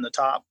doors and the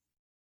top.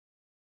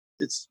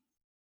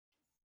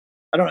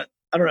 I don't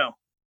know.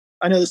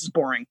 I know this is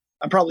boring.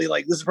 I'm probably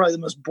like, this is probably the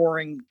most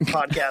boring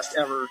podcast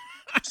ever.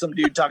 Some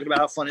dude talking about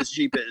how fun his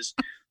Jeep is.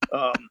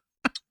 But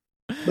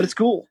it's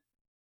cool.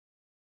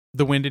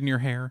 The wind in your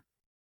hair.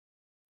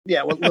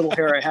 Yeah, what little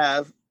hair I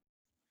have.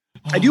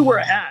 I do wear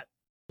a hat,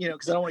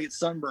 because I don't want to get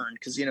sunburned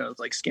because, it's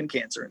like skin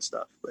cancer and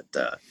stuff.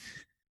 But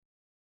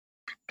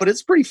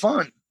it's pretty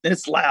fun. And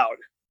it's loud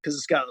because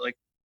it's got like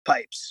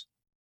pipes.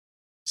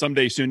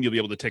 Someday soon you'll be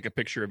able to take a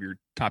picture of your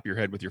top of your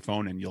head with your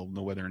phone and you'll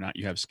know whether or not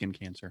you have skin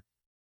cancer.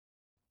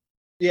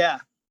 Yeah.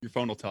 Your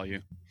phone will tell you.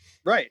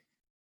 Right.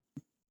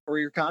 Or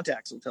your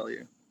contacts will tell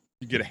you.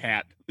 You get a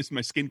hat. This is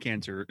my skin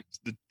cancer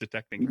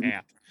detecting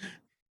hat.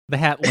 The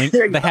hat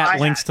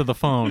links to the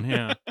phone.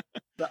 Yeah.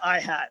 The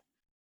iHat.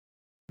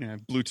 Yeah,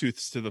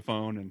 Bluetooths to the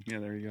phone, and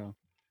there you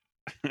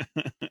go.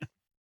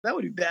 That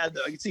would be bad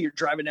though. I can see you're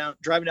driving down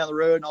the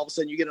road, and all of a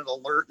sudden you get an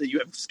alert that you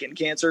have skin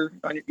cancer.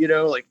 You'd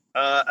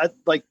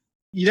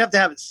have to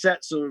have it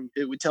set so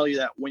it would tell you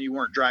that when you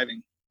weren't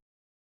driving.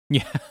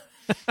 Yeah.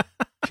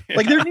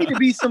 Like there need to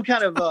be some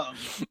kind of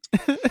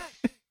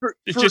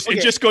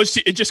it just goes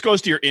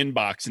to your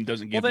inbox and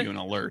doesn't give you an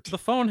alert. The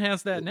phone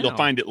has that now. You'll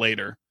find it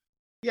later.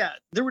 Yeah,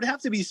 there would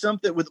have to be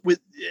something with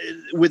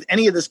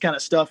any of this kind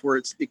of stuff where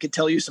it could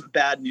tell you some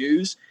bad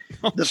news.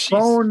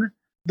 The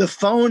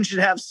phone should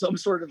have some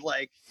sort of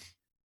like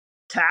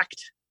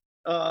tact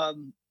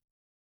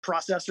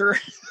processor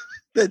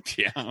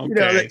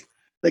that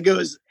that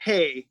goes,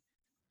 hey,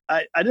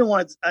 I didn't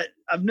want to.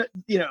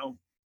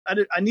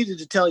 I needed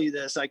to tell you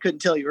this. I couldn't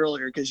tell you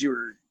earlier because you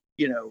were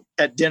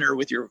at dinner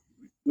with your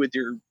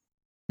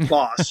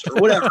boss or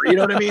whatever. You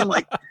know what I mean?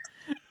 Like,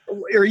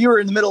 or you were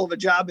in the middle of a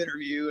job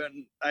interview,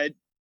 and I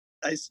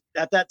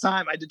at that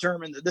time I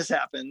determined that this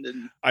happened.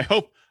 And I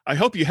hope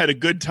you had a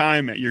good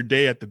time at your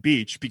day at the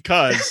beach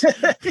because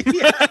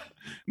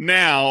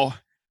now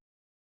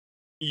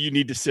you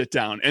need to sit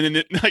down. And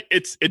then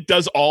it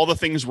does all the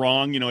things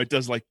wrong. It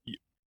does like,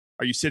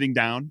 are you sitting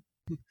down?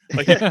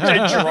 Like it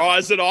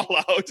draws it all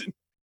out.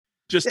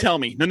 Just tell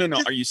me. No.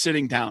 Are you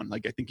sitting down?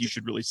 Like, I think you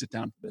should really sit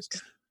down for this.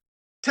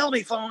 Tell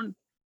me, phone.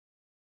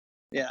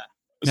 Yeah.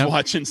 I was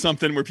watching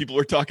something where people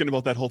were talking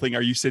about that whole thing.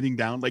 Are you sitting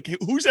down? Like,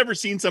 who's ever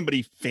seen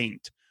somebody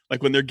faint?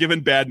 Like when they're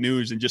given bad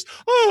news and just,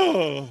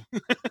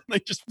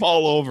 like just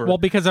fall over. Well,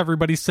 because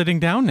everybody's sitting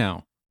down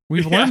now.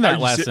 We've learned that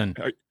lesson.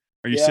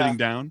 Are you sitting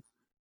down?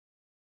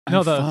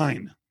 I'm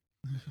fine.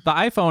 The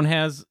iPhone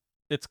has,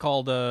 it's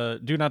called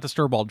Do Not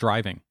Disturb while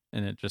driving.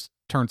 And it just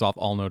turns off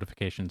all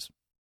notifications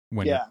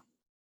when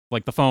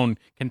like the phone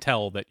can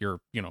tell that you're,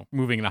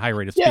 moving at a high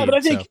rate of speed. Yeah, but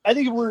I think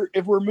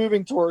if we're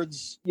moving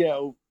towards,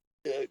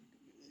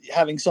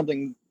 having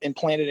something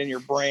implanted in your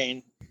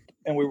brain,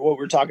 and what we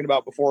were talking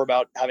about before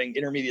about having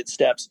intermediate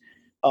steps,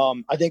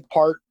 I think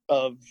part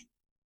of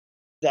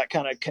that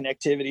kind of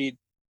connectivity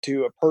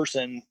to a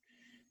person,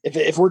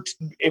 if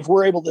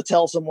we're able to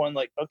tell someone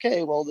like,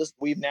 okay, well,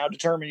 we've now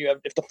determined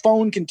if the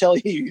phone can tell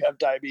you have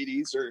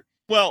diabetes or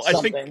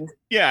something, I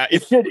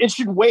think it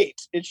should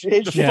wait.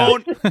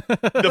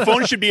 The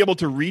phone should be able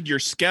to read your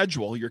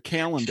schedule, your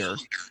calendar,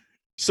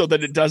 so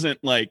that it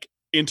doesn't like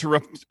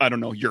interrupt, I don't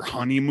know, your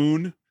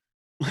honeymoon,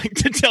 like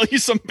to tell you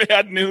some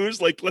bad news.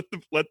 Like let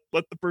the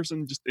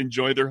person just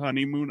enjoy their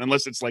honeymoon,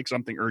 unless it's like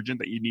something urgent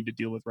that you need to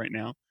deal with right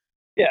now.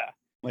 Yeah,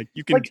 like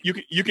you can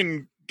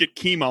get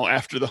chemo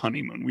after the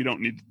honeymoon. We don't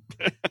need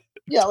to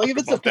like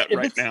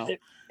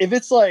if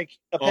it's like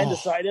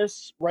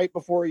appendicitis right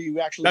before you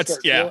actually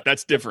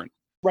that's different.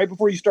 Right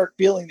before you start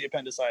feeling the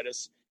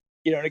appendicitis,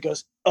 and it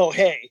goes, oh,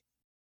 hey,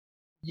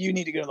 you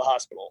need to go to the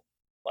hospital.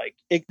 Like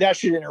that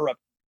should interrupt.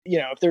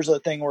 If there's a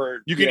thing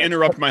where you can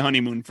interrupt my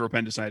honeymoon for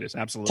appendicitis,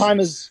 absolutely. Time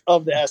is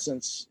of the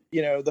essence.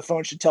 The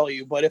phone should tell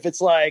you. But if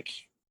it's like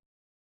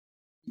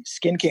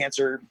skin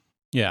cancer,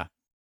 you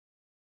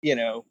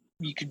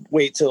could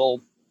wait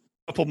till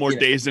a couple more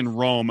days in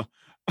Rome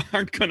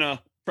aren't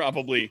gonna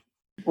probably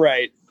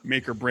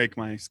make or break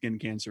my skin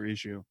cancer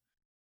issue.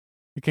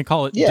 You can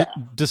call it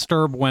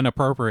disturb when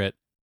appropriate.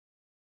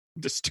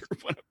 Disturb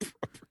when appropriate.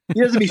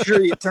 You have to be sure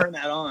you turn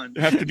that on.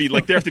 There have to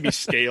be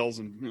scales,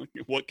 and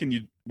what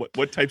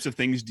types of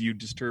things do you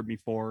disturb me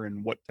for,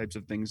 and what types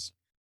of things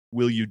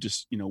will you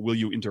will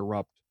you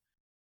interrupt?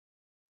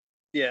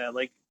 Yeah,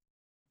 like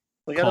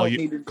call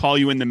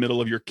you in the middle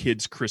of your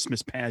kid's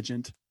Christmas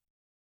pageant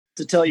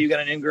to tell you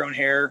got an ingrown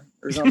hair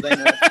or something.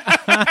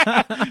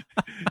 that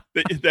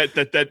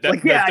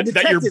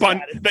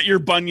your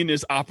bunion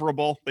is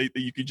operable. That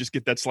you could just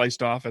get that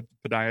sliced off at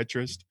the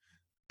podiatrist.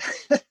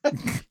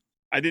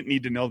 I didn't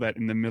need to know that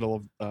in the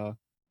middle of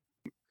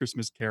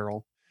Christmas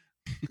Carol.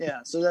 Yeah,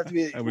 so that to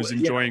be. I was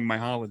enjoying my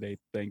holiday.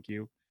 Thank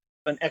you.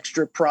 An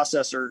extra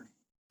processor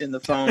in the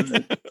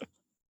phone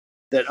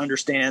that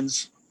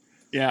understands.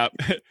 Yeah,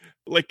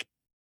 like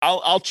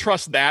I'll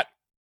trust that.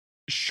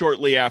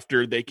 Shortly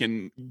after they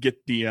can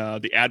get the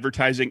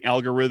advertising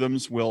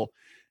algorithms will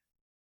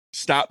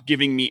stop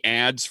giving me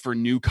ads for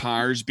new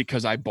cars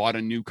because I bought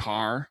a new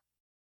car.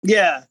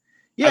 Yeah.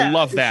 I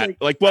love that.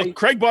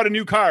 Craig bought a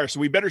new car, so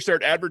we better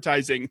start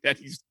advertising that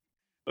he's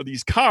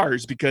these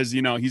cars because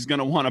he's going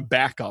to want a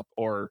backup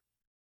or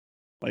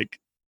like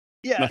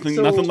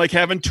nothing like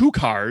having two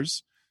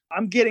cars.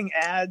 I'm getting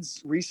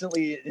ads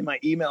recently in my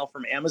email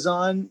from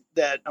Amazon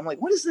that I'm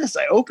like, what is this?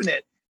 I open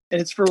it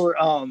and it's for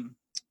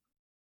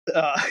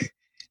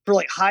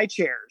like high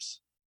chairs,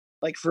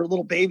 like for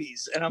little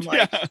babies. And I'm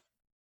like, and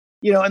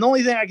the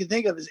only thing I can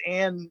think of is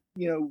Anne,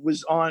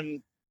 was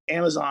on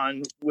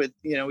Amazon with,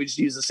 we just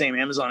use the same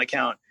Amazon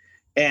account.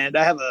 And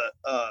I have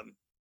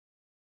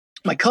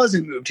my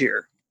cousin moved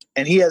here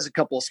and he has a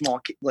couple of small,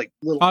 like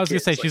little. I was going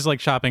to say, she's like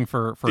shopping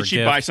for did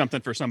she buy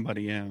something for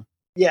somebody? Yeah.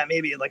 Yeah.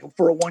 Maybe like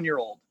for a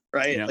 1-year-old.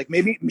 Right. Yeah. Like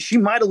maybe she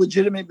might've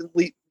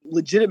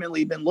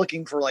legitimately been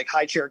looking for like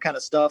high chair kind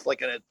of stuff,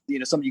 like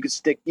something you could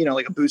stick,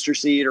 like a booster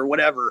seat or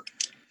whatever.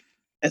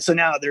 And so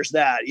now there's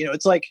that,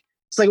 it's like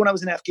when I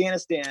was in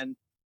Afghanistan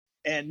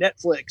and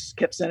Netflix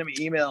kept sending me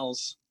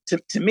emails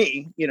to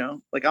me,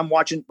 like I'm not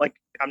watching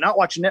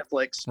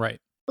Netflix. Right.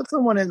 But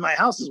someone in my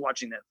house is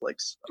watching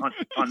Netflix on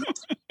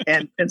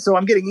and so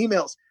I'm getting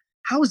emails.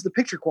 How is the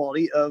picture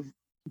quality of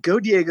Go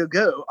Diego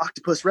Go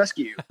Octopus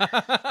Rescue?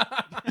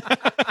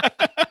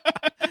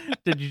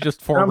 Did you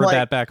just forward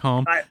that back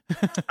home?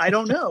 I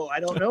don't know. I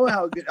don't know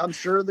how good. I'm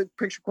sure the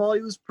picture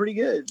quality was pretty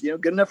good.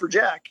 Good enough for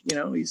Jack.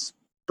 He's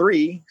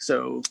 3,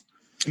 so.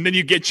 And then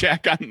you get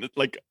Jack on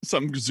like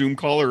some Zoom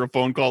call or a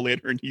phone call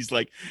later, and he's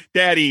like,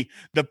 "Daddy,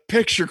 the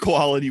picture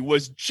quality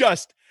was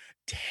just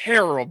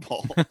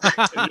terrible."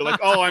 And you're like,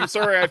 "Oh, I'm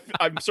sorry.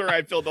 I'm sorry.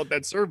 I filled out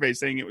that survey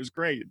saying it was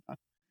great."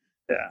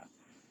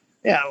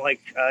 Yeah.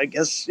 Like I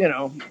guess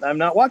I'm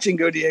not watching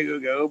Go Diego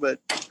Go, but.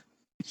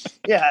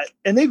 Yeah,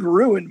 and they've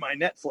ruined my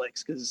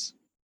Netflix because,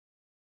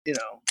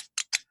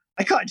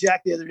 I caught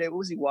Jack the other day. What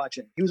was he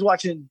watching? He's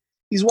watching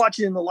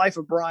The Life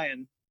of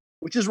Brian,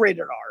 which is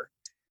rated R.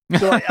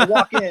 So I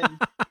walk in,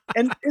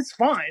 and it's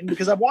fine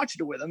because I've watched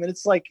it with him, and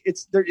it's like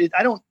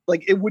I don't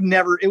like it would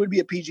be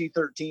a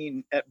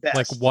PG-13 at best.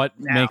 Like what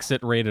makes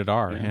it rated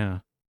R? Yeah.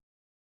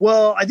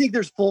 Well, I think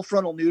there's full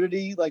frontal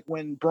nudity. Like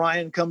when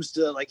Brian comes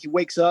to he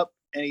wakes up.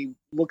 And he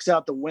looks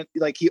out the window,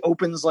 like he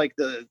opens like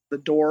the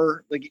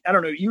door. Like, I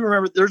don't know. You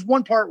remember there's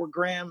one part where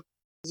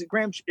it's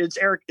Graham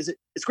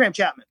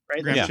Chapman,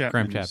 right? Graham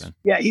Chapman.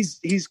 Yeah.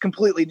 He's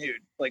completely nude,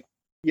 like,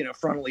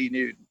 frontally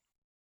nude.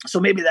 So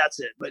maybe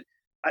that's it. But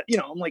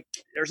I'm like,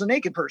 there's a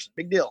naked person,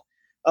 big deal.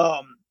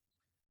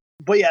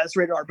 But yeah, it's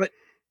rated R.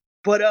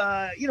 But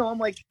I'm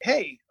like,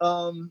 hey,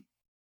 how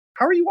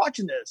are you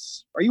watching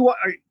this?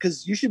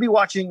 Because you should be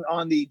watching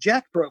on the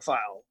Jack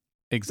profile.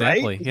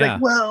 Exactly. Right? Yeah.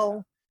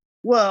 Like,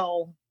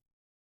 well,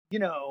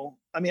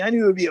 I mean, I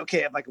knew it would be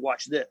okay if I could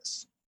watch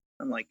this.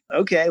 I'm like,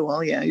 okay,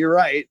 well, yeah, you're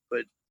right.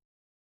 But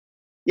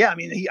yeah, I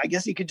mean, I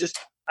guess he could just,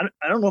 I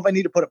don't know if I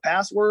need to put a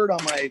password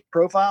on my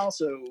profile.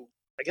 So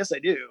I guess I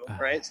do.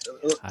 Right. So,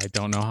 I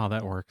don't know how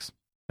that works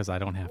because I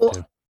don't have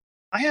to.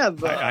 I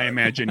have, I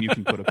imagine you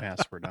can put a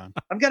password on.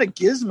 I've got a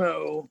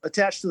gizmo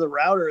attached to the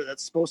router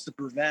that's supposed to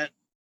prevent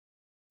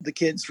the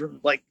kids from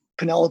like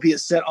Penelope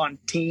is set on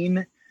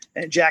teen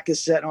and Jack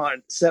is set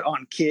on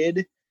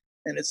kid.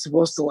 And it's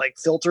supposed to like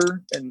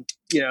filter and,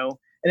 and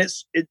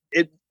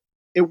it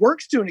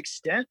works to an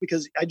extent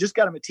because I just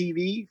got him a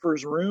TV for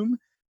his room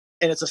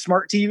and it's a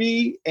smart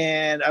TV.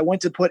 And I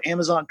went to put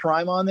Amazon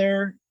Prime on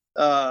there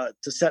to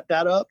set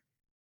that up.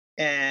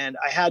 And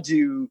I had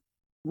to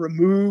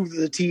remove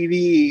the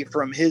TV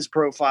from his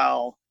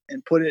profile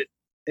and put it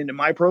into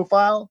my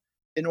profile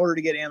in order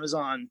to get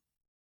Amazon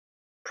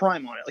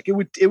Prime on it. Like it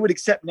would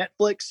accept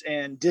Netflix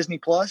and Disney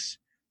Plus,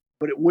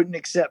 but it wouldn't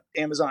accept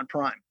Amazon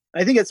Prime.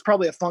 I think it's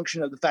probably a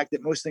function of the fact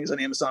that most things on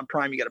Amazon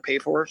Prime, you got to pay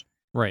for it.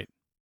 Right.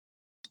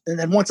 And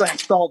then once I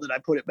installed it, I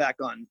put it back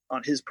on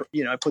his,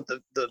 I put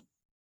the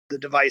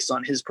device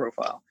on his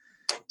profile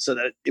so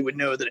that it would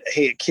know that,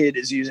 hey, a kid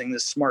is using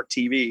this smart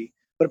TV,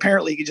 but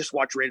apparently he can just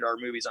watch rated R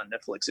movies on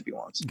Netflix if he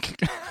wants.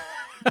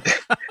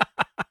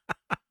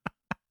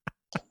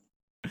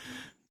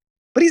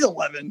 But he's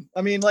 11.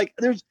 I mean, like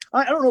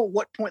I don't know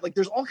what point, like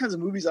there's all kinds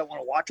of movies I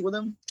want to watch with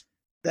him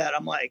that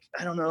I'm like,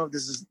 I don't know if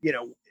this is,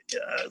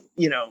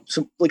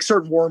 some like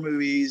certain war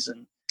movies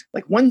and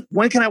like when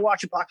can I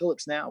watch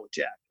Apocalypse Now with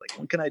Jack? Like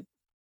when can I,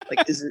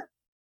 like, do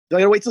I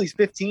gotta wait till he's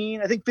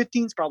 15? I think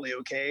 15 is probably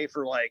okay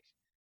for like.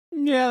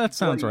 Yeah, that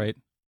sounds right.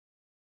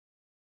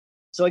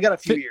 So I got a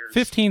few years.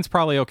 15's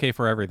probably okay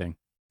for everything.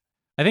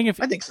 I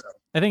think so.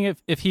 I think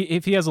if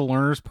he has a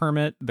learner's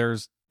permit,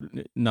 there's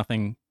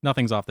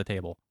nothing's off the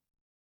table.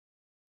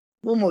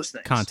 Well, most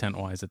things content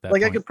wise at that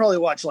like point. I could probably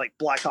watch like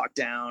Black Hawk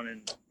Down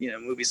and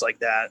movies like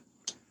that.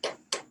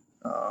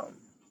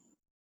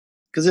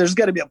 Because there's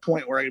got to be a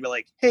point where I could be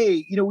like,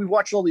 hey, we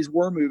watched all these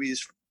war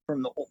movies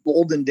from the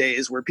olden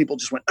days where people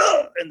just went,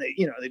 oh, and they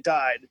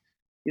died.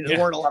 There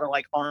weren't a lot of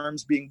like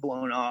arms being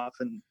blown off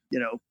and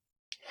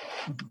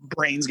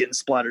brains getting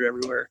splattered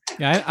everywhere.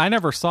 Yeah, I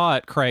never saw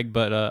it, Craig,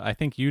 but I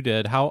think you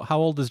did. How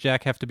old does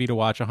Jack have to be to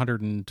watch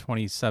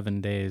 127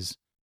 days?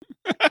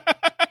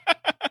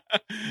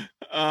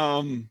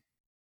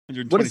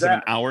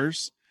 127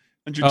 hours.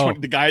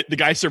 120. The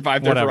guy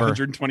survived there for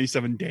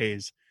 127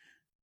 days.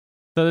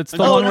 So it's the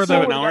one where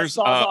 7 hours.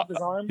 Off his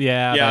arm?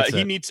 Yeah.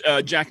 He needs.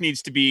 Jack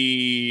needs to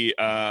be.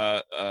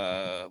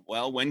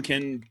 Well, when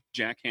can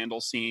Jack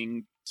handle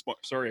seeing?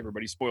 Sorry,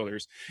 everybody.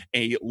 Spoilers.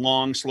 A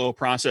long, slow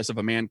process of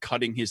a man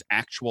cutting his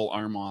actual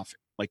arm off,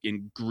 like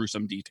in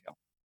gruesome detail.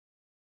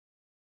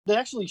 They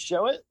actually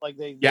show it, like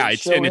they. Yeah, they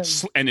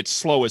it's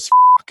slow as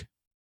fuck.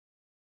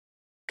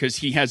 Because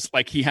he has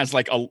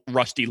like a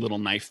rusty little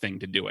knife thing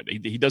to do it.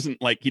 He doesn't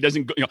go,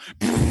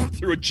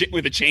 through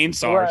with a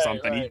chainsaw or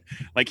something.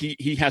 Right.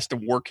 He has to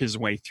work his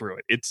way through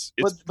it. It's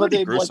but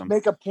they gruesome. Like,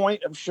 make a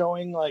point of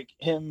showing like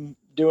him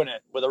doing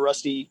it with a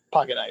rusty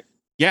pocket knife.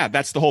 Yeah,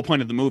 that's the whole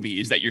point of the movie,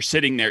 is that you're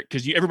sitting there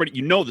because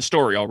everybody know the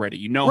story already.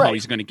 You know how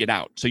he's going to get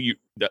out. So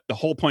the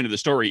whole point of the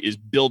story is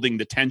building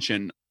the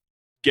tension,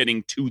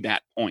 getting to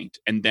that point,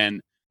 and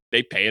then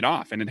they pay it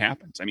off and it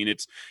happens. I mean,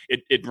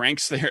 it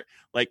ranks there.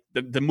 Like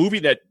the movie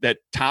that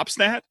tops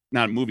that,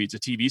 not a movie, it's a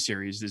TV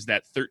series, is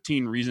that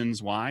 13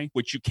 Reasons Why,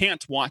 which you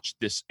can't watch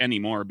this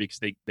anymore because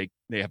they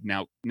have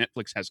now,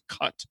 Netflix has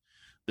cut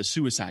the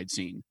suicide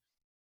scene.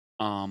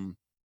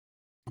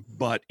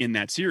 But in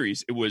that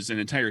series, it was an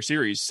entire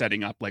series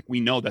setting up, like, we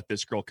know that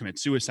this girl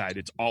commits suicide.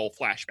 It's all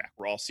flashback.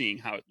 We're all seeing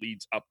how it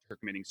leads up to her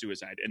committing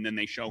suicide. And then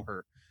they show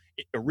her,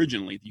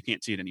 originally, you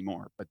can't see it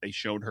anymore, but they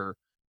showed her,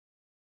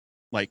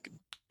 like,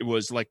 it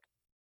was like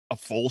a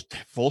full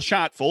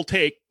shot, full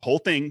take, whole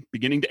thing,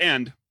 beginning to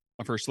end,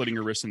 of her slitting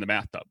her wrists in the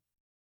bathtub.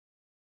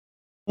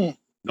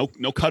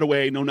 No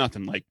cutaway, no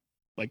nothing. Like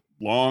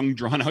long,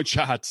 drawn out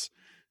shots.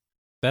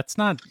 That's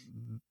not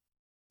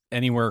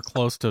anywhere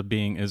close to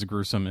being as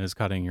gruesome as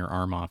cutting your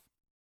arm off.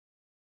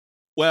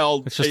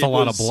 Well, it's just a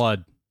lot of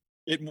blood.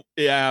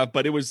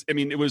 But it was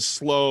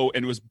slow,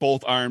 and it was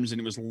both arms,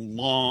 and it was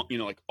long,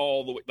 like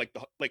all the way,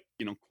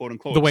 quote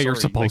unquote, the way you're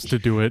supposed to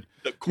do it,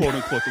 the quote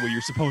unquote, the way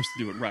you're supposed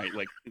to do it, right?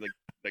 Like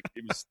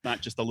it was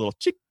not just a little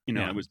chick,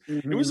 It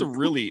was a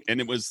really, and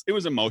it was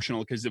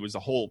emotional because it was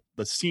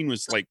the scene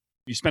was like,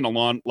 you spend a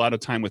lot of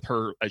time with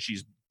her as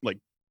she's like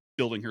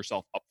building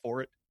herself up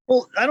for it.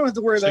 Well, I don't have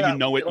to worry about it.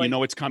 You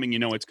know it's coming.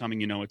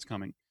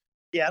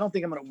 Yeah, I don't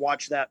think I'm going to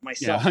watch that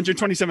myself. Yeah,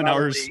 127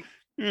 hours.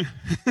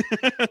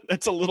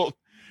 That's a little,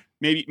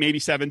 maybe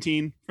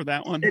 17 for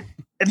that one.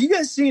 Have you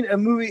guys seen a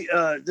movie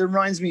that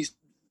reminds me,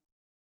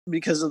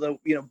 because of the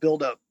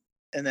build up,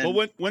 and then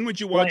when would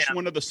you watch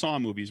one of the Saw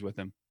movies with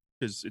him?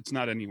 Because it's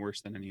not any worse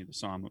than any of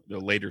the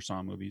later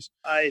Saw movies.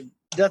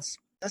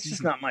 That's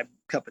just not my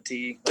cup of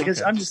tea.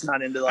 I'm just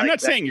not into. I'm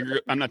not saying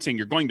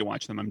you're going to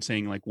watch them. I'm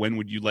saying, like, when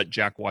would you let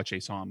Jack watch a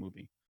Saw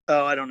movie?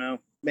 Oh, I don't know.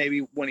 Maybe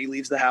when he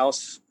leaves the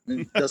house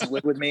and doesn't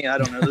live with me. I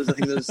don't know. I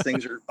think those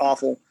things are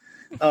awful.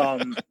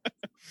 But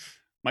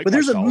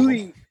there's a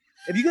movie.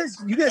 If you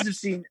guys have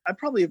seen, I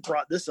probably have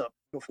brought this up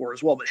before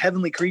as well, but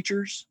Heavenly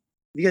Creatures.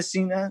 Have you guys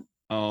seen that?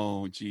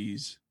 Oh,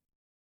 geez.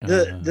 I've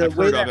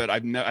heard of it. I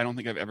don't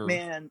think I've ever.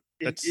 Man,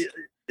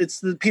 it's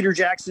the Peter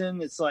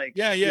Jackson. It's like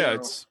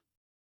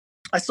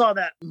I saw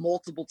that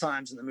multiple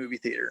times in the movie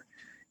theater,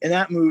 and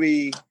that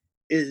movie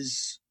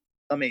is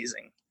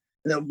amazing.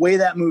 And the way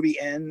that movie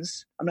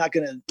ends, I'm not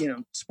going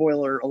to,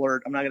 spoiler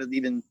alert, I'm not going to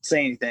even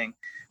say anything,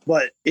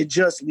 but it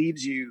just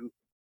leaves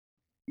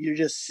you're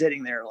just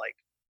sitting there like,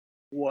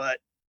 what,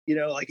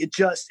 it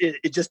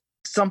just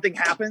something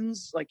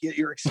happens. Like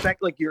you're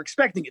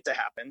expecting it to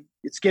happen.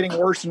 It's getting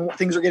worse, and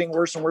things are getting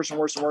worse and worse and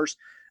worse and worse.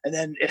 And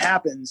then it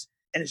happens,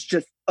 and it's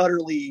just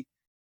utterly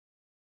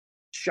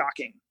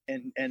shocking.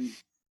 And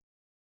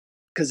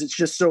because it's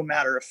just so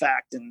matter of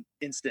fact and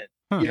instant.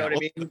 You know what I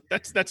mean?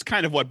 That's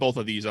kind of what both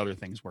of these other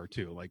things were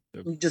too. Like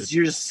you're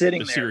just sitting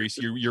there. Series,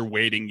 you're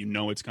waiting.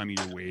 It's coming.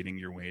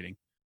 You're waiting.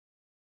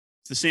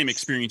 It's the same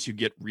experience you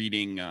get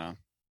reading.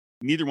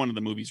 Neither one of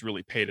the movies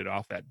really paid it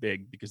off that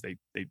big because they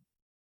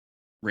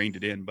reined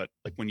it in. But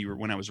like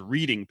when I was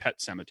reading Pet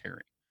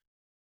Sematary,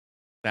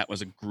 that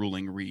was a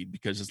grueling read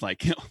because it's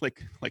like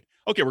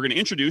okay, we're going to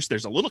introduce.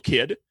 There's a little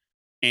kid.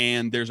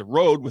 And there's a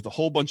road with a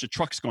whole bunch of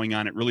trucks going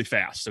on it really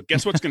fast. So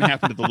guess what's going to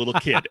happen to the little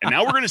kid? And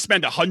now we're going to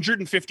spend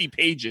 150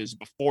 pages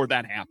before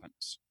that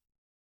happens.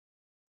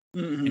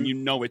 Mm-hmm.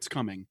 And it's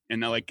coming.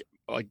 And I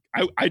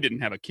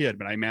didn't have a kid,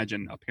 but I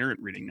imagine a parent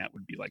reading that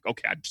would be like,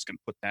 okay, I'm just going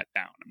to put that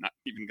down. I'm not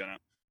even going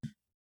to.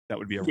 That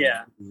would be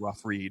a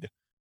rough read.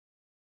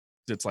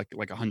 It's like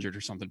 100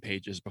 or something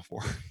pages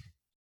before.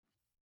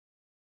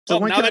 So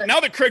now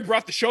that Craig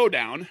brought the show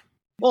down.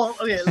 Well,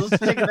 okay, let's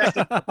take it back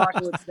to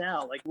Apocalypse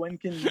Now. Like, when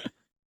can...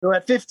 So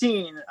at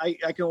 15, I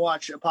can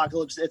watch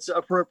Apocalypse. It's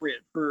appropriate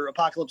for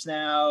Apocalypse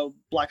Now,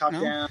 Black Hawk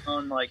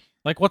Down,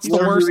 like what's the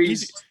worst?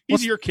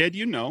 He's your kid,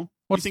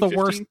 What's the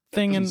worst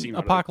thing in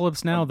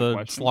Apocalypse Now?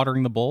 The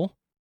slaughtering the bull?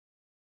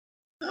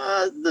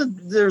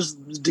 There's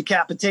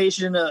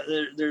decapitation.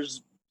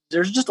 There's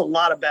just a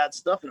lot of bad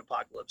stuff in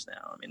Apocalypse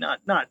Now. I mean,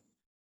 not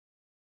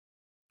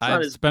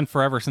it's been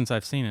forever since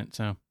I've seen it,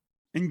 so...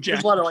 And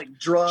there's a lot of like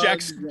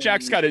drugs.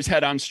 Jack's got his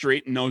head on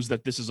straight and knows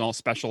that this is all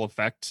special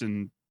effects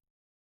and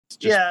it's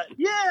just,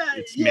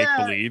 it's make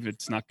believe.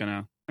 It's not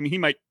gonna. I mean, he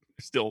might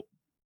still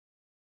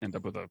end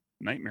up with a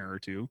nightmare or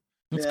two.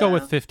 Let's go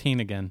with 15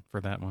 again for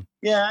that one.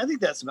 Yeah, I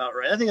think that's about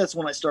right. I think that's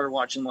when I started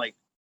watching like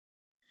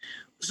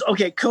So,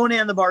 okay,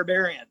 Conan the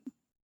Barbarian.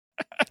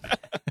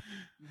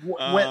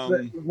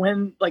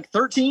 When like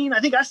 13, I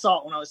think I saw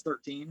it when I was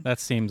 13. That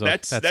seems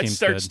that seems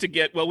starts good. to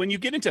get, well, when you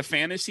get into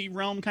fantasy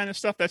realm kind of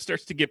stuff, that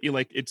starts to get you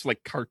like, it's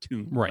like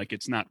cartoon, right? Like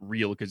it's not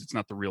real because it's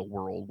not the real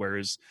world.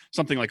 Whereas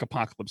something like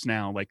Apocalypse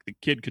Now, like the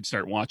kid could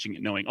start watching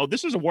it knowing, oh,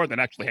 this is a war that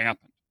actually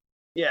happened.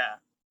 Yeah,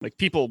 like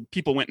people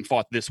went and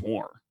fought this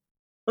war.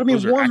 But I mean,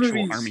 those are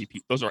actual army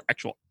people. Those are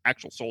actual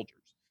soldiers.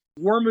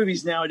 War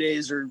movies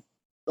nowadays are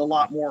a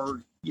lot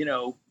more,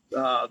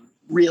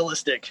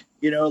 realistic.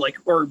 Like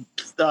or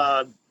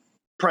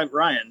Private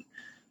Ryan,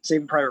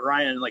 Saving Private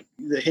Ryan, like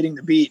the hitting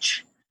the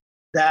beach.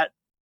 That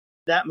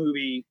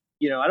movie,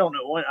 I don't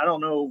know when. I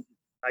don't know.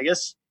 I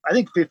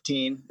think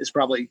 15 is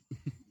probably.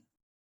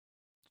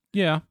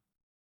 Yeah,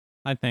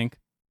 I think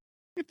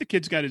if the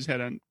kid's got his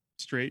head on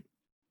straight.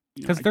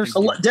 Because there's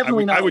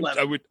definitely not.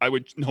 I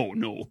would. No.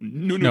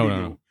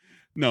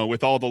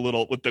 With all the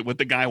little with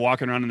the guy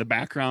walking around in the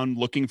background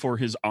looking for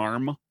his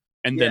arm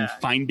and then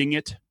finding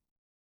it.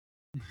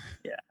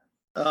 Yeah.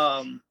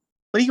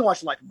 But he can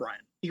watch Life of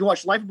Brian. He can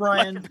watch Life of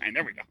Brian.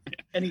 There we go. Yeah.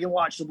 And he can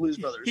watch the Blues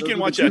Brothers. He can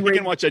watch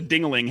a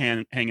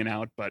Dingaling hanging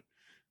out, but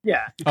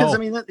yeah, because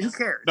who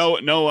cares?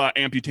 No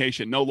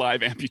amputation, no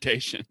live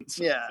amputations.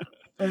 Yeah,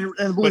 and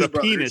the Blues but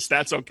a penis,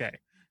 that's okay.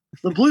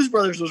 The Blues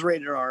Brothers was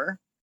rated R.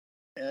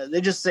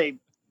 They just say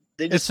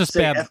it's just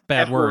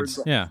bad words.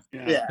 Yeah,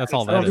 that's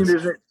all that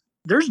is.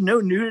 There's no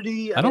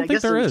nudity. I don't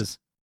think there is.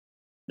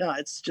 No,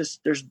 it's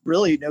just there's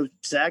really no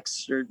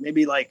sex, or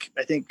maybe like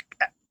I think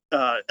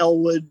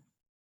Elwood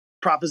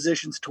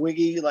propositions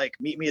Twiggy like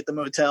meet me at the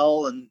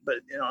motel, but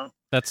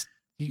that's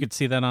you could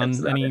see that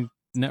on any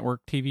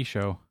network TV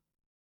show.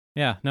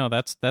 Yeah, no,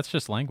 that's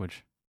just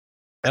language.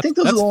 I think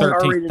those are the only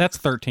 13. R-rated. That's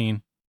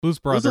 13. Blues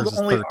Brothers is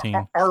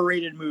 13.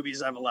 R-rated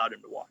movies I've allowed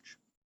him to watch.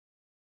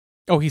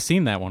 Oh, he's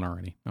seen that one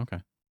already. Okay.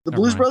 The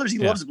Blues Brothers, he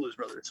loves the Blues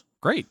Brothers.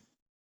 Great.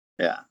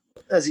 Yeah,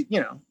 as he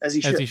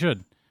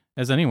should.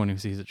 As anyone who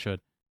sees it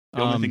should.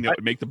 The only thing that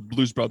would make the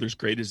Blues Brothers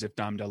great is if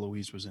Dom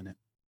DeLuise was in it.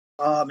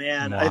 Oh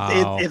man,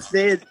 wow. if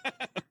they had,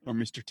 or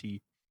Mr.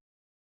 T.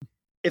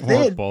 If they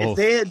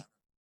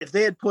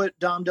had put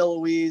Dom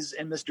DeLuise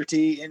and Mr.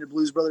 T into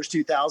Blues Brothers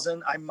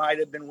 2000, I might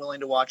have been willing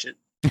to watch it.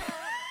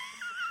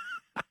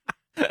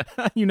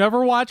 You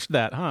never watched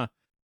that, huh?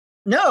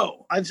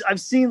 No, I've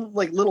seen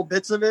like little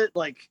bits of it,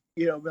 like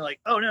been like,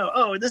 oh no,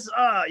 oh this,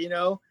 I've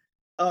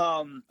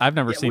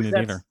never seen it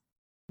either.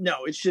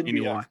 No, it shouldn't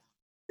be watched.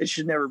 It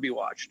should never be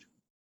watched.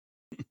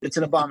 It's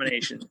an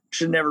abomination.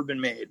 Should have never been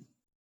made.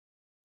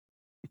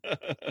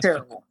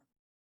 Terrible.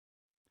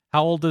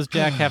 How old does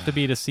Jack have to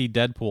be to see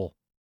Deadpool?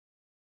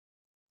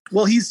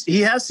 Well,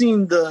 he has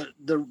seen the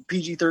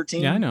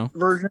PG-13 I know.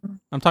 version.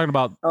 I'm talking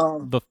about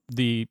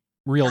the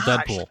real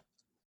Deadpool.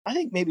 I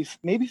think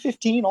maybe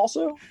 15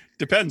 also.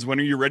 Depends. When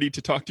are you ready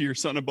to talk to your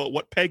son about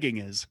what pegging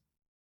is?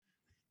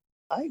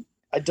 I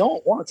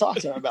don't want to talk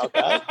to him about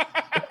that.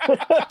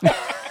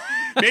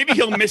 Maybe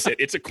he'll miss it.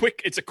 It's a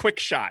quick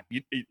shot.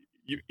 He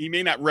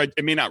may not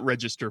it may not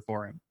register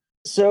for him.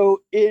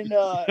 So and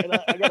I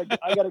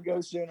gotta go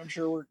soon. I'm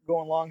sure we're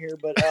going long here,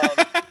 but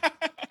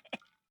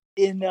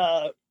in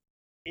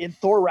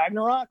Thor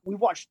Ragnarok, we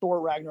watched Thor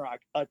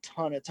Ragnarok a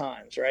ton of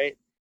times, right?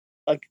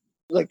 Like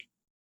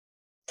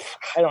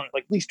I don't know,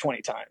 like at least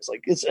 20 times.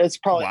 Like it's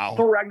probably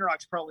Thor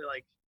Ragnarok's probably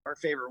like our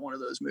favorite one of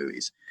those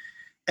movies.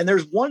 And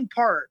there's one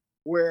part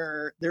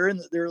where they're in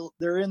the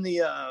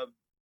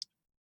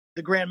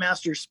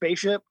Grandmaster's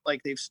spaceship,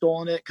 like they've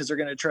stolen it because they're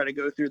going to try to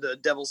go through the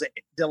devil's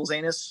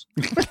anus.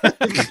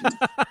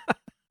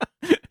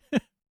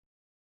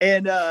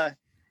 And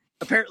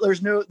apparently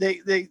there's no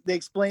they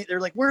explain, they're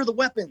like, where are the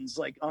weapons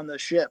like on the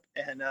ship?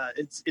 And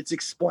it's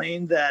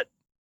explained that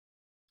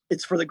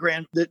it's for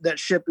that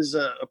ship is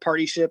a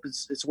party ship.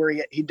 It's where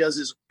he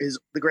does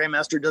the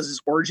Grandmaster does his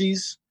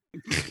orgies.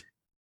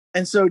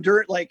 And so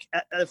during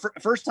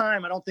first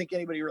time, I don't think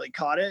anybody really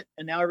caught it.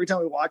 And now every time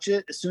we watch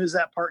it, as soon as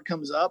that part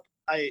comes up,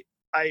 I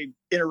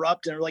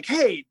interrupt and I'm like,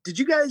 hey, did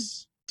you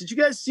guys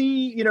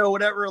see,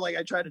 whatever? Like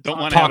I try to don't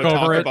want to have a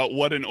talk about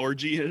what an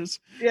orgy is.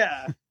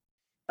 Yeah.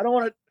 I don't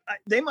want to,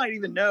 they might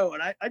even know.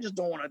 And I just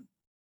don't want to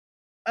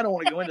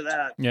go into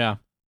that. Yeah.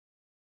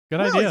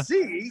 Good idea.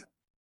 See,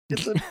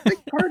 it's a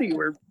big party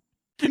where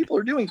people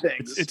are doing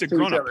things. It's a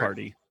grown-up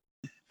party.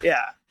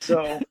 Yeah.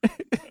 So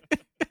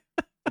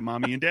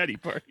mommy and daddy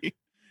party.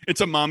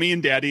 It's a mommy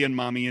and daddy and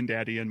mommy and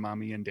daddy and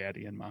mommy and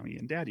daddy and mommy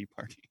and daddy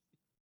party.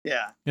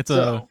 Yeah.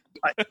 I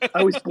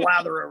always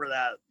blather over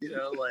that,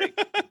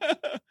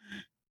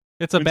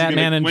 It's a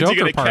Batman and Joker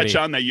party. When's you gonna catch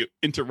on that you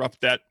interrupt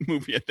that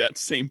movie at that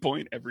same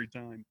point every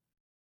time?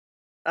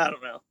 I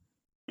don't know.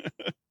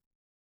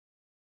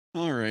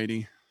 All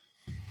righty.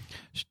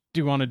 Do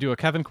you want to do a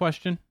Kevin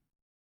question?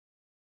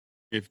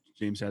 If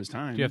James has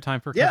time. Do you have time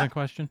for a Kevin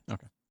question?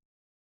 Okay.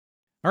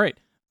 All right.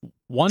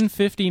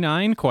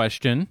 159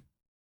 question.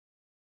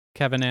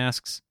 Kevin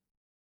asks,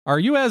 are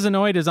you as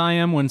annoyed as I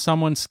am when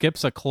someone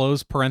skips a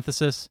closed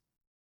parenthesis?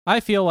 I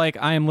feel like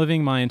I am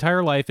living my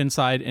entire life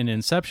inside an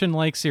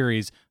Inception-like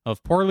series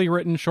of poorly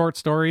written short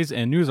stories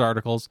and news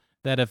articles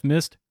that have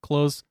missed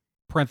close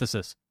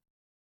parenthesis.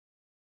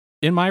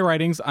 In my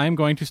writings, I'm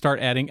going to start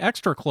adding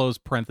extra close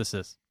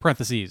parentheses.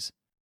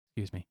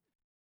 Excuse me.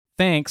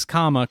 Thanks,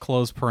 comma,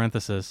 close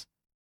parenthesis.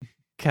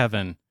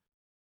 Kevin.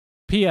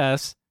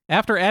 P.S.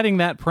 After adding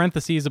that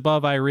parentheses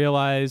above, I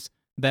realize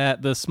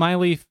that the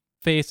smiley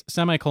face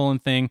semicolon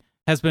thing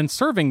has been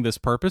serving this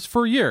purpose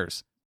for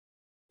years.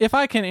 If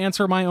I can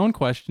answer my own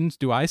questions,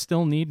 do I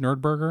still need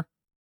Nerdburger?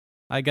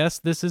 I guess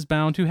this is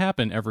bound to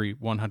happen every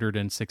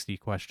 160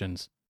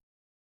 questions.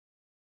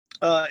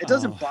 It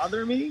doesn't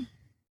bother me,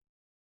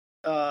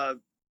 but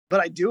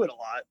I do it a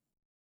lot.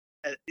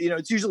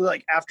 It's usually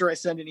like after I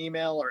send an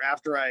email or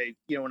after I,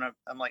 when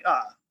I'm like,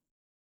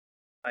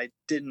 I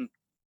didn't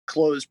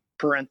close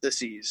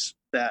parentheses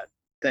that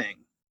thing,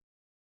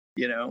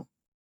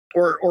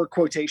 or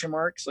quotation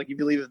marks. Like if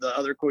you leave the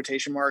other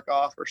quotation mark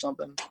off or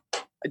something,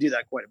 I do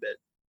that quite a bit.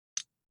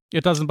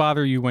 It doesn't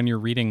bother you when you're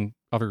reading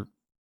other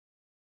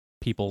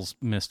people's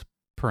missed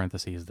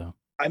parentheses, though.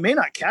 I may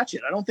not catch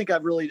it. I don't think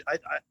I've really.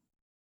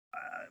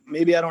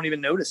 Maybe I don't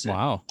even notice it.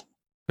 Wow,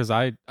 because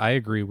I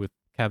agree with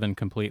Kevin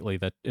completely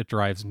that it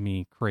drives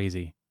me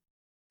crazy.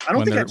 I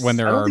don't when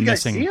there are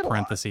missing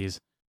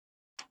parentheses.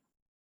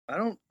 I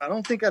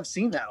don't think I've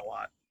seen that a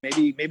lot.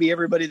 Maybe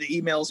everybody that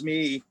emails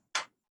me,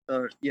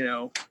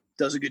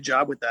 does a good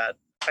job with that.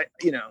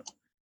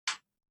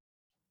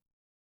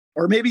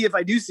 Or maybe if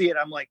I do see it,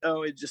 I'm like,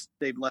 oh,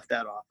 they've left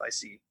that off. I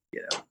see,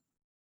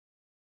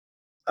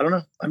 I don't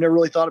know. I've never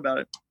really thought about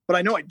it, but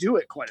I know I do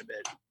it quite a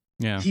bit.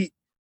 Yeah.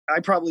 I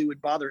probably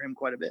would bother him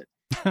quite a bit.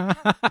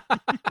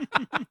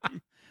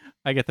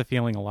 I get the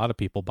feeling a lot of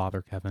people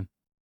bother Kevin.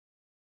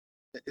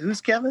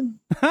 Who's Kevin?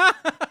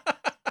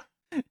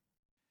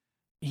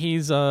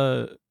 He's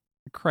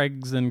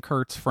Craig's and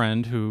Kurt's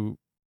friend who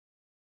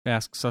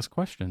asks us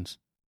questions.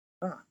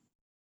 Huh.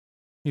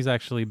 He's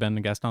actually been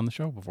a guest on the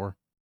show before.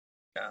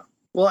 Yeah.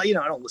 Well, I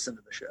don't listen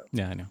to the show.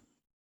 Yeah, I know.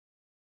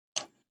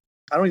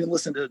 I don't even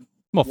listen to.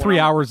 Well, 3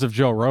 hours of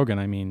Joe Rogan.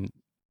 I mean,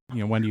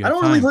 when do you have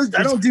time?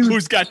 I don't do.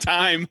 Who's got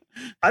time?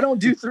 I don't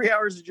do 3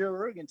 hours of Joe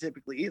Rogan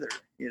typically either.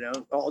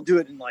 I'll do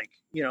it in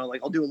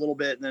I'll do a little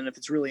bit, and then if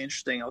it's really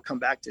interesting, I'll come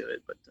back to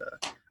it. But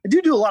I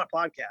do a lot of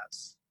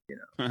podcasts.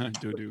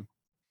 do.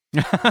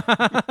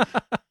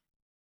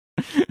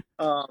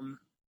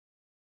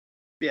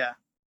 Yeah.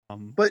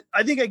 But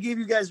I think I gave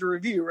you guys a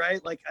review,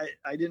 right? Like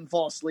I didn't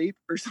fall asleep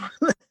or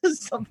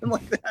something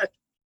like that.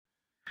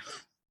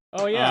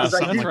 Oh yeah,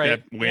 something like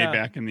right. that way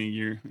back in the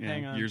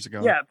years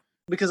ago. Yeah,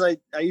 because I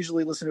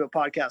usually listen to a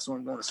podcast when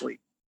I'm going to sleep.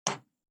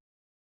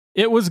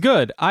 It was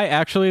good. I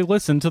actually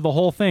listened to the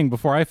whole thing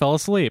before I fell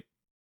asleep,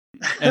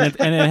 and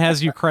it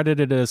has you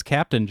credited as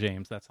Captain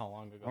James. That's how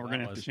long ago. We're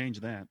gonna have to change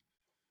that.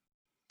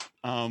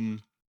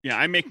 Yeah,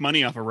 I make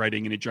money off of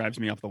writing, and it drives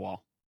me off the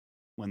wall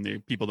when the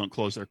people don't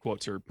close their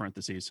quotes or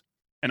parentheses,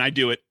 and I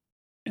do it,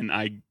 and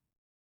I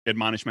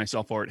admonish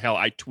myself for it. Hell,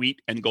 I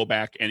tweet and go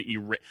back and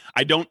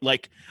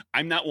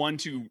I'm not one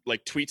to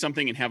tweet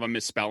something and have a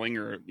misspelling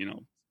or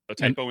a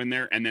typo in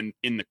there, and then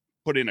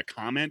put in a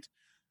comment,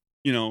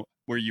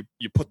 where you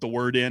put the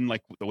word in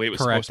like the way it was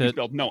supposed to be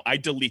spelled. No, I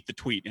delete the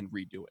tweet and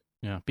redo it.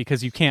 Yeah,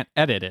 because you can't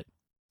edit it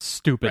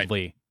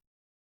stupidly. Right.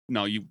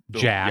 No, you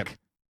Jack. Yep.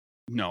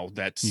 No,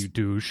 that's you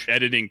douche.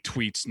 Editing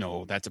tweets.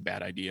 No, that's a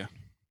bad idea.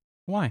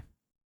 Why?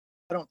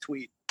 I don't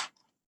tweet.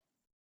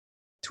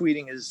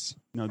 Tweeting is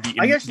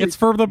it's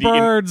for the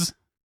birds.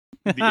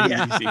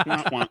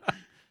 The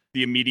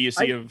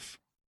immediacy of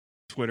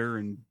Twitter,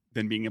 and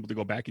then being able to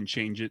go back and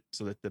change it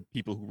so that the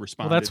people who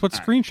respond. Well, that's what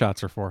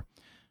screenshots are for.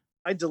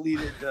 I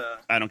deleted.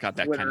 I don't got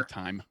that Twitter. kind of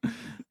time.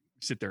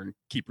 Sit there and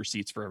keep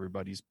receipts for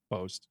everybody's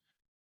post.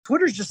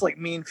 Twitter's just like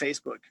mean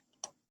Facebook.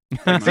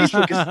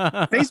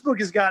 Facebook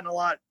has gotten a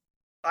lot.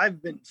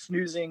 I've been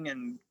snoozing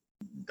and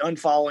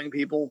unfollowing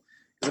people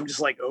because I'm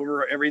just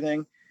over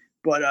everything.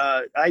 But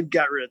I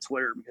got rid of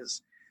Twitter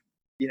because,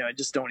 I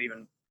just don't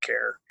even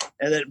care.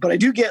 But I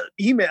do get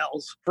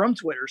emails from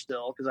Twitter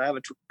still because I have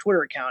a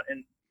Twitter account,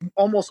 and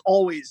almost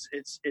always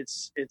it's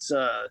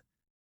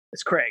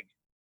Craig.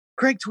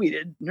 Craig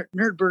tweeted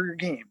Nerdburger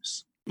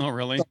Games. Oh,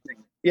 really? Something.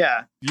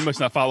 Yeah. You must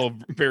not follow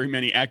very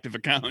many active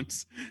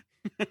accounts.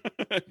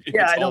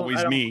 It's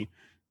always me.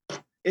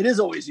 It is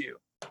always you.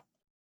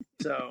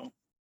 So,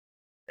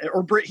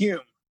 or Britt Hume.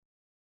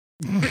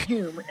 Britt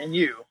Hume and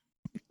you.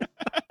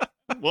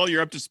 Well,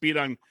 you're up to speed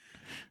on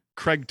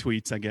Craig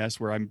tweets, I guess,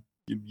 where I'm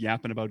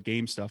yapping about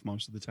game stuff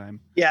most of the time.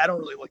 Yeah, I don't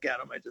really look at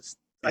them.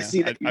 I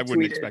see that I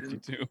wouldn't expect you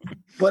to.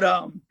 But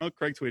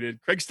Craig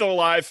tweeted. Craig's still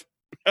alive.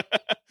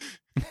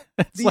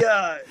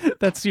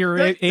 That's your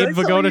Abe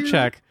Vigoda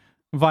check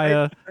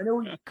via I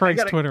know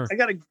Craig's Twitter. I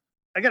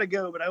gotta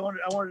go, but I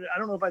wanted. I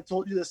don't know if I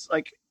told you this.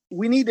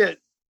 We need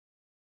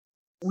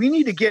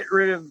to get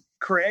rid of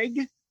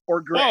Craig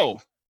or Greg.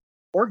 Whoa.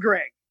 Or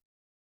Greg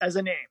as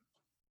a name.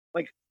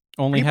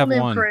 Only have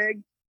one.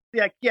 Craig.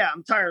 Yeah,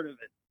 I'm tired of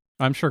it.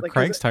 I'm sure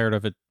Craig's tired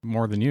of it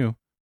more than you.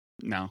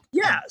 No.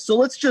 Yeah, so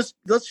let's just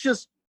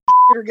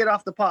or get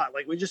off the pot.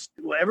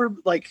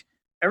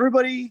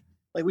 Everybody,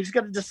 we just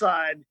got to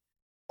decide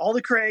all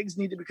the Craigs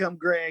need to become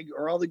Greg,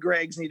 or all the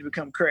Gregs need to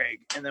become Craig,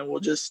 and then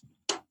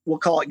we'll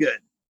call it good.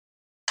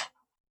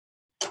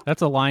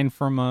 That's a line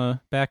from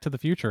Back to the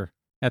Future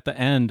at the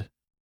end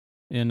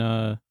in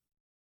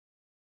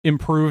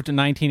improved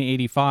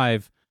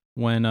 1985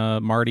 when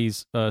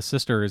Marty's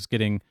sister is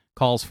getting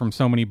calls from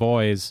so many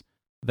boys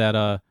that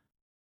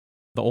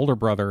the older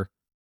brother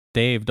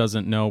Dave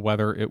doesn't know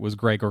whether it was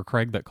Greg or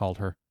Craig that called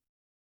her.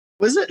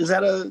 Was it? Is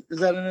that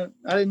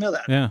I didn't know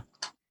that. Yeah.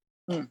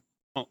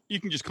 Oh, you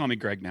can just call me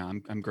Greg now.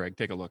 I'm Greg.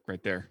 Take a look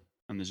right there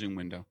on the Zoom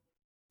window.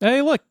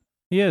 Hey, look.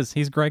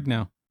 He's Greg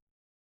now.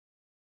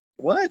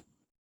 What?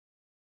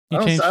 He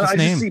changed his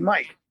name.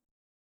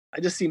 I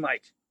just see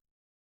Mike.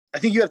 I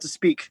think you have to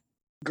speak,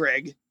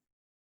 Greg.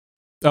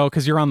 Oh,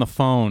 because you're on the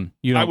phone.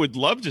 I would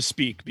love to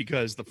speak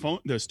because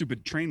the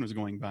stupid train was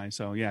going by.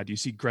 So yeah, do you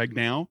see Greg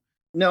now?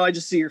 No, I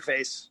just see your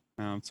face.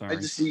 Oh, I'm sorry. I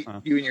just see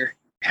you and your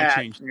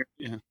hat.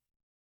 Yeah.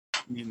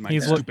 My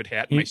stupid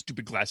hat, and my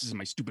stupid glasses, and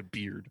my stupid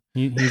beard.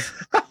 He's...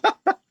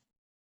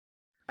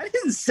 I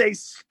didn't say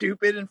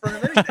stupid in front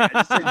of anything.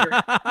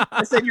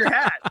 I said your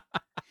hat.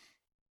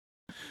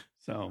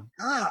 So,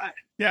 God.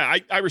 Yeah,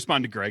 I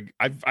respond to Greg.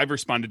 I've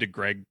responded to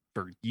Greg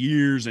for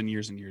years and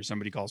years and years.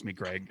 Somebody calls me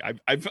Greg.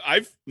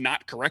 I've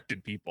not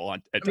corrected people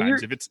at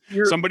times. If it's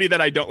somebody that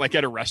I don't like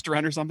at a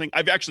restaurant or something,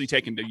 I've actually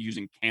taken to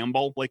using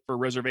Campbell like for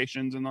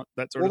reservations and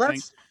that sort of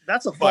thing.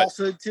 That's a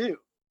falsehood too.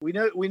 We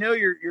know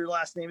your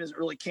last name isn't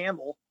really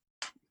Campbell.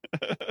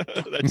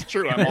 That's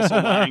true. I'm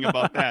also lying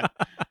about that.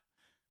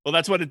 Well,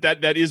 that's what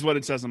that is what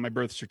it says on my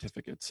birth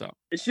certificate. So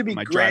it should be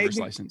my Greg, driver's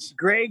license.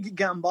 Greg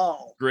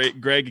Gambal.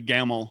 Greg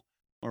Gamble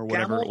or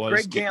whatever it was.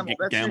 Greg Gamble.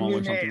 That's Gamble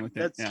your new or something name.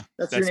 like that.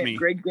 That's your name. Me.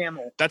 Greg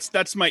Gamble.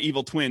 That's my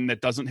evil twin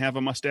that doesn't have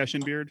a mustache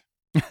and beard.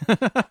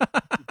 The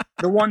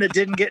one that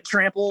didn't get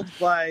trampled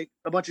by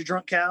a bunch of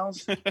drunk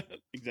cows.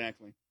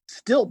 Exactly.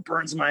 Still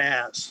burns my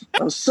ass.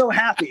 I was so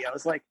happy. I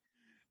was like,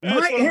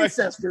 my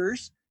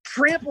ancestors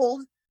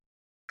trampled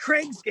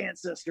Craig's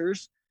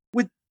ancestors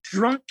with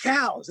drunk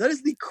cows. That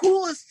is the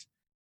coolest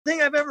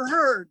thing I've ever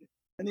heard.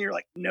 And then you're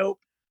like, nope.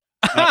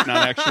 Not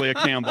actually a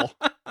Campbell.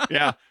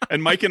 Yeah.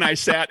 And Mike and I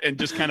sat and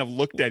just kind of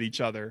looked at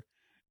each other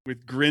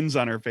with grins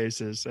on our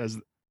faces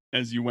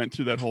as you went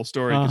through that whole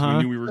story because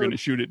we knew we were going to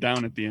shoot it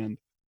down at the end.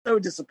 So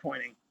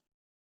disappointing.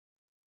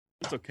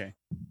 It's okay.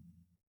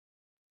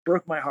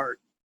 Broke my heart.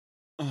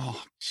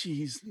 Oh,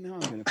 geez. Now I'm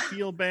going to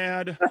feel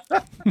bad.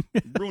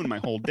 Ruined my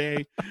whole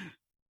day.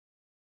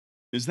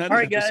 Is that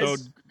an episode?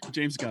 Guys.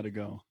 James got to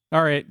go.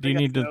 All right. Do you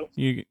need to?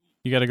 You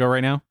got to go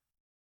right now?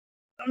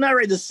 I'm not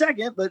ready this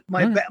second, but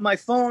my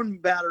phone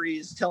battery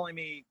is telling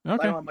me I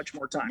don't have much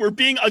more time. We're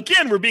being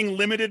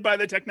limited by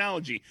the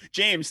technology.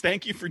 James,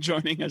 thank you for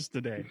joining us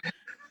today.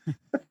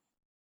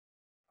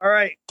 All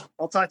right.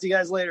 I'll talk to you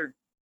guys later.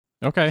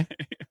 Okay.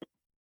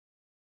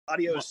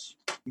 Adios.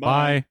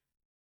 Bye.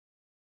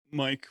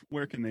 Mike,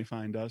 where can they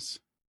find us?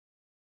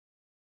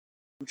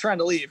 I'm trying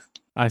to leave.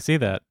 I see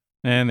that.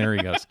 And there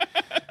he goes.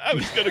 I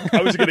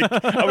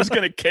was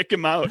gonna kick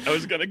him out. I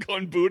was gonna go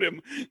and boot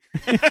him.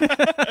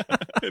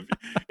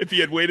 If he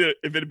had waited,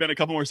 if it had been a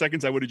couple more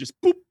seconds, I would have just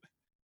boop.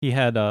 He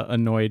had a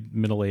annoyed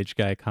middle-aged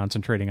guy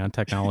concentrating on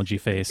technology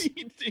face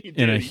he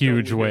in a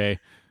huge way.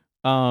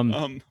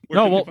 No,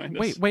 well,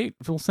 wait.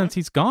 Well, since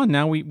he's gone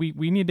now, we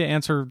need to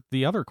answer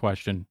the other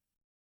question.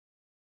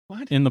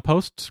 What? In the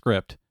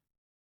postscript.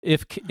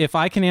 If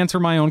I can answer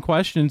my own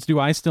questions, do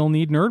I still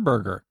need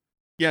Nerdburger?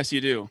 Yes, you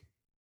do.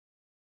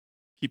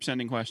 Keep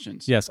sending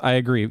questions. Yes, I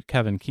agree.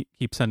 Kevin,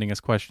 keep sending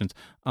us questions.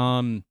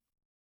 The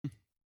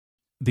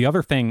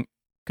other thing,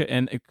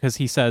 and because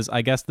he says,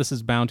 I guess this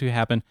is bound to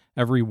happen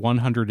every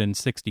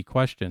 160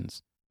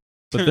 questions.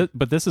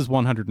 But this is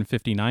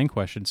 159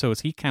 questions. So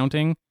is he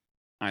counting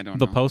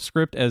the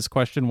postscript as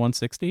question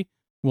 160?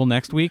 Will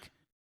next week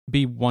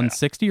be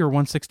 160 or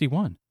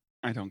 161?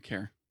 I don't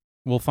care.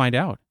 We'll find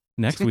out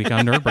next week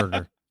on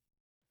Nerdburger.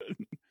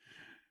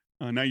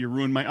 Now you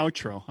ruined my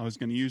outro. I was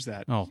going to use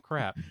that. Oh,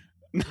 crap.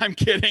 I'm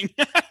kidding.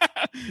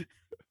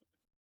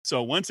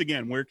 So once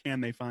again, where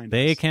can they find us?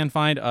 They can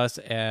find us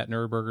at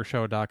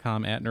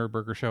nerdburgershow.com, at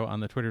nerdburgershow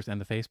on the Twitters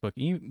and the Facebook.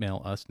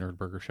 Email us,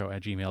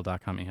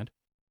 nerdburgershow@gmail.com. And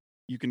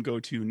you can go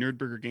to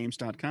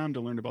nerdburgergames.com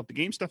to learn about the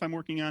game stuff I'm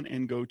working on,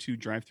 and go to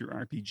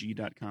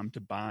drivethroughrpg.com to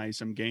buy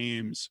some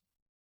games.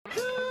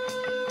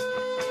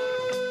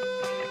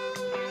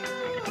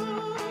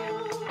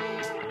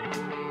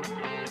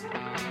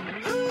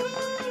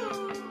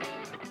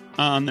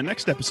 On the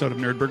next episode of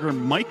Nerdburger,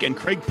 Mike and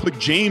Craig put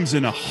James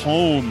in a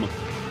home.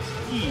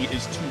 He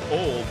is too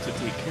old to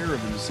take care of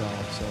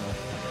himself, so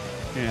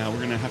yeah, we're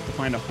gonna have to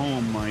find a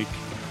home, Mike.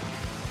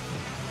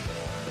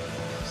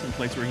 Some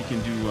place where he can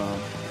do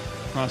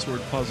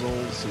crossword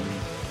puzzles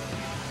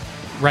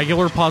and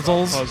regular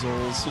puzzles,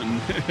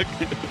 and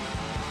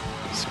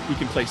we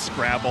can play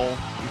Scrabble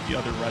with the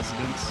other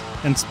residents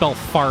and spell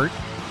fart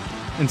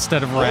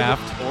instead of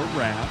raft, or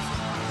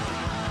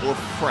raft, or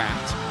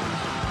frat.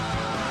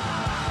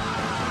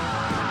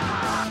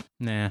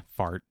 Nah,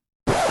 fart.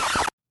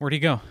 Where'd he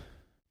go?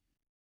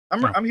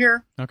 I'm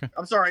here. Okay.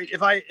 I'm sorry.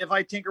 If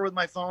I tinker with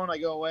my phone, I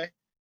go away.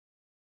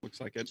 Looks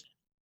like it.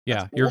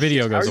 Yeah, your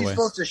video goes away.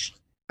 How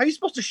are you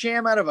supposed to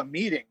sham out of a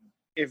meeting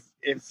if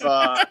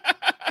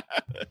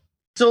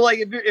so like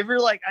if you're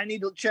like, I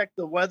need to check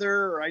the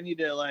weather, or I need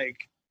to like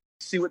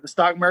see what the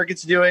stock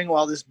market's doing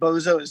while this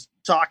bozo is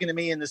talking to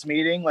me in this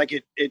meeting, like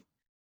it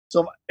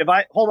so if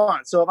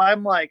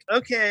I'm like,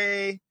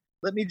 okay,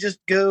 let me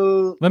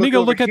go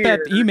look at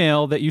that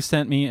email that you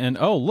sent me, and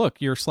oh look,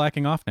 you're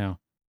slacking off now.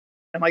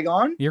 Am I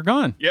gone? You're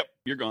gone. Yep,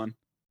 you're gone.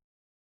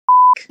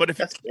 But if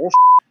that's bullshit.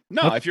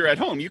 No, if you're at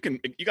home, you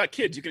got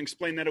kids, you can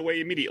explain that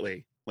away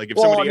immediately. Like if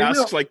somebody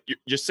asks, like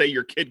just say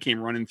your kid came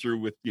running through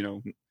with,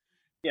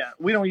 Yeah,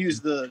 we don't use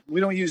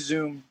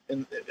Zoom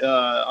in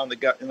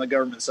the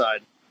government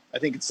side. I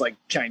think it's like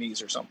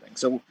Chinese or something.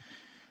 So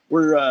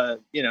we're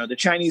the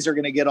Chinese are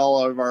going to get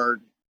all of our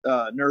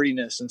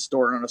nerdiness and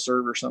store it on a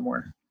server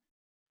somewhere.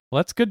 Well,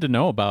 that's good to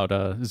know about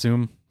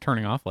Zoom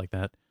turning off like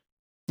that.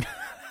 At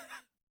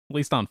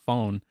least on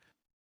phone.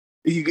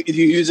 You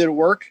use it at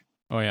work?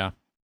 Oh yeah.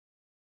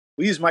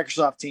 We use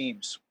Microsoft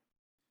Teams.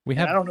 I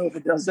don't know if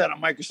it does that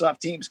on Microsoft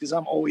Teams because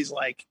I'm always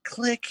like,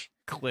 click.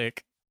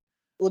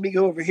 Let me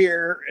go over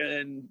here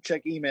and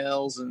check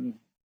emails, and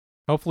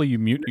hopefully you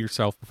mute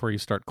yourself before you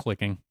start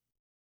clicking.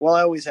 Well,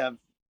 I always have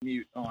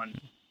mute on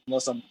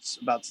unless I'm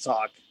about to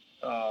talk.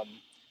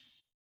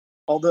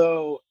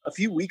 Although a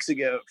few weeks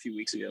ago,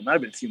 it might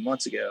have been a few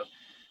months ago,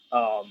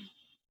 I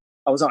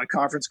was on a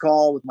conference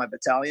call with my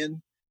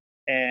battalion,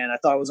 and I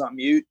thought I was on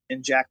mute,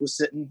 and Jack was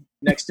sitting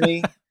next to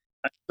me.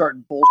 I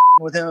started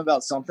bullshitting with him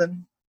about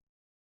something,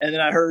 and then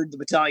I heard the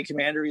battalion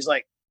commander. He's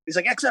like,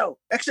 XO.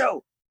 I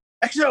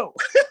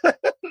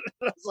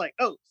was like,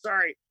 oh,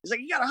 sorry. He's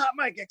like, you got a hot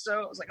mic,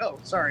 XO. I was like, oh,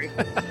 sorry.